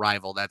being a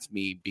rival. That's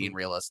me being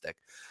realistic.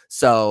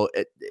 So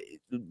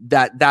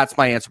that's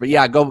my answer. But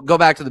yeah, go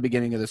back to the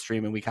beginning of the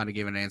stream and we kind of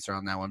gave an answer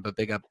on that one. But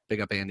big up,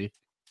 Andy.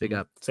 Big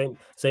up.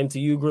 Same to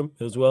you, Grim,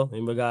 as well,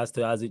 in regards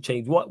to as it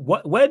changed.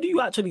 Where do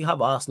you actually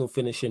have Arsenal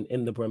finishing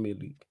in the Premier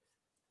League?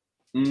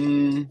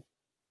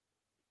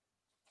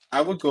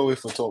 I would go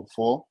with a top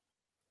 4.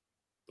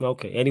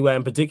 Okay. Anywhere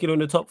in particular in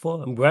the top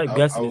 4? I'm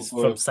guessing it's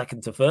from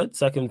second to third.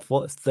 Second,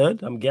 fourth,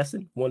 third. I'm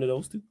guessing one of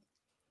those two.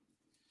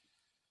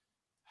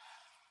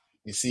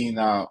 You see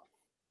now,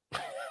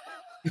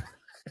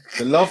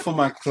 the love for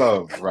my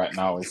club right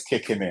now is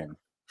kicking in.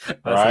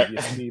 Right?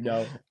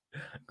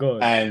 Go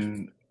on.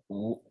 And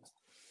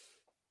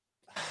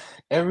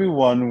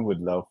everyone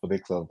would love for the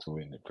club to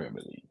win the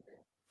Premier League.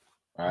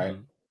 Right?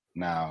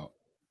 Now,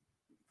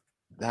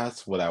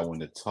 that's what I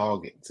want the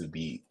target to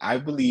be. I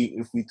believe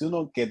if we do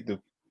not get the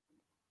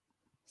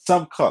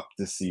some cup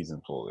this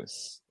season for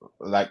this.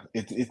 Like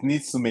it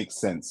needs to make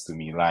sense to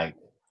me. Like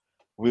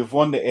we've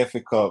won the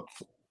FA Cup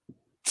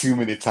too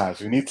many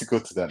times. We need to go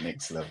to that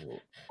next level.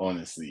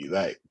 Honestly,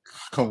 like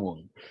come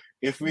on.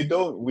 If we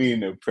don't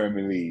win a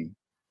Premier League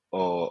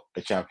or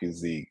a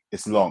Champions League,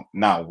 it's long.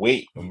 Now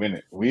wait a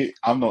minute.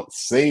 I'm not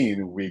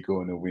saying we're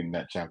going to win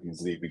that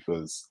Champions League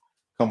because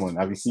come on,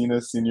 have you seen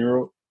us in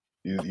Europe?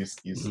 You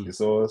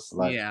saw us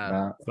like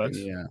yeah,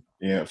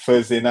 yeah.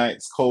 Thursday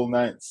nights, cold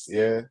nights,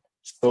 yeah,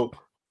 Stoke,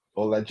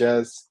 all that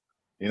jazz.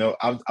 You know,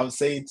 I'm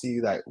saying to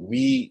you that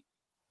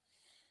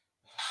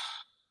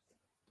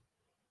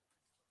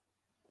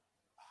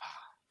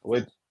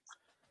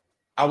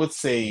I would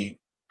say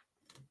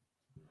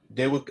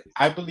they would.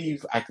 I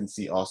believe I can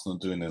see Arsenal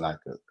doing it like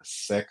a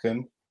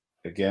second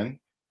again,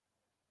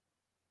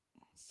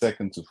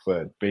 second to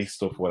third,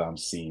 based off what I'm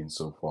seeing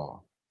so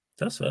far.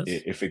 That's fair.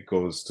 If it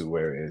goes to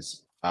where it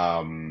is,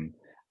 I'm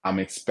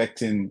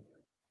expecting.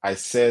 I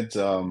said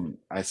to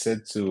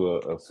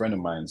a friend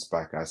of mine's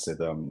back. I said,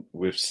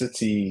 with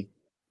City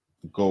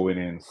going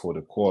in for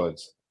the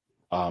quads,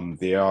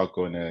 they are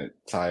going to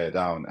tire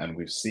down, and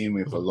we've seen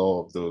with a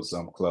lot of those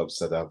clubs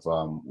that have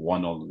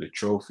won all of the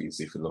trophies.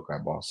 If you look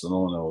at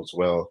Barcelona as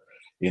well,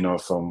 you know,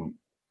 from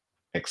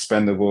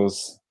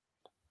Expendables,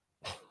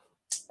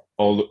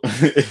 all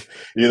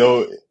you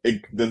know,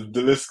 the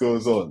list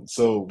goes on.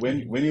 So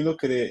when you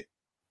look at it,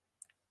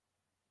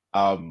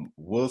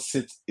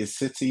 is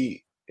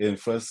City in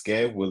first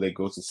gear? Will they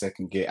go to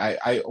second gear?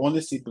 I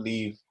honestly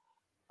believe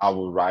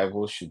our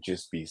rival should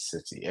just be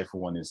City.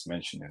 Everyone is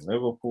mentioning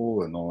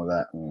Liverpool and all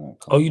that.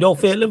 Oh, you don't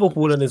fear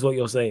Liverpool, then is what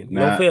you're saying? You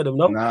don't fear them,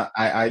 no? Nah,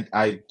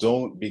 I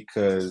don't,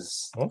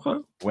 because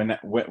when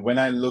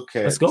I look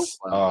at let's go.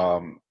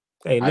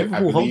 Hey,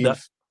 Liverpool hold that.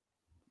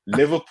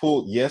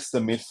 Liverpool, yes, the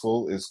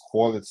midfield is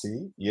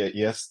quality. Yeah,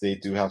 yes, they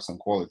do have some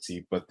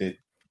quality, but they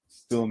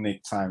still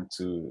need time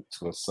to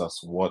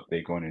assess what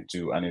they're going to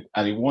do, and it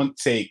won't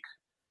take.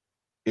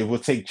 It will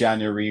take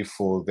January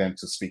for them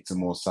to speak to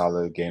Mo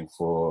Salah again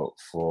for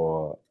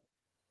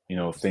you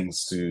know,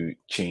 things to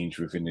change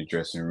within the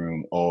dressing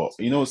room, or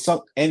you know,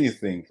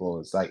 anything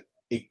for us. Like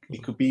it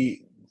could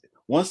be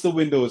once the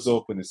window is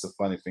open. It's a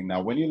funny thing.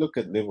 Now, when you look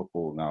at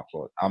Liverpool now,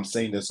 I'm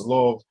saying there's a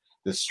lot of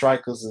the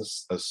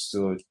strikers are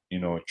still, you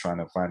know, trying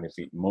to find their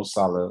feet. Mo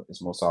Salah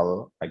is Mo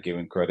Salah. I give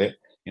him credit.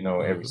 You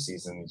know, every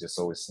season he just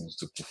always seems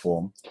to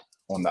perform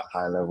on that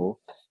high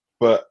level,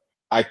 but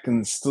I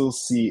can still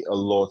see a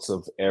lot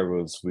of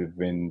errors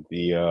within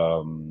the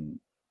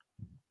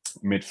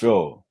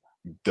midfield,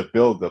 the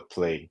build-up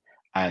play,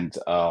 and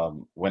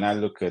when I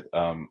look at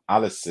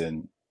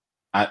Alisson,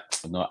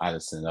 not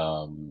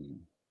Alisson,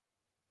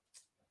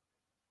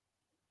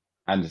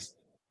 and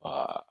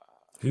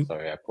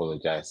sorry, I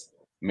apologize.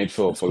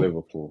 Midfield for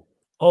Liverpool.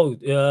 Oh,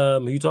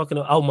 who you talking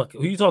about? Oh,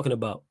 who you talking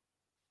about?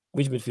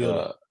 Which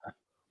midfielder?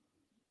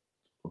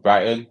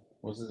 Brighton.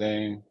 What's his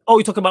name? Oh,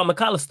 you talking about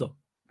McAllister?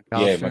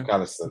 Yeah,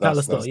 McAllister.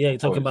 That's yeah, you're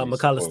talking about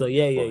McAllister.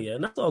 Yeah.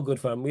 And that's all good,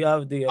 fam. We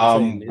have the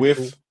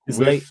it's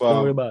late.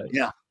 Don't worry about it.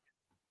 Yeah.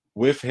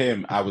 With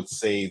him, I would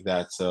say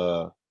that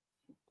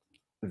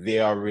they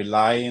are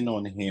relying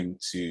on him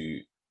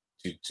to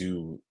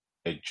do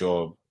a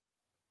job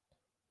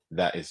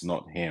that is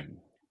not him,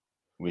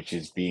 which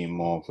is being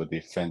more of a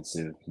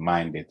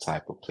defensive-minded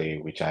type of play,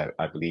 which I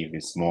believe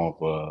is more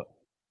of a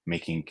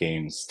making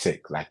games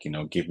tick, like, you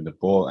know, giving the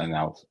ball and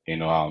I'll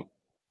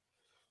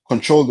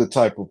control the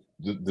type of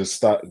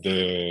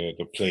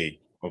the play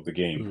of the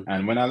game.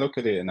 And when I look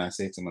at it and I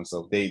say to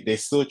myself, they're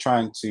still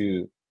trying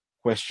to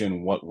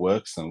question what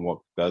works and what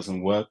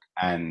doesn't work.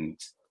 And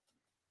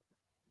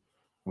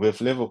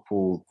with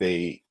Liverpool,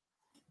 they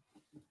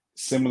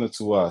similar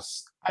to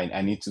us.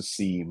 I need to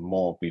see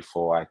more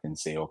before I can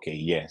say, okay,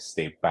 yes,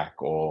 they're back,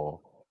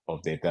 or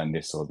they've done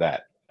this or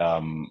that.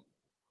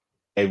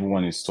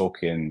 Everyone is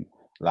talking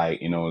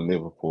like, you know,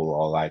 Liverpool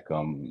are like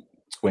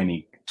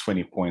 20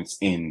 points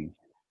in,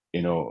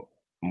 you know,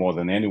 more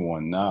than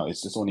anyone. Now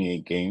it's just only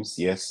 8 games.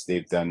 Yes,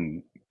 they've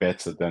done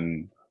better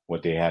than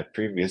what they had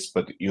previous,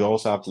 but you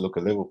also have to look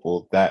at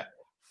Liverpool. That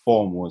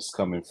form was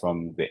coming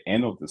from the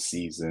end of the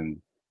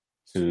season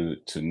to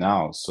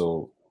now.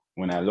 So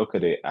when I look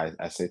at it,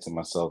 I say to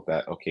myself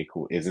that, okay,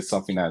 cool. Is it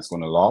something that's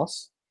going to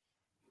last,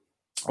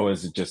 or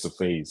is it just a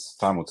phase?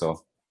 Time will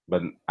tell.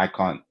 But I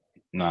can't.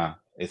 Nah,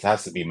 it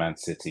has to be Man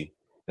City.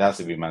 It has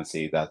to be Man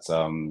City. That's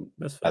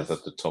at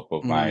the top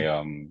of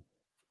my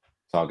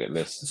target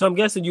list. So I'm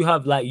guessing you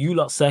have like you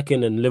lot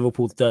second and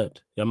Liverpool third.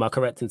 Am I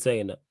correct in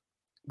saying that,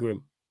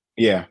 Grim?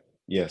 Yeah.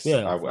 Yes.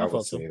 Yeah. I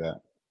would say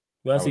that.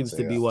 That seems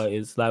to be what it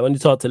is. Like when you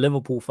talk to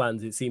Liverpool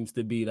fans, it seems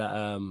to be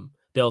that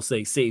they'll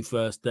say City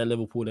first, then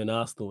Liverpool, then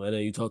Arsenal, and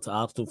then you talk to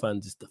Arsenal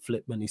fans, it's the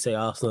flip when you say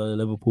Arsenal and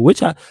Liverpool,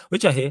 which I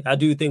hear. I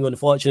do think,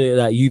 unfortunately,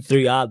 that you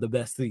three are the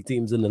best 3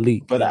 teams in the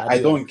league. But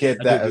I don't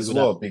get that as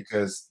well,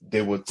 because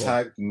they would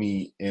tag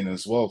me in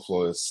as well,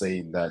 Flores,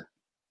 saying that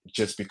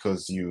just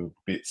because you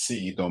beat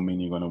City don't mean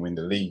you're going to win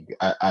the league.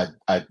 I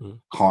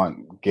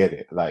can't get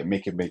it. Like,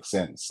 make it make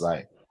sense.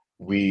 Like,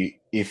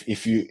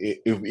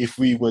 if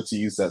we were to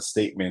use that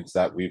statement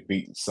that we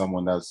beat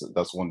someone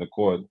that's won the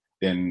quad,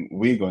 then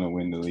we're going to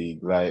win the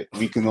league. Like,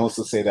 we can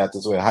also say that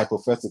as well.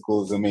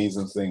 Hypothetical is an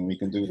amazing thing. We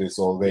can do this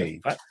all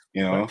day,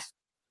 you know?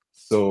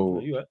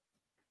 So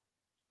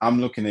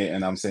I'm looking at it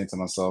and I'm saying to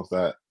myself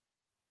that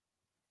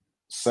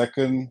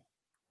second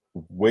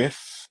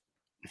with,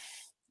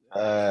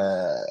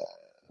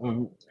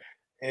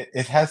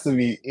 it has to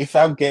be, if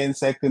I'm getting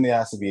second, it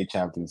has to be a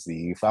Champions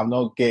League. If I'm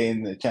not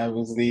getting the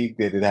Champions League,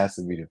 then it has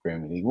to be the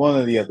Premier League, one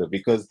or the other,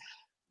 because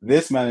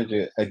this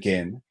manager,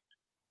 again,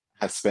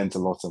 has spent a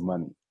lot of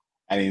money.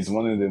 And he's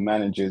one of the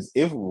managers,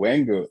 if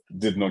Wenger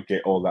did not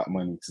get all that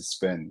money to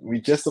spend,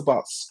 we just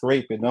about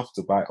scrape enough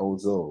to buy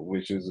Ozil,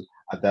 which is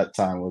at that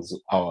time was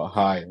our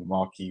high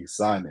marquee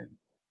signing.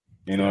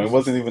 You know, it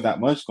wasn't even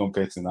that much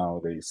compared to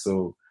nowadays.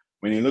 So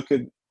when you look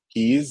at,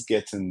 he is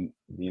getting,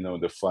 you know,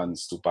 the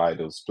funds to buy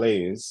those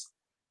players,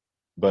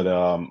 but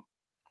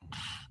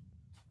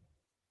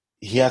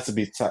he has to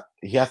be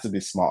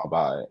smart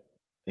about it.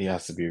 He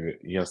has to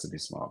be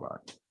smart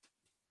about it.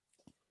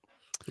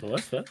 Well,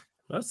 that's fair.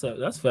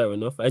 That's fair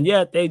enough. And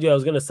yeah, AJ, I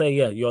was gonna say,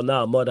 yeah, you're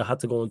now a mod. I had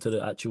to go into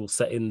the actual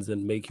settings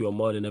and make you a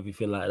mod and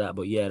everything like that.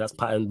 But yeah, that's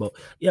pattern. But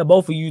yeah,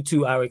 both of you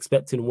two are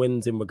expecting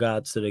wins in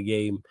regards to the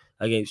game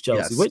against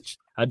Chelsea, which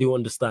I do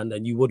understand,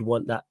 and you would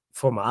want that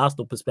from an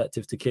Arsenal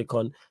perspective to kick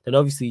on. Then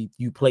obviously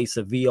you play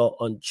Sevilla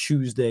on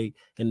Tuesday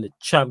in the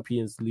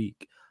Champions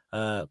League.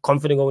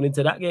 Confident going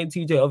into that game,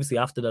 TJ. Obviously,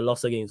 after the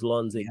loss against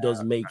Lens, it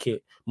does make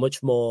it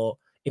much more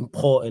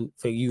important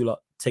for you lot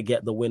to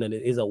get the win, and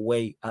it is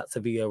away at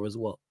Sevilla as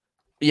well.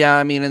 Yeah,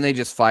 I mean, and they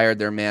just fired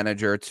their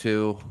manager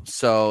too,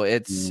 so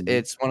it's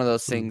one of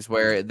those things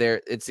where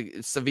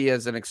Sevilla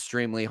is an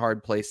extremely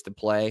hard place to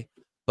play,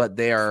 but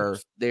they are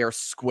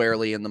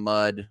squarely in the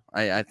mud.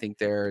 I think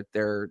they're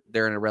in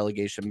a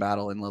relegation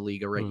battle in La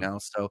Liga right now.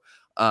 So,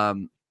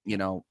 you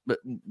know, but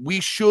we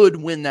should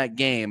win that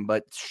game,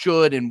 but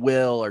should and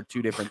will are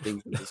two different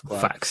things with this club.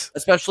 Facts.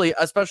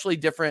 Especially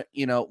different,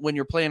 you know, when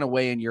you're playing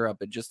away in Europe,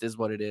 it just is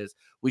what it is.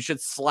 We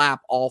should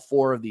slap all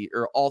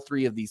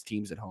three of these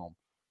teams at home.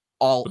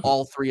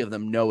 All three of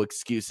them, no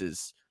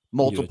excuses,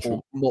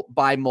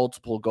 by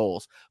multiple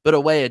goals. But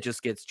away, it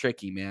just gets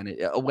tricky, man.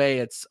 Away,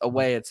 it's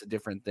a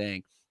different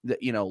thing.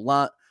 You know,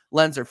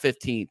 Lens are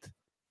 15th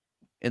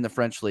in the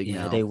French league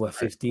now. Yeah, they were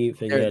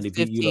 15th, and they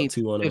beat you up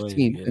 2-1 away.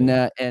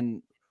 15th,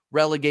 and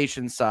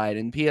relegation side,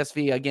 and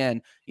PSV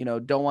again. You know,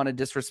 don't want to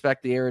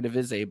disrespect the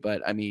Eredivisie,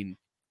 but I mean,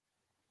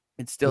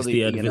 it's still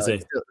the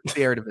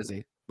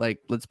Eredivisie. Like,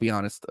 let's be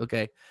honest,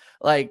 okay?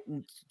 Like,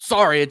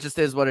 sorry, it just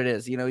is what it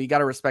is. You know, you got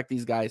to respect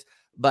these guys.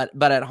 But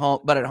at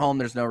home,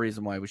 there's no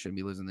reason why we shouldn't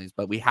be losing these.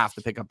 But we have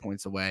to pick up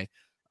points away.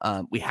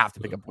 We have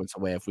to pick up points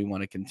away if we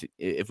want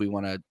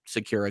to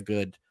secure a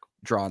good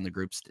draw in the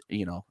groups.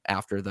 You know,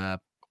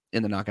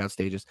 in the knockout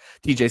stages.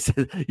 TJ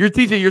says,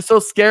 "You're so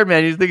scared,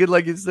 man. You're thinking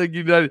like it's like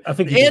you know." I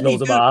think he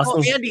knows about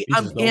Arsenal.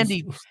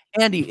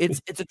 Andy,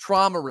 it's a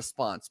trauma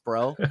response,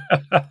 bro.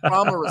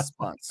 Trauma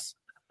response.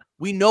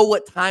 We know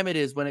what time it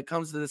is when it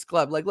comes to this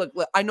club. Like, look,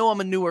 I know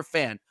I'm a newer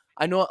fan.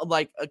 I know,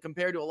 like,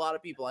 compared to a lot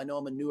of people, I know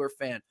I'm a newer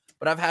fan.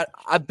 But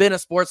I've been a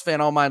sports fan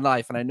all my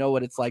life, and I know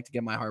what it's like to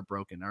get my heart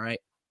broken. All right,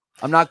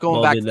 I'm not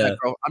going back to that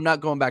girl. I'm not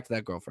going back to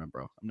that girlfriend,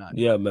 bro. I'm not.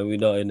 Yeah, man, we're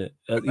not in it.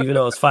 Even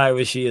though as fiery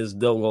as she is,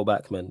 don't go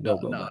back, man.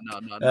 Don't go back.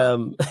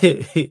 No.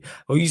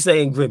 What are you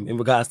saying, Grim, in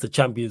regards to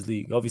Champions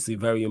League? Obviously,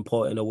 very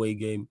important away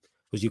game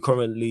because you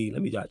currently.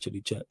 Let me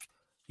actually check.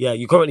 Yeah,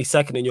 you're currently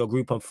second in your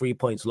group on 3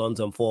 points, Lens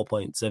on 4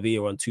 points,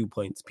 Sevilla on 2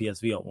 points,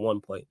 PSV on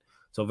 1 point.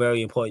 So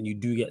very important you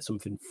do get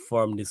something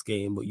from this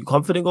game. But you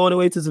confident going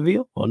away to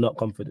Sevilla or not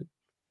confident?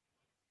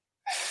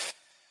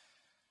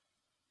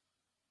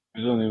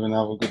 We don't even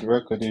have a good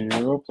record in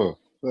Europa,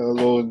 let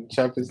alone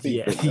Champions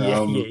League.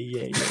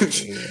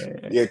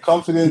 Yeah,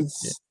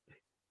 confidence.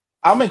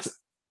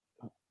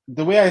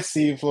 The way I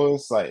see it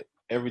flows, like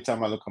every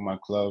time I look at my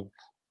club,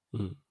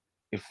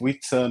 if we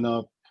turn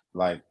up,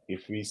 like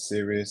if we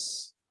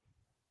serious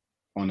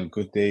on a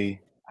good day,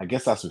 I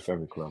guess that's with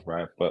every club,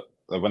 right? But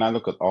when I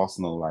look at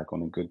Arsenal, like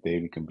on a good day,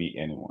 we can beat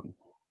anyone.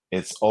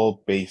 It's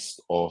all based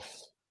off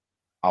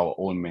our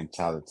own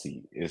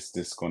mentality. Is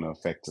this going to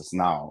affect us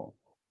now?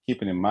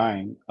 Keeping in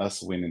mind,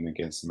 us winning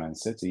against Man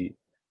City,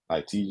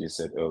 like TJ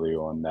said earlier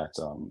on, that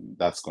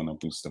that's going to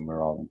boost the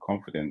morale and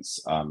confidence.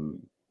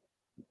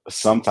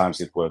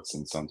 Sometimes it works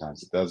and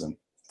sometimes it doesn't.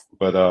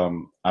 But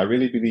I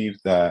really believe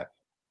that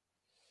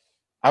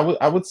I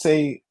would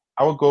say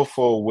I would go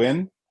for a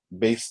win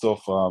based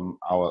off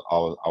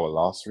our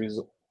last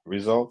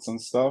results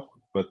and stuff.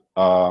 But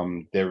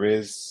there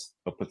is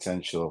a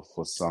potential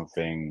for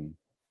something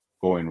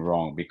going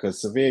wrong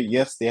because Sevilla,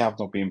 yes, they have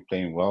not been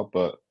playing well,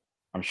 but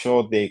I'm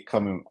sure they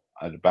coming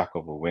at the back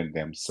of a win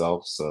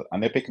themselves. So,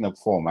 and they're picking up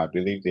form. I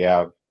believe they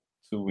have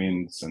 2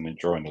 wins and a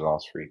draw in the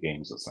last 3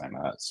 games or something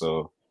like that.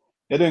 So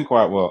they're doing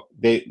quite well.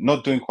 They're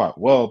not doing quite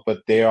well,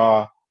 but they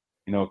are,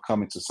 you know,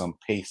 coming to some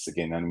pace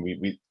again. And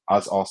we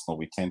as Arsenal,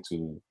 we tend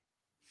to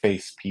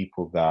face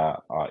people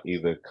that are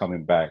either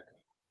coming back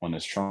on a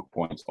strong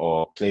point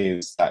or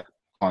players that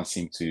can't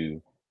seem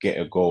to get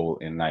a goal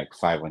in like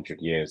 500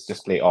 years.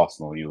 Just play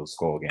Arsenal, you will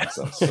score against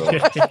us. So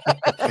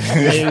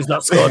he's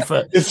not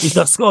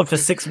scored for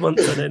 6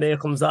 months, and then here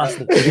comes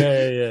Arsenal.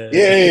 Yeah.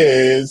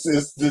 This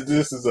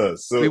is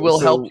us. So we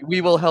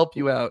will help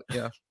you out.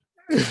 Yeah.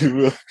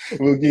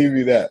 we'll give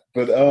you that.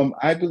 But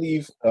I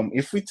believe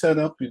if we turn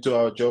up, we do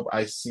our job.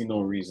 I see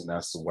no reason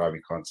as to why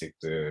we can't take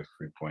the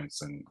 3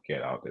 points and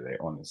get out of there.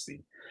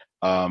 Honestly,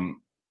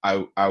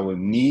 I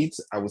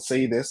would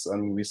say this,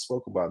 and we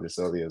spoke about this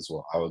earlier as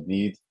well. I would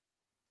need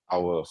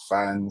our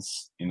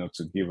fans,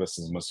 to give us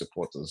as much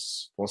support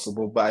as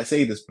possible. But I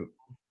say this,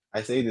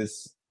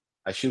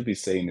 I should be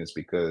saying this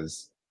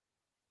because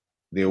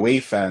the away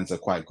fans are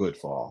quite good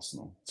for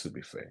Arsenal, to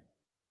be fair.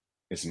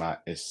 It's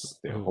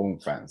the home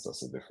fans,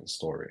 that's a different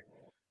story.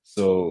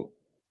 So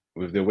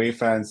with the away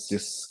fans,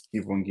 just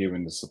keep on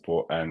giving the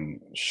support,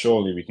 and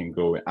surely we can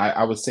go.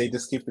 I would say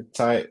just keep it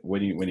tight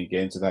when you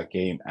get into that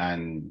game,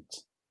 and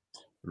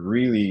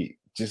really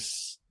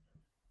just,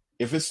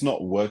 if it's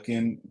not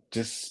working,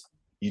 just,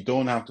 you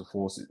don't have to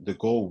force it. The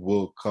goal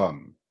will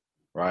come,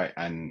 right?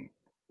 And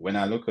when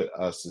I look at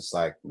us, it's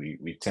like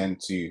we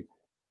tend to.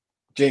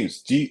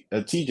 James,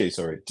 TJ,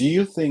 sorry, do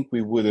you think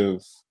we would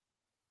have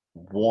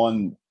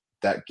won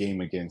that game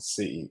against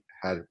City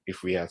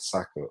if we had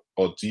Saka,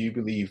 or do you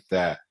believe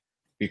that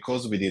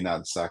because we didn't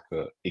have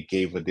Saka, it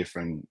gave a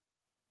different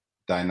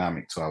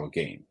dynamic to our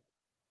game?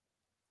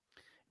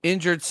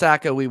 Injured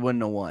Saka, we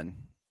wouldn't have won.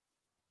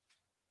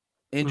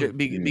 Injured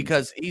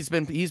because he's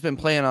been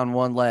playing on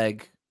one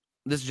leg.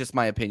 This is just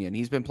my opinion.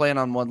 He's been playing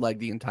on one leg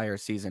the entire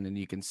season, and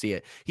you can see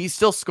it. He's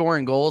still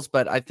scoring goals,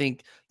 but I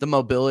think the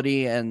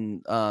mobility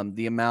and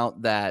the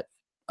amount that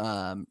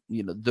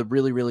the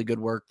really, really good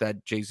work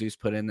that Jesus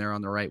put in there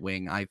on the right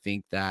wing, I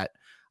think that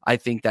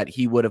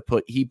he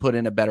put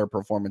in a better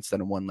performance than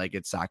a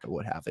one-legged Saka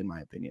would have, in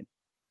my opinion.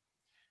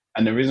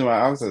 And the reason why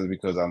I ask that is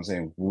because I'm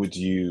saying, would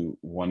you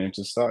want him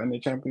to start in the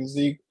Champions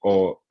League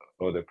or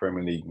the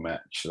Premier League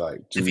match? Like,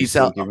 do we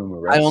still give him a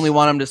rest? I only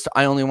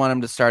want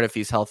him to start if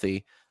he's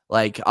healthy.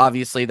 Like,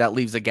 obviously that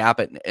leaves a gap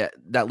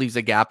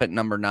at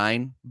number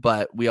 9,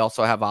 but we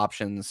also have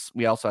options.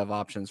 We also have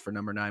options for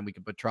number 9. We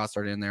could put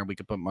Trossard in there. We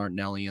could put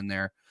Martinelli in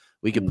there.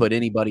 We could put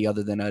anybody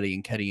other than Eddie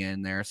and Nketiah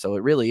in there. So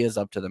it really is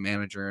up to the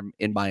manager,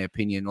 in my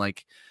opinion.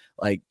 Like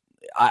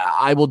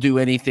I will do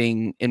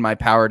anything in my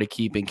power to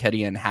keep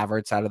Nketiah and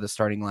Havertz out of the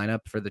starting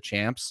lineup for the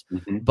champs.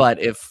 Mm-hmm. But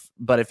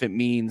if it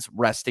means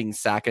resting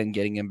Saka and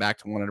getting him back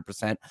to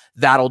 100%,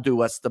 that'll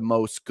do us the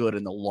most good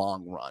in the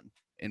long run,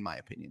 in my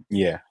opinion.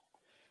 Yeah.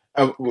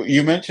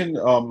 You mentioned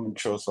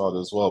Trossard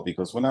as well,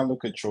 because when I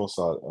look at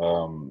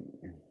Trossard,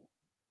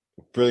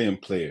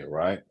 brilliant player,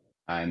 right?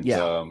 And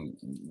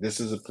this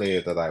is a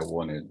player that I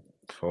wanted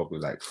probably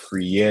like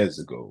 3 years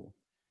ago.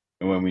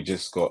 And when we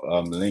just got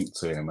linked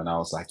to him, and I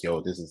was like,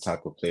 yo, this is the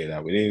type of player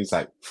that we did. It's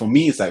like, for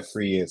me, it's like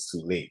 3 years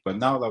too late. But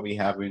now that we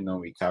have him,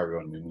 we carry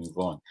on, we move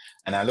on.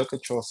 And I look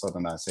at Trossard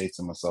and I say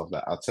to myself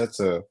that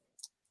Arteta,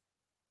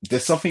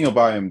 there's something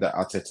about him that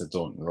Arteta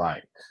don't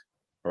like.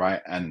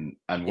 Right, and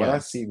what I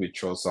see with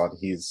Trossard,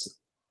 he's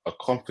a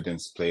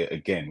confidence player.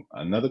 Again,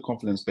 another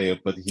confidence player,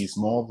 but he's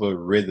more of a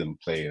rhythm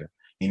player.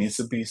 He needs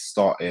to be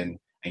starting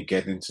and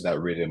get into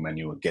that rhythm, and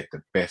you will get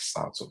the best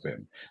out of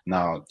him.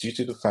 Now, due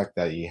to the fact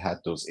that he had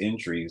those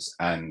injuries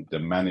and the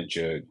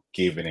manager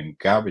giving him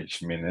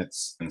garbage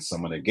minutes in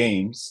some of the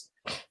games,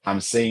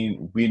 I'm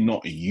saying we're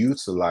not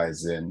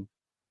utilizing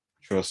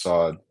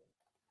Trossard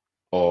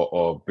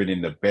or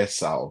bringing the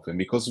best out of him,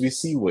 because we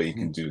see what he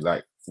can do.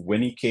 Like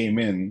when he came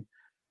in,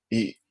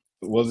 he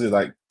was it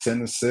like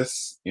 10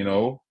 assists, in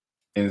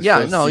his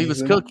first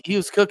season? He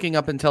was cooking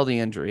up until the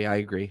injury. I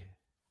agree.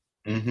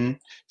 Mm-hmm.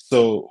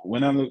 So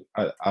when I look,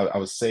 I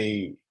would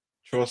say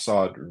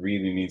Trossard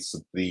really needs to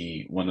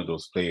be one of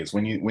those players.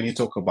 When you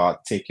talk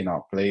about taking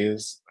out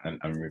players and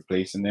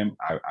replacing them,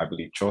 I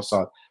believe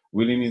Trossard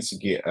really needs to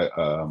get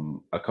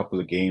a couple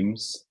of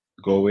games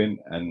going,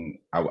 and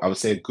I would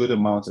say a good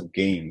amount of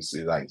games.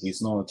 Like,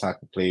 he's not the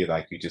type of player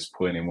like you just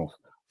put him off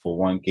for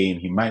one game.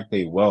 He might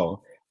play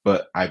well,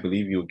 but I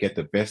believe you'll get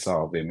the best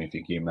out of him if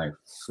you give him like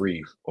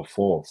 3 or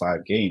 4 or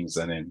 5 games,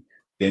 and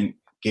then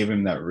give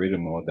him that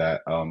rhythm, or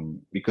that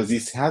because he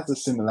has a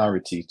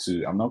similarity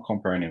to, I'm not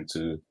comparing him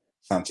to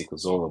Santi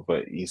Cazorla,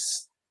 but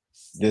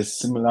there's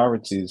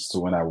similarities to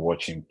when I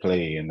watch him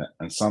play, and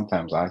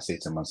sometimes I say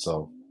to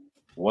myself,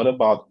 what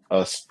about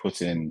us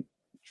putting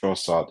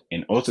Trossard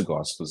in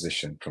Odegaard's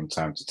position from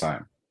time to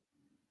time?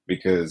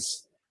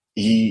 Because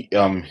he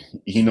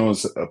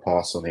knows a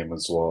pass on him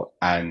as well,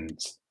 and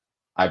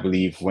I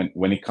believe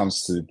when it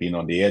comes to being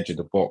on the edge of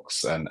the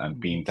box and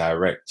being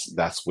direct,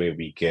 that's where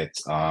we get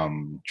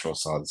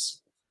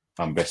Trossard's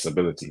best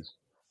abilities.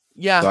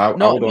 Yeah, so I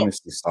would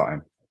honestly start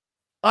him.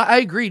 I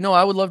agree. No,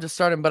 I would love to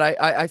start him, but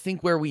I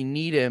think where we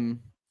need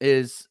him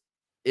is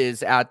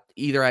at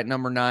either at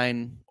number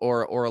 9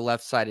 or a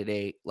left-sided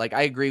 8. Like,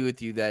 I agree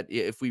with you that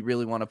if we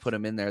really want to put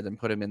him in there, then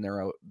put him in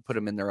there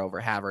over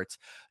Havertz.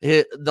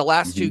 The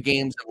last 2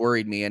 games have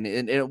worried me, and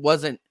it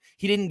wasn't.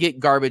 he didn't get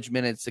garbage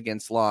minutes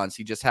against Lens.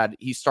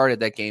 He started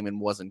that game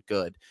and wasn't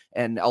good.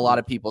 And a lot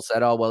of people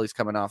said, oh, well, he's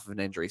coming off of an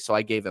injury. So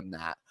I gave him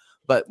that.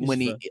 But when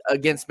he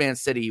against Man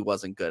City, he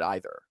wasn't good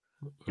either.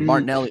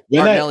 Martinelli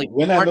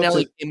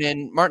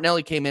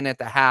came in at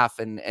the half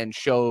and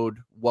showed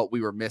what we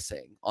were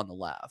missing on the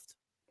left.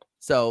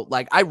 So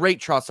like I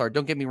rate Trossard,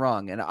 don't get me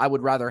wrong, and I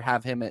would rather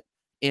have him at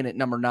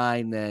number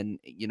 9 than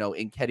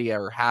Nketiah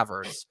or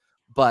Havertz.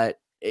 But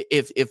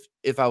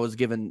if I was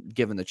given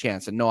the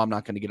chance, and no, I'm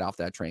not going to get off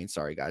that train.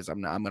 Sorry guys,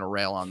 I'm going to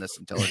rail on this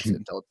until it's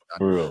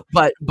done.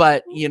 But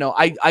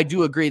I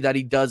do agree that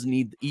he does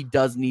need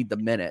the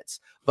minutes,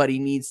 but he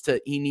needs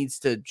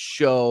to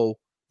show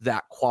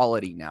that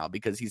quality now,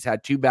 because he's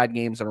had 2 bad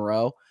games in a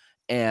row.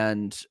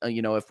 And,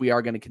 if we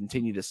are going to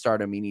continue to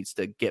start him, he needs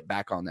to get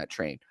back on that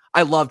train.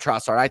 I love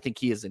Trossard. I think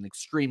he is an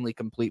extremely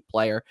complete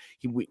player.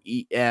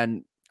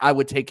 And I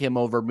would take him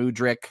over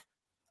Mudryk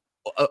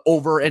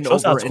over and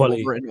over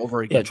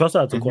again. Yeah,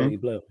 Trossard's a quality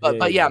player. But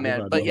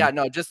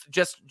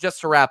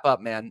just to wrap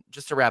up, man.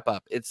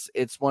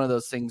 It's one of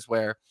those things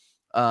where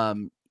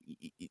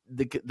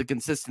the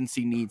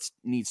consistency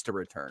needs to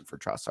return for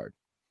Trossard.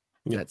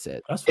 Yeah, that's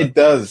it. It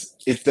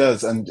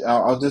does, and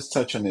I'll just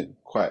touch on it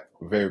quite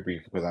very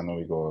briefly because I know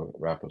we go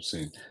wrap up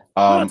soon.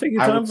 Take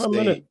your time for a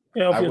minute.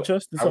 Yeah, off your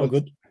chest. It's all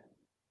good.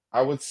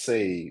 I would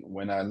say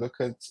when I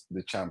look at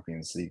the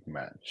Champions League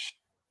match,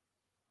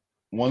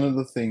 one of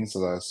the things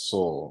that I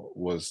saw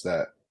was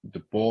that the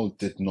ball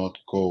did not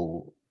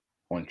go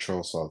on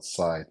Trossard's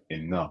side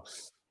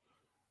enough.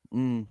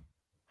 And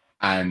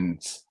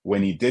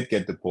when he did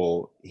get the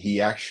ball,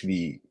 he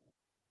actually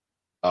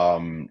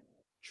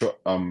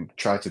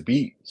try to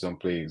beat some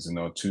plays,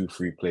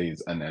 2-3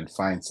 plays, and then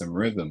find some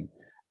rhythm.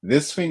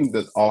 This thing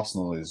that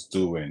Arsenal is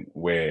doing,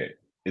 where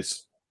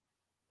it's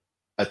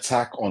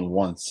attack on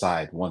one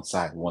side.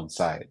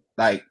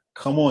 Like,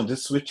 come on,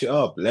 just switch it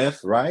up.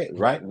 Left, right,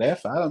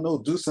 left. I don't know.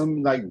 Do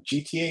some like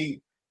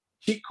GTA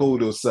cheat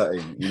code or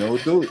something.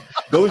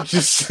 Don't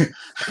just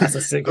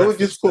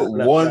put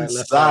one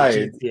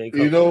side. I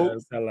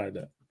like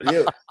that.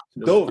 Yeah.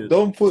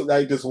 Don't put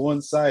like this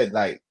one side.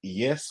 Like,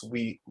 yes,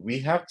 we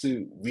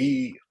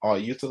are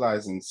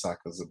utilizing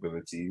Saka's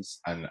abilities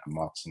and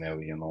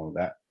Martinelli and all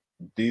that.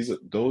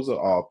 Those are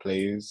our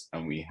players,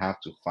 and we have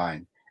to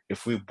find,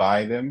 if we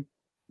buy them,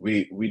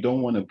 we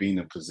don't want to be in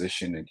a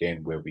position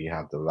again where we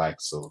have the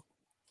likes of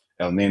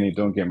El Nene.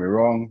 Don't get me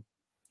wrong,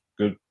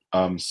 good,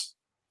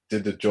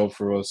 did the job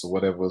for us or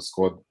whatever.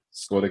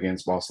 Scored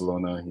against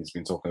Barcelona. He's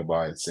been talking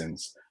about it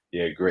since.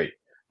 Yeah, great.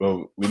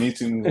 Well, we need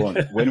to move on.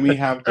 When we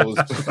have those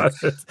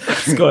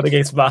scored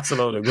against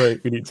Barcelona,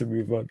 great. We need to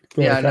move on.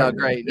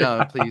 Great.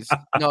 No, please.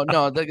 No.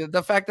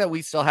 The fact that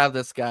we still have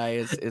this guy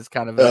is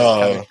kind of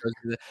the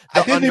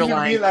I didn't even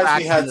realize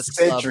we had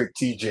Cedric,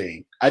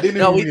 TJ. I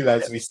didn't even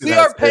realize we still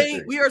have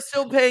Cedric. We are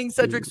still paying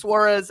Cedric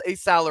Suarez a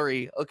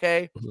salary.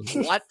 Okay,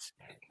 what?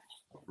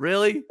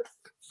 Really?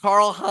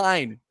 Carl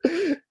Hein.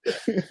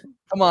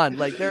 Come on,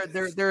 like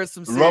there is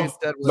some serious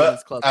dead wood in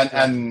this club.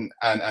 And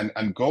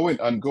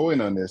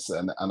going on this,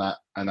 and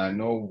I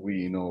know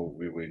we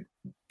were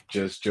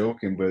just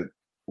joking, but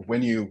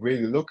when you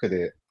really look at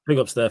it, bring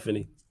up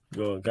Stephanie.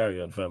 Go on,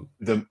 carry on, fam.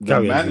 The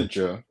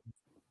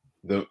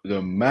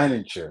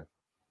manager,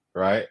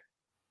 right?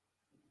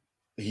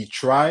 He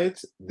tried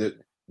the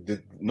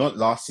not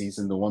last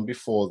season, the one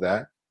before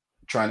that,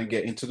 trying to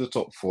get into the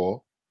top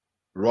 4.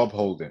 Rob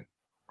Holding,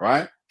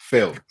 right?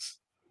 Failed.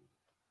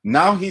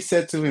 Now he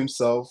said to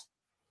himself,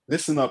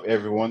 listen up,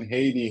 everyone.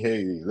 Haiti,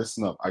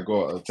 listen up. I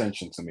got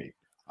attention to me.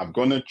 I'm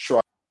going to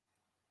try.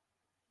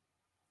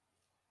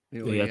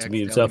 He had to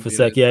mute himself for a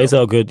sec. Yeah, it's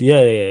all good.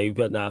 Yeah.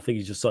 But I think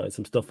he's just sorting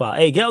some stuff out.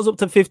 Hey, get us up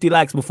to 50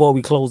 likes before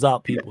we close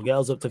out, people. Get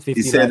us up to 50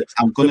 likes. He said,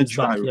 I'm going to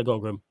try. Yeah, go on,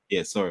 Grim.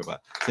 Yeah, sorry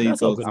about that. So he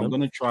goes, I'm going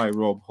to try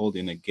Rob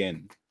Holding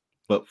again,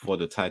 but for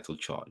the title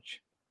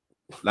charge.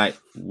 Like,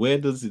 where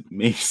does it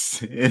make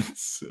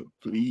sense?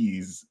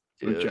 Please.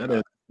 We're trying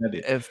to.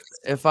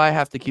 If I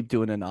have to keep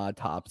doing an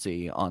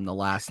autopsy on the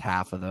last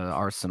half of the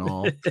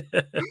Arsenal,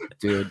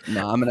 dude,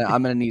 no, I'm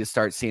gonna need to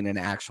start seeing an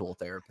actual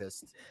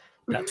therapist.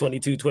 That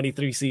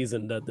 22-23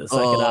 season, the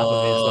second half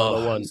of it is not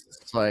the one.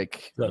 It's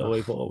like not the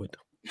way forward.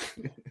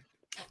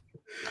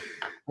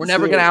 We're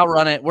never gonna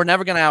outrun it. We're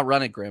never gonna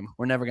outrun it, Grim.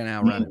 We're never gonna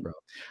outrun it, bro.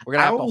 We're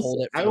gonna have to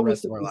hold it for the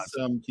rest of our lives.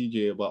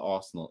 TJ, about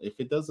Arsenal. If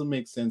it doesn't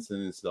make sense,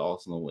 then it's the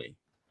Arsenal way.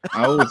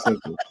 I always said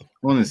this,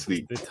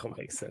 honestly. It don't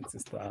make sense.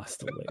 It's the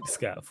Arsenal way. This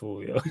guy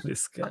fool, yo.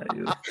 This guy,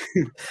 yo.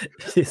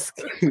 This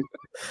guy.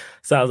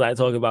 Sounds like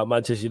talking about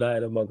Manchester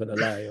United. I'm not gonna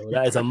lie, yo.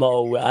 That is a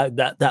motto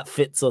that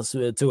fits us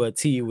to a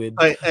T with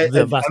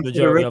the vast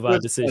majority of our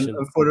decisions.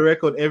 And for the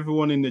record,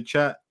 everyone in the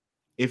chat,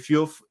 if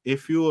your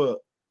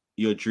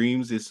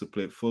dreams is to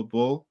play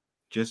football,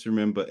 just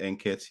remember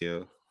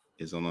Nketiah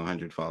is on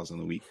 100,000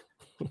 a week.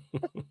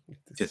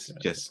 just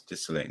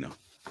to let you know.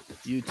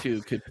 You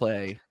too could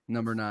play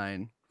number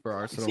 9 for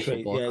Arsenal It's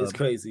Football Club. It's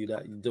crazy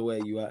that the way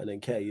you are, and then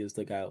K is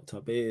the guy up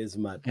top. It is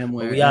mad. And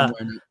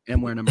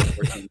we're number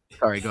 14.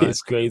 Sorry, go ahead.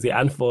 It's crazy.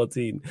 And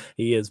 14,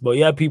 he is. But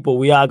yeah, people,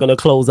 we are gonna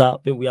close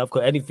out. We have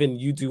got anything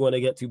you two want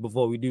to get to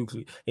before we do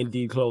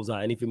indeed close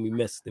out. Anything we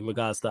missed in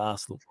regards to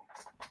Arsenal?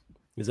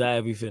 Is that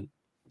everything?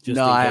 Just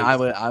no,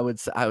 I would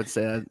say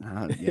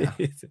that. Yeah.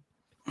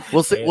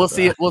 We'll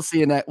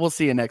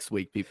see you next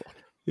week, people.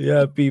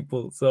 Yeah,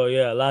 people. So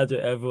yeah, large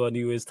everyone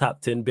who is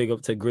tapped in, big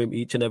up to Grim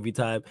each and every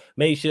time.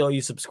 Make sure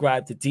you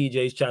subscribe to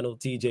TJ's channel,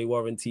 TJ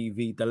Warren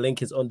TV. The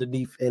link is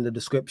underneath in the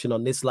description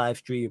on this live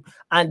stream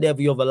and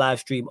every other live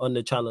stream on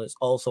the channel. It's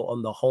also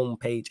on the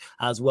homepage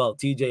as well.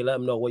 TJ, let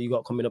them know what you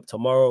got coming up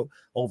tomorrow,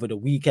 over the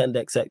weekend,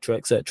 etc.,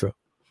 etc.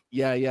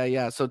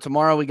 Yeah. So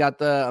tomorrow we got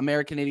the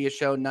American Idiot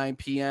Show, 9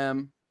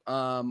 p.m.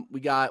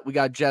 We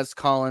got Jess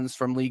Collins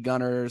from Lee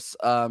Gunners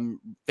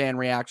fan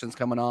reactions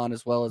coming on,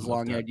 as well as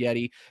Long-Haired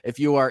Yeti. If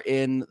you are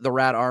in the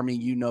Rat Army,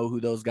 you know who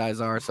those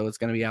guys are, so it's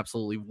going to be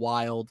absolutely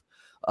wild.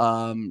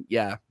 Nothing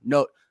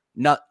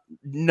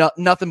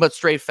but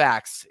straight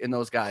facts in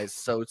those guys.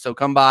 So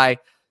come by,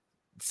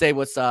 say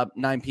what's up.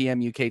 9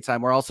 p.m. UK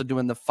time. We're also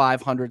doing the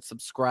 500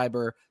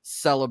 subscriber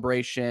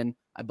celebration,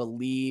 I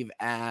believe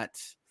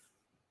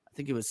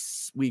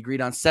we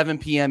agreed on 7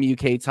 p.m.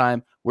 UK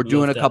time. We're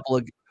doing a couple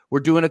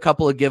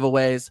of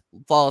giveaways.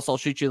 Follow us. I'll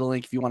shoot you the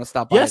link if you want to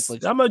stop by. Yes, I'm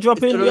gonna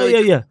drop in.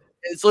 Yeah.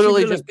 It's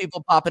literally just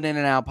people popping in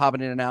and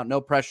out.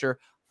 No pressure.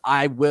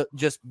 I will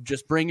just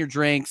bring your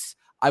drinks.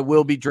 I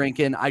will be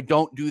drinking. I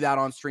don't do that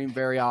on stream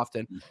very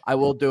often. I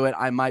will do it.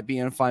 I might be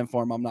in fine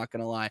form. I'm not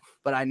gonna lie,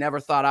 but I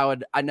never thought I'd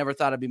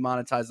be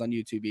monetized on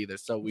YouTube either.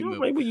 So we moved.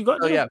 Maybe you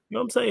got you know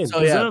what I'm saying. So,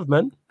 deserve,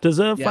 man.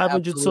 Deserve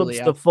 500 subs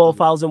to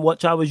 4,000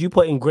 watch hours. You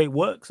put in great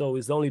work, so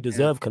it's only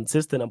deserved.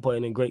 Consistent. I'm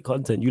putting in great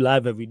content. You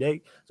live every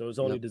day, so it's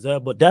only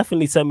deserved. But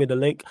definitely send me the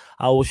link.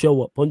 I will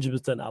show up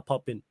 100%. I'll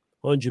pop in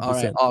 100%. All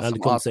right,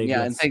 awesome.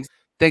 Yeah, and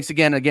thanks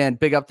again.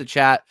 Big up the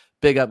chat.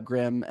 Big up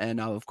Grim, and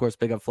of course,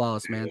 big up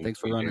Flawless, man. Thanks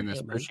for running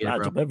this. Appreciate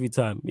it, bro. Every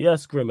time.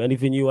 Yes, Grim.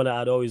 Anything you want to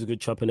add? Always a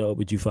good chopping it up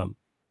with you, fam.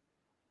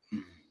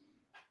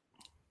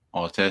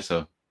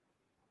 Arteta.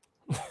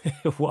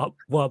 What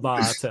about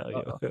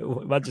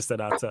Arteta? I just said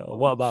Arteta.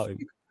 What about him?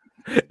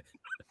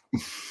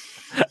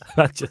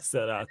 I just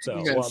said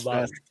Arteta. What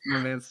about him? My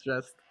man's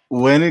stressed.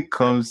 When it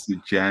comes to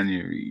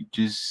January,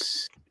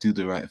 just do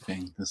the right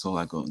thing. That's all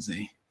I got to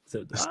say.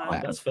 So, that's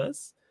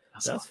first.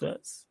 That's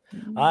first.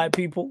 All right,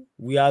 people,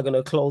 we are going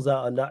to close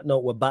out on that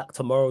note. We're back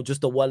tomorrow.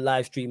 Just the one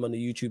live stream on the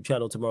YouTube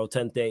channel tomorrow,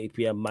 10:30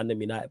 p.m. Man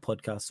United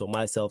podcast. So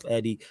myself,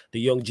 Eddie, the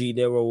young G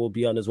Nero will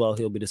be on as well.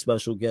 He'll be the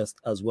special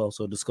guest as well.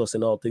 So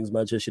discussing all things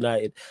Manchester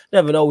United.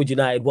 Never know with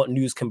United what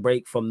news can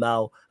break from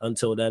now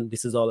until then.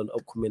 This is all an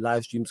upcoming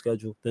live stream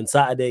schedule. Then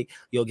Saturday,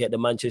 you'll get the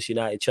Manchester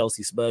United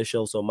Chelsea Spurs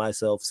show. So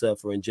myself,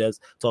 Surfer, and Jez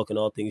talking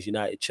all things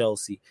United,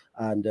 Chelsea,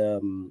 and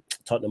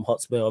Tottenham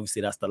Hotspur.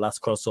 Obviously, that's the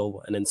last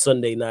crossover. And then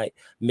Sunday night,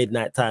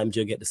 midnight times,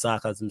 you'll get the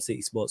Sarcasm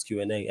City Sports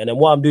Q&A. And then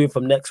what I'm doing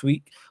from next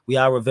week, we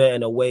are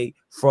reverting away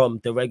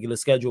from the regular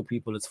schedule,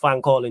 people. It's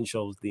fan calling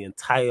shows the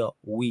entire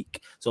week.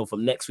 So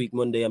from next week,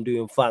 Monday, I'm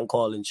doing fan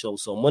calling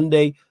shows. So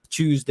Monday,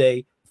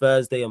 Tuesday,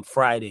 Thursday, and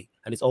Friday.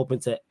 And it's open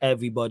to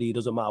everybody. It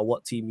doesn't matter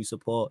what team you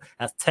support.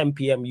 That's 10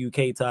 p.m.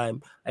 UK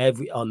time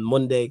on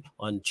Monday,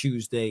 on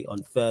Tuesday,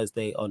 on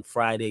Thursday, on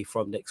Friday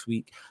from next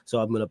week.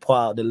 So I'm going to put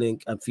out the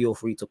link and feel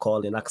free to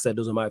call in. Like I said, it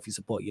doesn't matter if you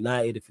support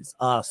United, if it's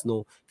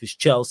Arsenal, if it's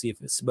Chelsea, if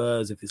it's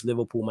Spurs, if it's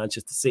Liverpool,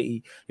 Manchester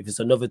City, if it's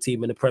another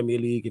team in the Premier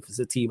League, if it's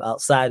a team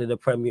outside of the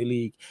Premier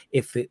League,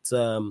 if it's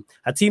a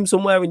team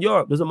somewhere in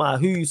Europe. Doesn't matter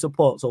who you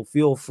support. So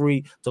feel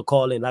free to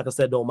call in. Like I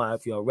said, don't matter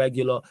if you're a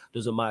regular.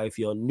 Doesn't matter if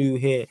you're new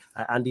here.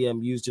 Andy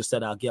MU's just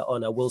said I'll get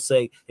on. I will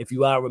say, if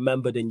you are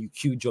remembered, then you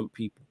queue jump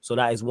people. So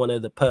that is one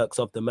of the perks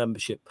of the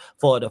membership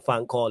for the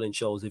fan calling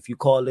shows. If you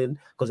call in,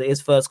 because it is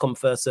first come,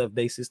 first serve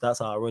basis, that's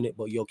how I run it,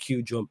 but you'll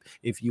queue jump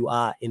if you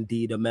are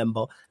indeed a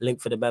member.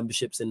 Link for the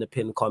memberships in the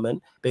pinned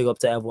comment. Big up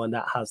to everyone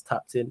that has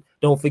tapped in.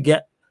 Don't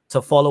forget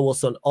to follow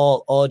us on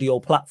all audio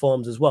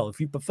platforms as well. If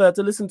you prefer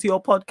to listen to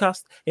your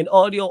podcast in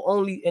audio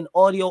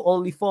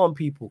only form,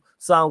 people,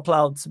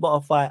 SoundCloud,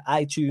 Spotify,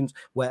 iTunes,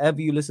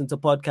 wherever you listen to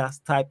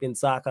podcasts, type in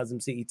Sarcasm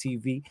City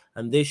TV,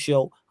 and this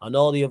show and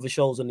all the other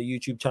shows on the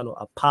YouTube channel,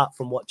 apart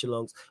from Watch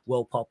Alongs,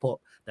 will pop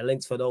up. The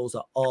links for those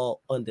are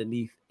all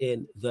underneath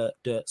in the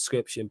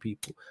description,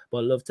 people.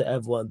 But love to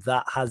everyone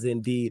that has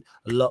indeed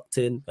locked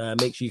in.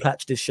 Make sure you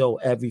catch this show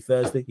every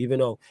Thursday, even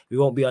though we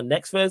won't be on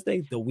next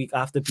Thursday. The week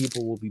after,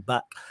 people will be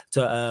back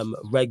to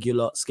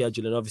regular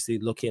schedule, and obviously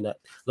looking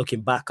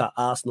back at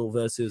Arsenal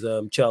versus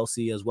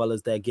Chelsea, as well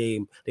as their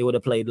game. They would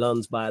have played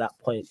Lens by that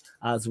point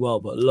as well.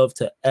 But love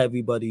to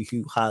everybody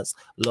who has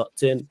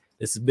locked in.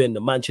 This has been the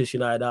Manchester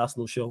United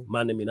Arsenal show,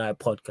 Man United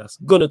podcast.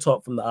 Gonna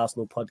talk from the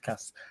Arsenal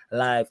podcast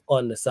live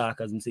on the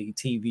Sarcasm City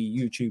TV,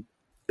 YouTube.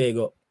 Big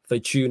up for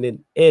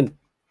tuning in.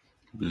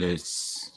 Bless.